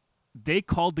 right? They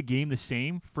called the game the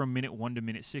same from minute 1 to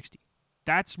minute 60.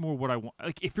 That's more what I want.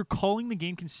 Like, if you're calling the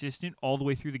game consistent all the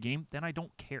way through the game, then I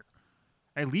don't care.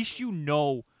 At least you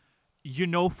know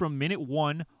from minute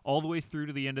 1 all the way through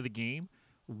to the end of the game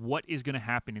what is going to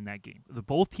happen in that game.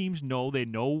 Both teams know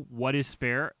what is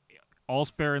fair. All's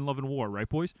fair in love and war, right,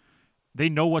 boys? They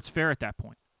know what's fair at that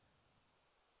point.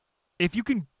 If you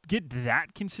can get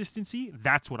that consistency,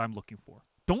 that's what I'm looking for.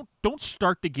 Don't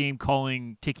start the game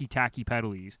calling ticky-tacky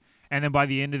penalties, and then by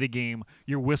the end of the game,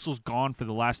 your whistle's gone for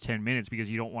the last 10 minutes because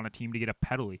you don't want a team to get a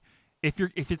penalty. If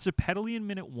it's a penalty in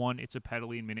minute 1, it's a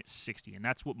penalty in minute 60, and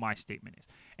that's what my statement is.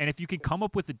 And if you come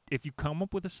up with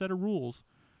a set of rules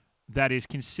that is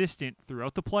consistent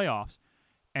throughout the playoffs,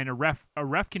 and a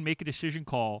ref can make a decision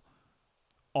call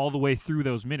all the way through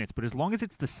those minutes, but as long as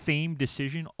it's the same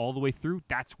decision all the way through,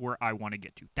 that's where I want to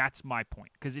get to. That's my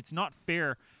point, because it's not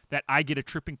fair that I get a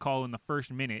tripping call in the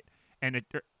first minute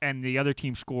and the other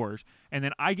team scores, and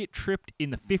then I get tripped in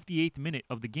the 58th minute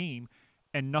of the game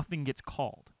and nothing gets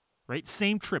called. Right?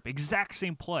 Same trip, exact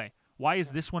same play. Why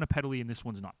is this one a penalty and this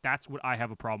one's not? That's what I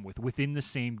have a problem with within the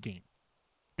same game.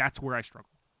 That's where I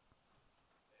struggle.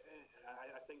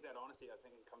 I think that honestly,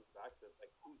 it comes back to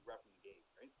like who's reffing the game,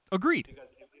 right? Agreed.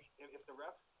 Because if the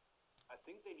refs, I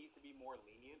think they need to be more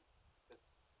lenient.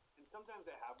 And sometimes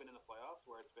they have been in the playoffs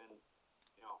where it's been,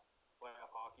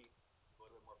 playoff hockey, it's a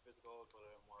little bit more physical, it's a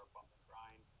little bit more bump and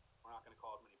grind. We're not going to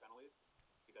call as many penalties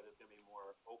because it's going to be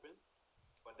more open.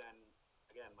 But then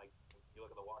again, like you look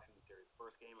at the Washington series,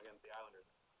 first game against the Islanders,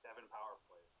 7 power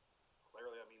plays.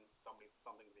 Clearly, that means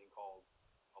something's being called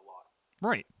a lot.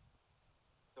 Right.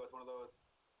 So it's one of those.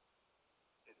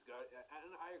 It's got,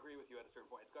 and I agree with you at a certain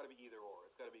point. It's got to be either or.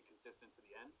 It's got to be consistent to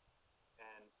the end.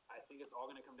 And I think it's all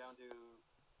going to come down to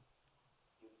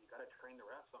you got to train the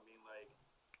refs on being like,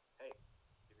 hey,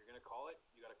 if you're going to call it,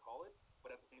 you got to call it.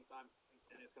 But at the same time,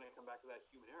 and it's going to come back to that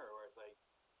human error where it's like,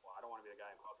 well, I don't want to be the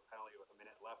guy who calls a penalty with a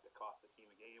minute left to cost the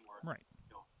team a game, or right.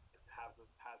 It has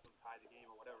them tie the game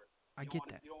or whatever. I get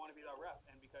that. You don't want to be that ref,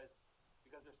 and because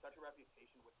there's such a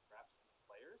reputation with refs and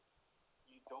players,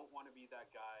 you don't want to be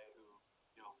that guy who,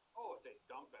 it's a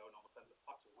dump out, and all of a sudden the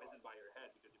puck's whizzing by your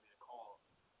head because you made a call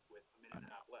with a minute and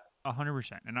a half left.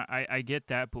 100%. And I get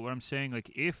that, but what I'm saying, like,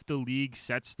 if the league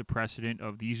sets the precedent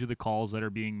of these are the calls that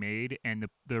are being made, and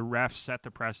the refs set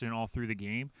the precedent all through the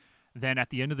game, then at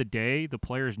the end of the day, the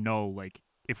players know, like,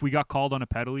 if we got called on a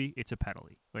penalty, it's a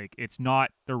penalty. Like, it's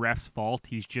not the ref's fault.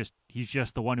 He's just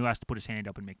the one who has to put his hand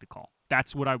up and make the call.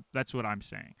 That's what I'm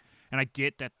saying. And I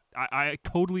get that. I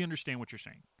totally understand what you're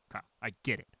saying, Kyle. I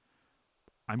get it.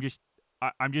 I'm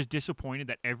just disappointed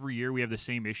that every year we have the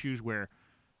same issues where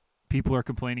people are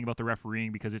complaining about the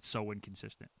refereeing because it's so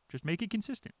inconsistent. Just make it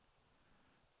consistent.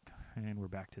 And we're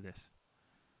back to this.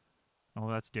 Oh,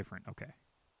 that's different. Okay.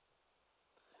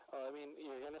 I mean,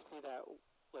 you're going to see that,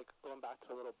 like, going back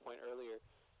to a little point earlier,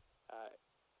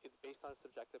 it's based on a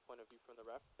subjective point of view from the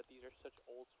ref, but these are such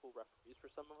old-school referees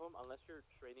for some of them. Unless you're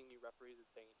training new referees and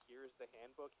saying, here's the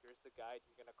handbook, here's the guide,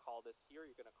 you're going to call this here,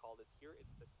 you're going to call this here,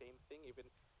 it's the same thing. Even,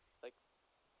 like,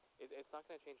 it's not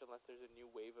going to change unless there's a new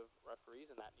wave of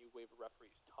referees, and that new wave of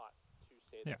referees taught to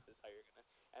say this is how you're going to.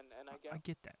 And I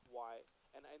get that. Why.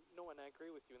 And I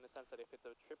agree with you in the sense that if it's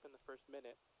a trip in the first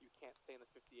minute, you can't say in the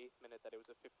 58th minute that it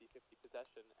was a 50-50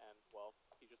 possession, and, well,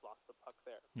 he just lost the puck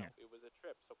there. No, it was a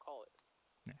trip, so call it.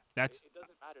 Yeah, it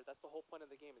doesn't matter. That's the whole point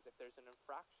of the game, is if there's an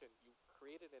infraction, you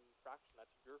created an infraction,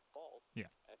 that's your fault.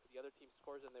 Yeah. And if the other team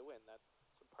scores and they win, that's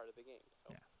part of the game.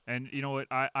 So. Yeah. And you know what?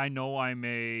 I know I'm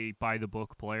a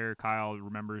by-the-book player. Kyle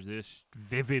remembers this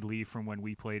vividly from when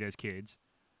we played as kids.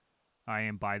 I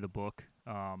am by the book.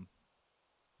 So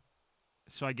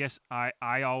I guess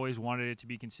I always wanted it to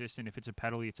be consistent. If it's a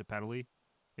penalty, it's a penalty.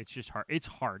 It's just hard. It's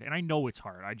hard, and I know it's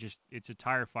hard. It's a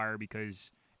tire fire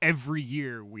because every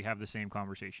year we have the same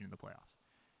conversation in the playoffs.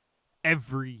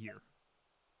 Every year.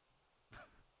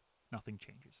 Nothing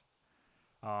changes.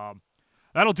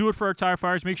 That'll do it for our tire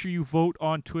fires. Make sure you vote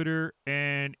on Twitter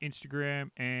and and Instagram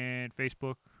and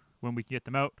Facebook when we can get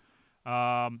them out.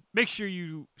 Make sure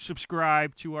you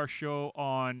subscribe to our show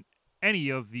on any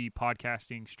of the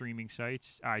podcasting streaming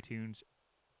sites, iTunes,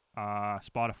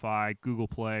 Spotify, Google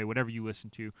Play, whatever you listen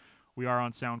to. We are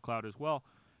on SoundCloud as well.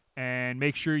 And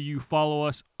make sure you follow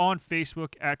us on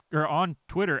Facebook or on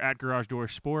Twitter at Garage Door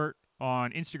Sport,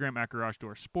 on Instagram at Garage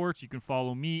Door Sports. You can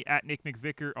follow me at Nick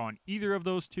McVicker on either of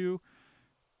those two.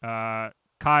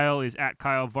 Kyle is at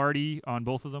Kyle Vardy on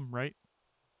both of them, right?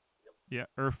 Yep.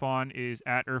 Yeah. Irfan is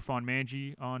at Irfan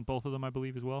Manji on both of them, I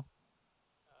believe, as well.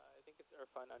 I think it's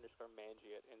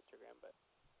Irfan_Manji at Instagram, but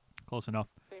Close enough.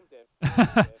 same day.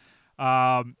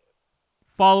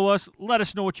 Follow us. Let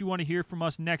us know what you want to hear from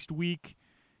us next week.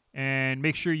 And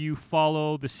make sure you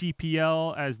follow the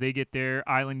CPL as they get their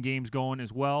island games going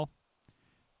as well.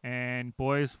 And,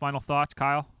 boys, final thoughts,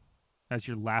 Kyle, as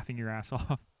you're laughing your ass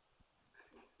off.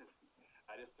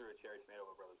 I just threw a cherry tomato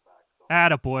at my brother's back. So.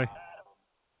 Attaboy.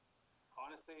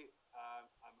 Honestly,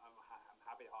 I'm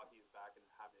happy hockey is back and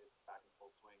happy it's back in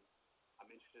full swing. I'm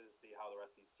interested to see how the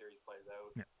rest of these series plays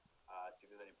out. Yeah. See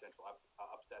if there's any potential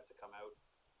upsets that come out.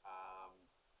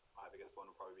 My biggest one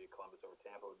would probably be Columbus over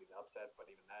Tampa would be the upset, but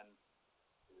even then,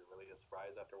 is it really a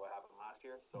surprise after what happened last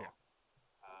year? So, yeah.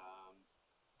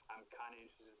 I'm kind of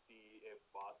interested to see if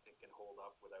Boston can hold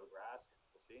up without Rask.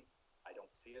 We'll see. I don't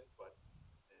see it, but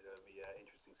it'll be an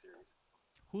interesting series.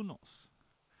 Who knows?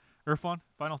 Irfan,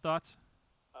 final thoughts?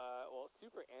 Well,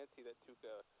 super antsy that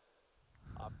Tuukka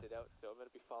opted out, so I'm going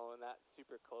to be following that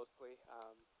super closely.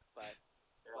 But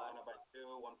Carolina by 2,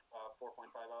 4.5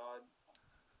 odds.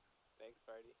 Thanks,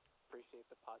 Vardy. Appreciate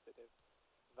the positive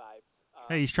vibes.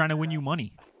 Hey, he's trying to win you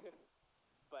money.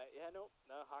 But yeah, no,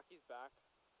 hockey's back,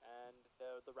 and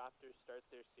the Raptors start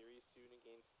their series soon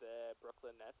against the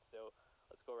Brooklyn Nets. So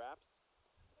let's go, Raps.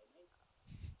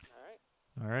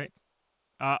 All right.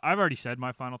 I've already said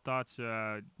my final thoughts.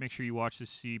 Make sure you watch the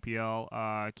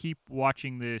CPL. Keep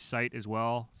watching the site as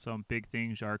well. Some big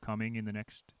things are coming in the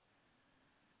next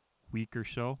week or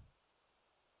so.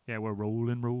 Yeah, we're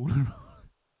rolling.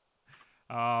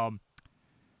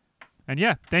 And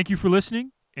yeah, thank you for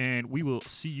listening, and we will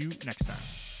see you next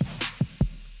time.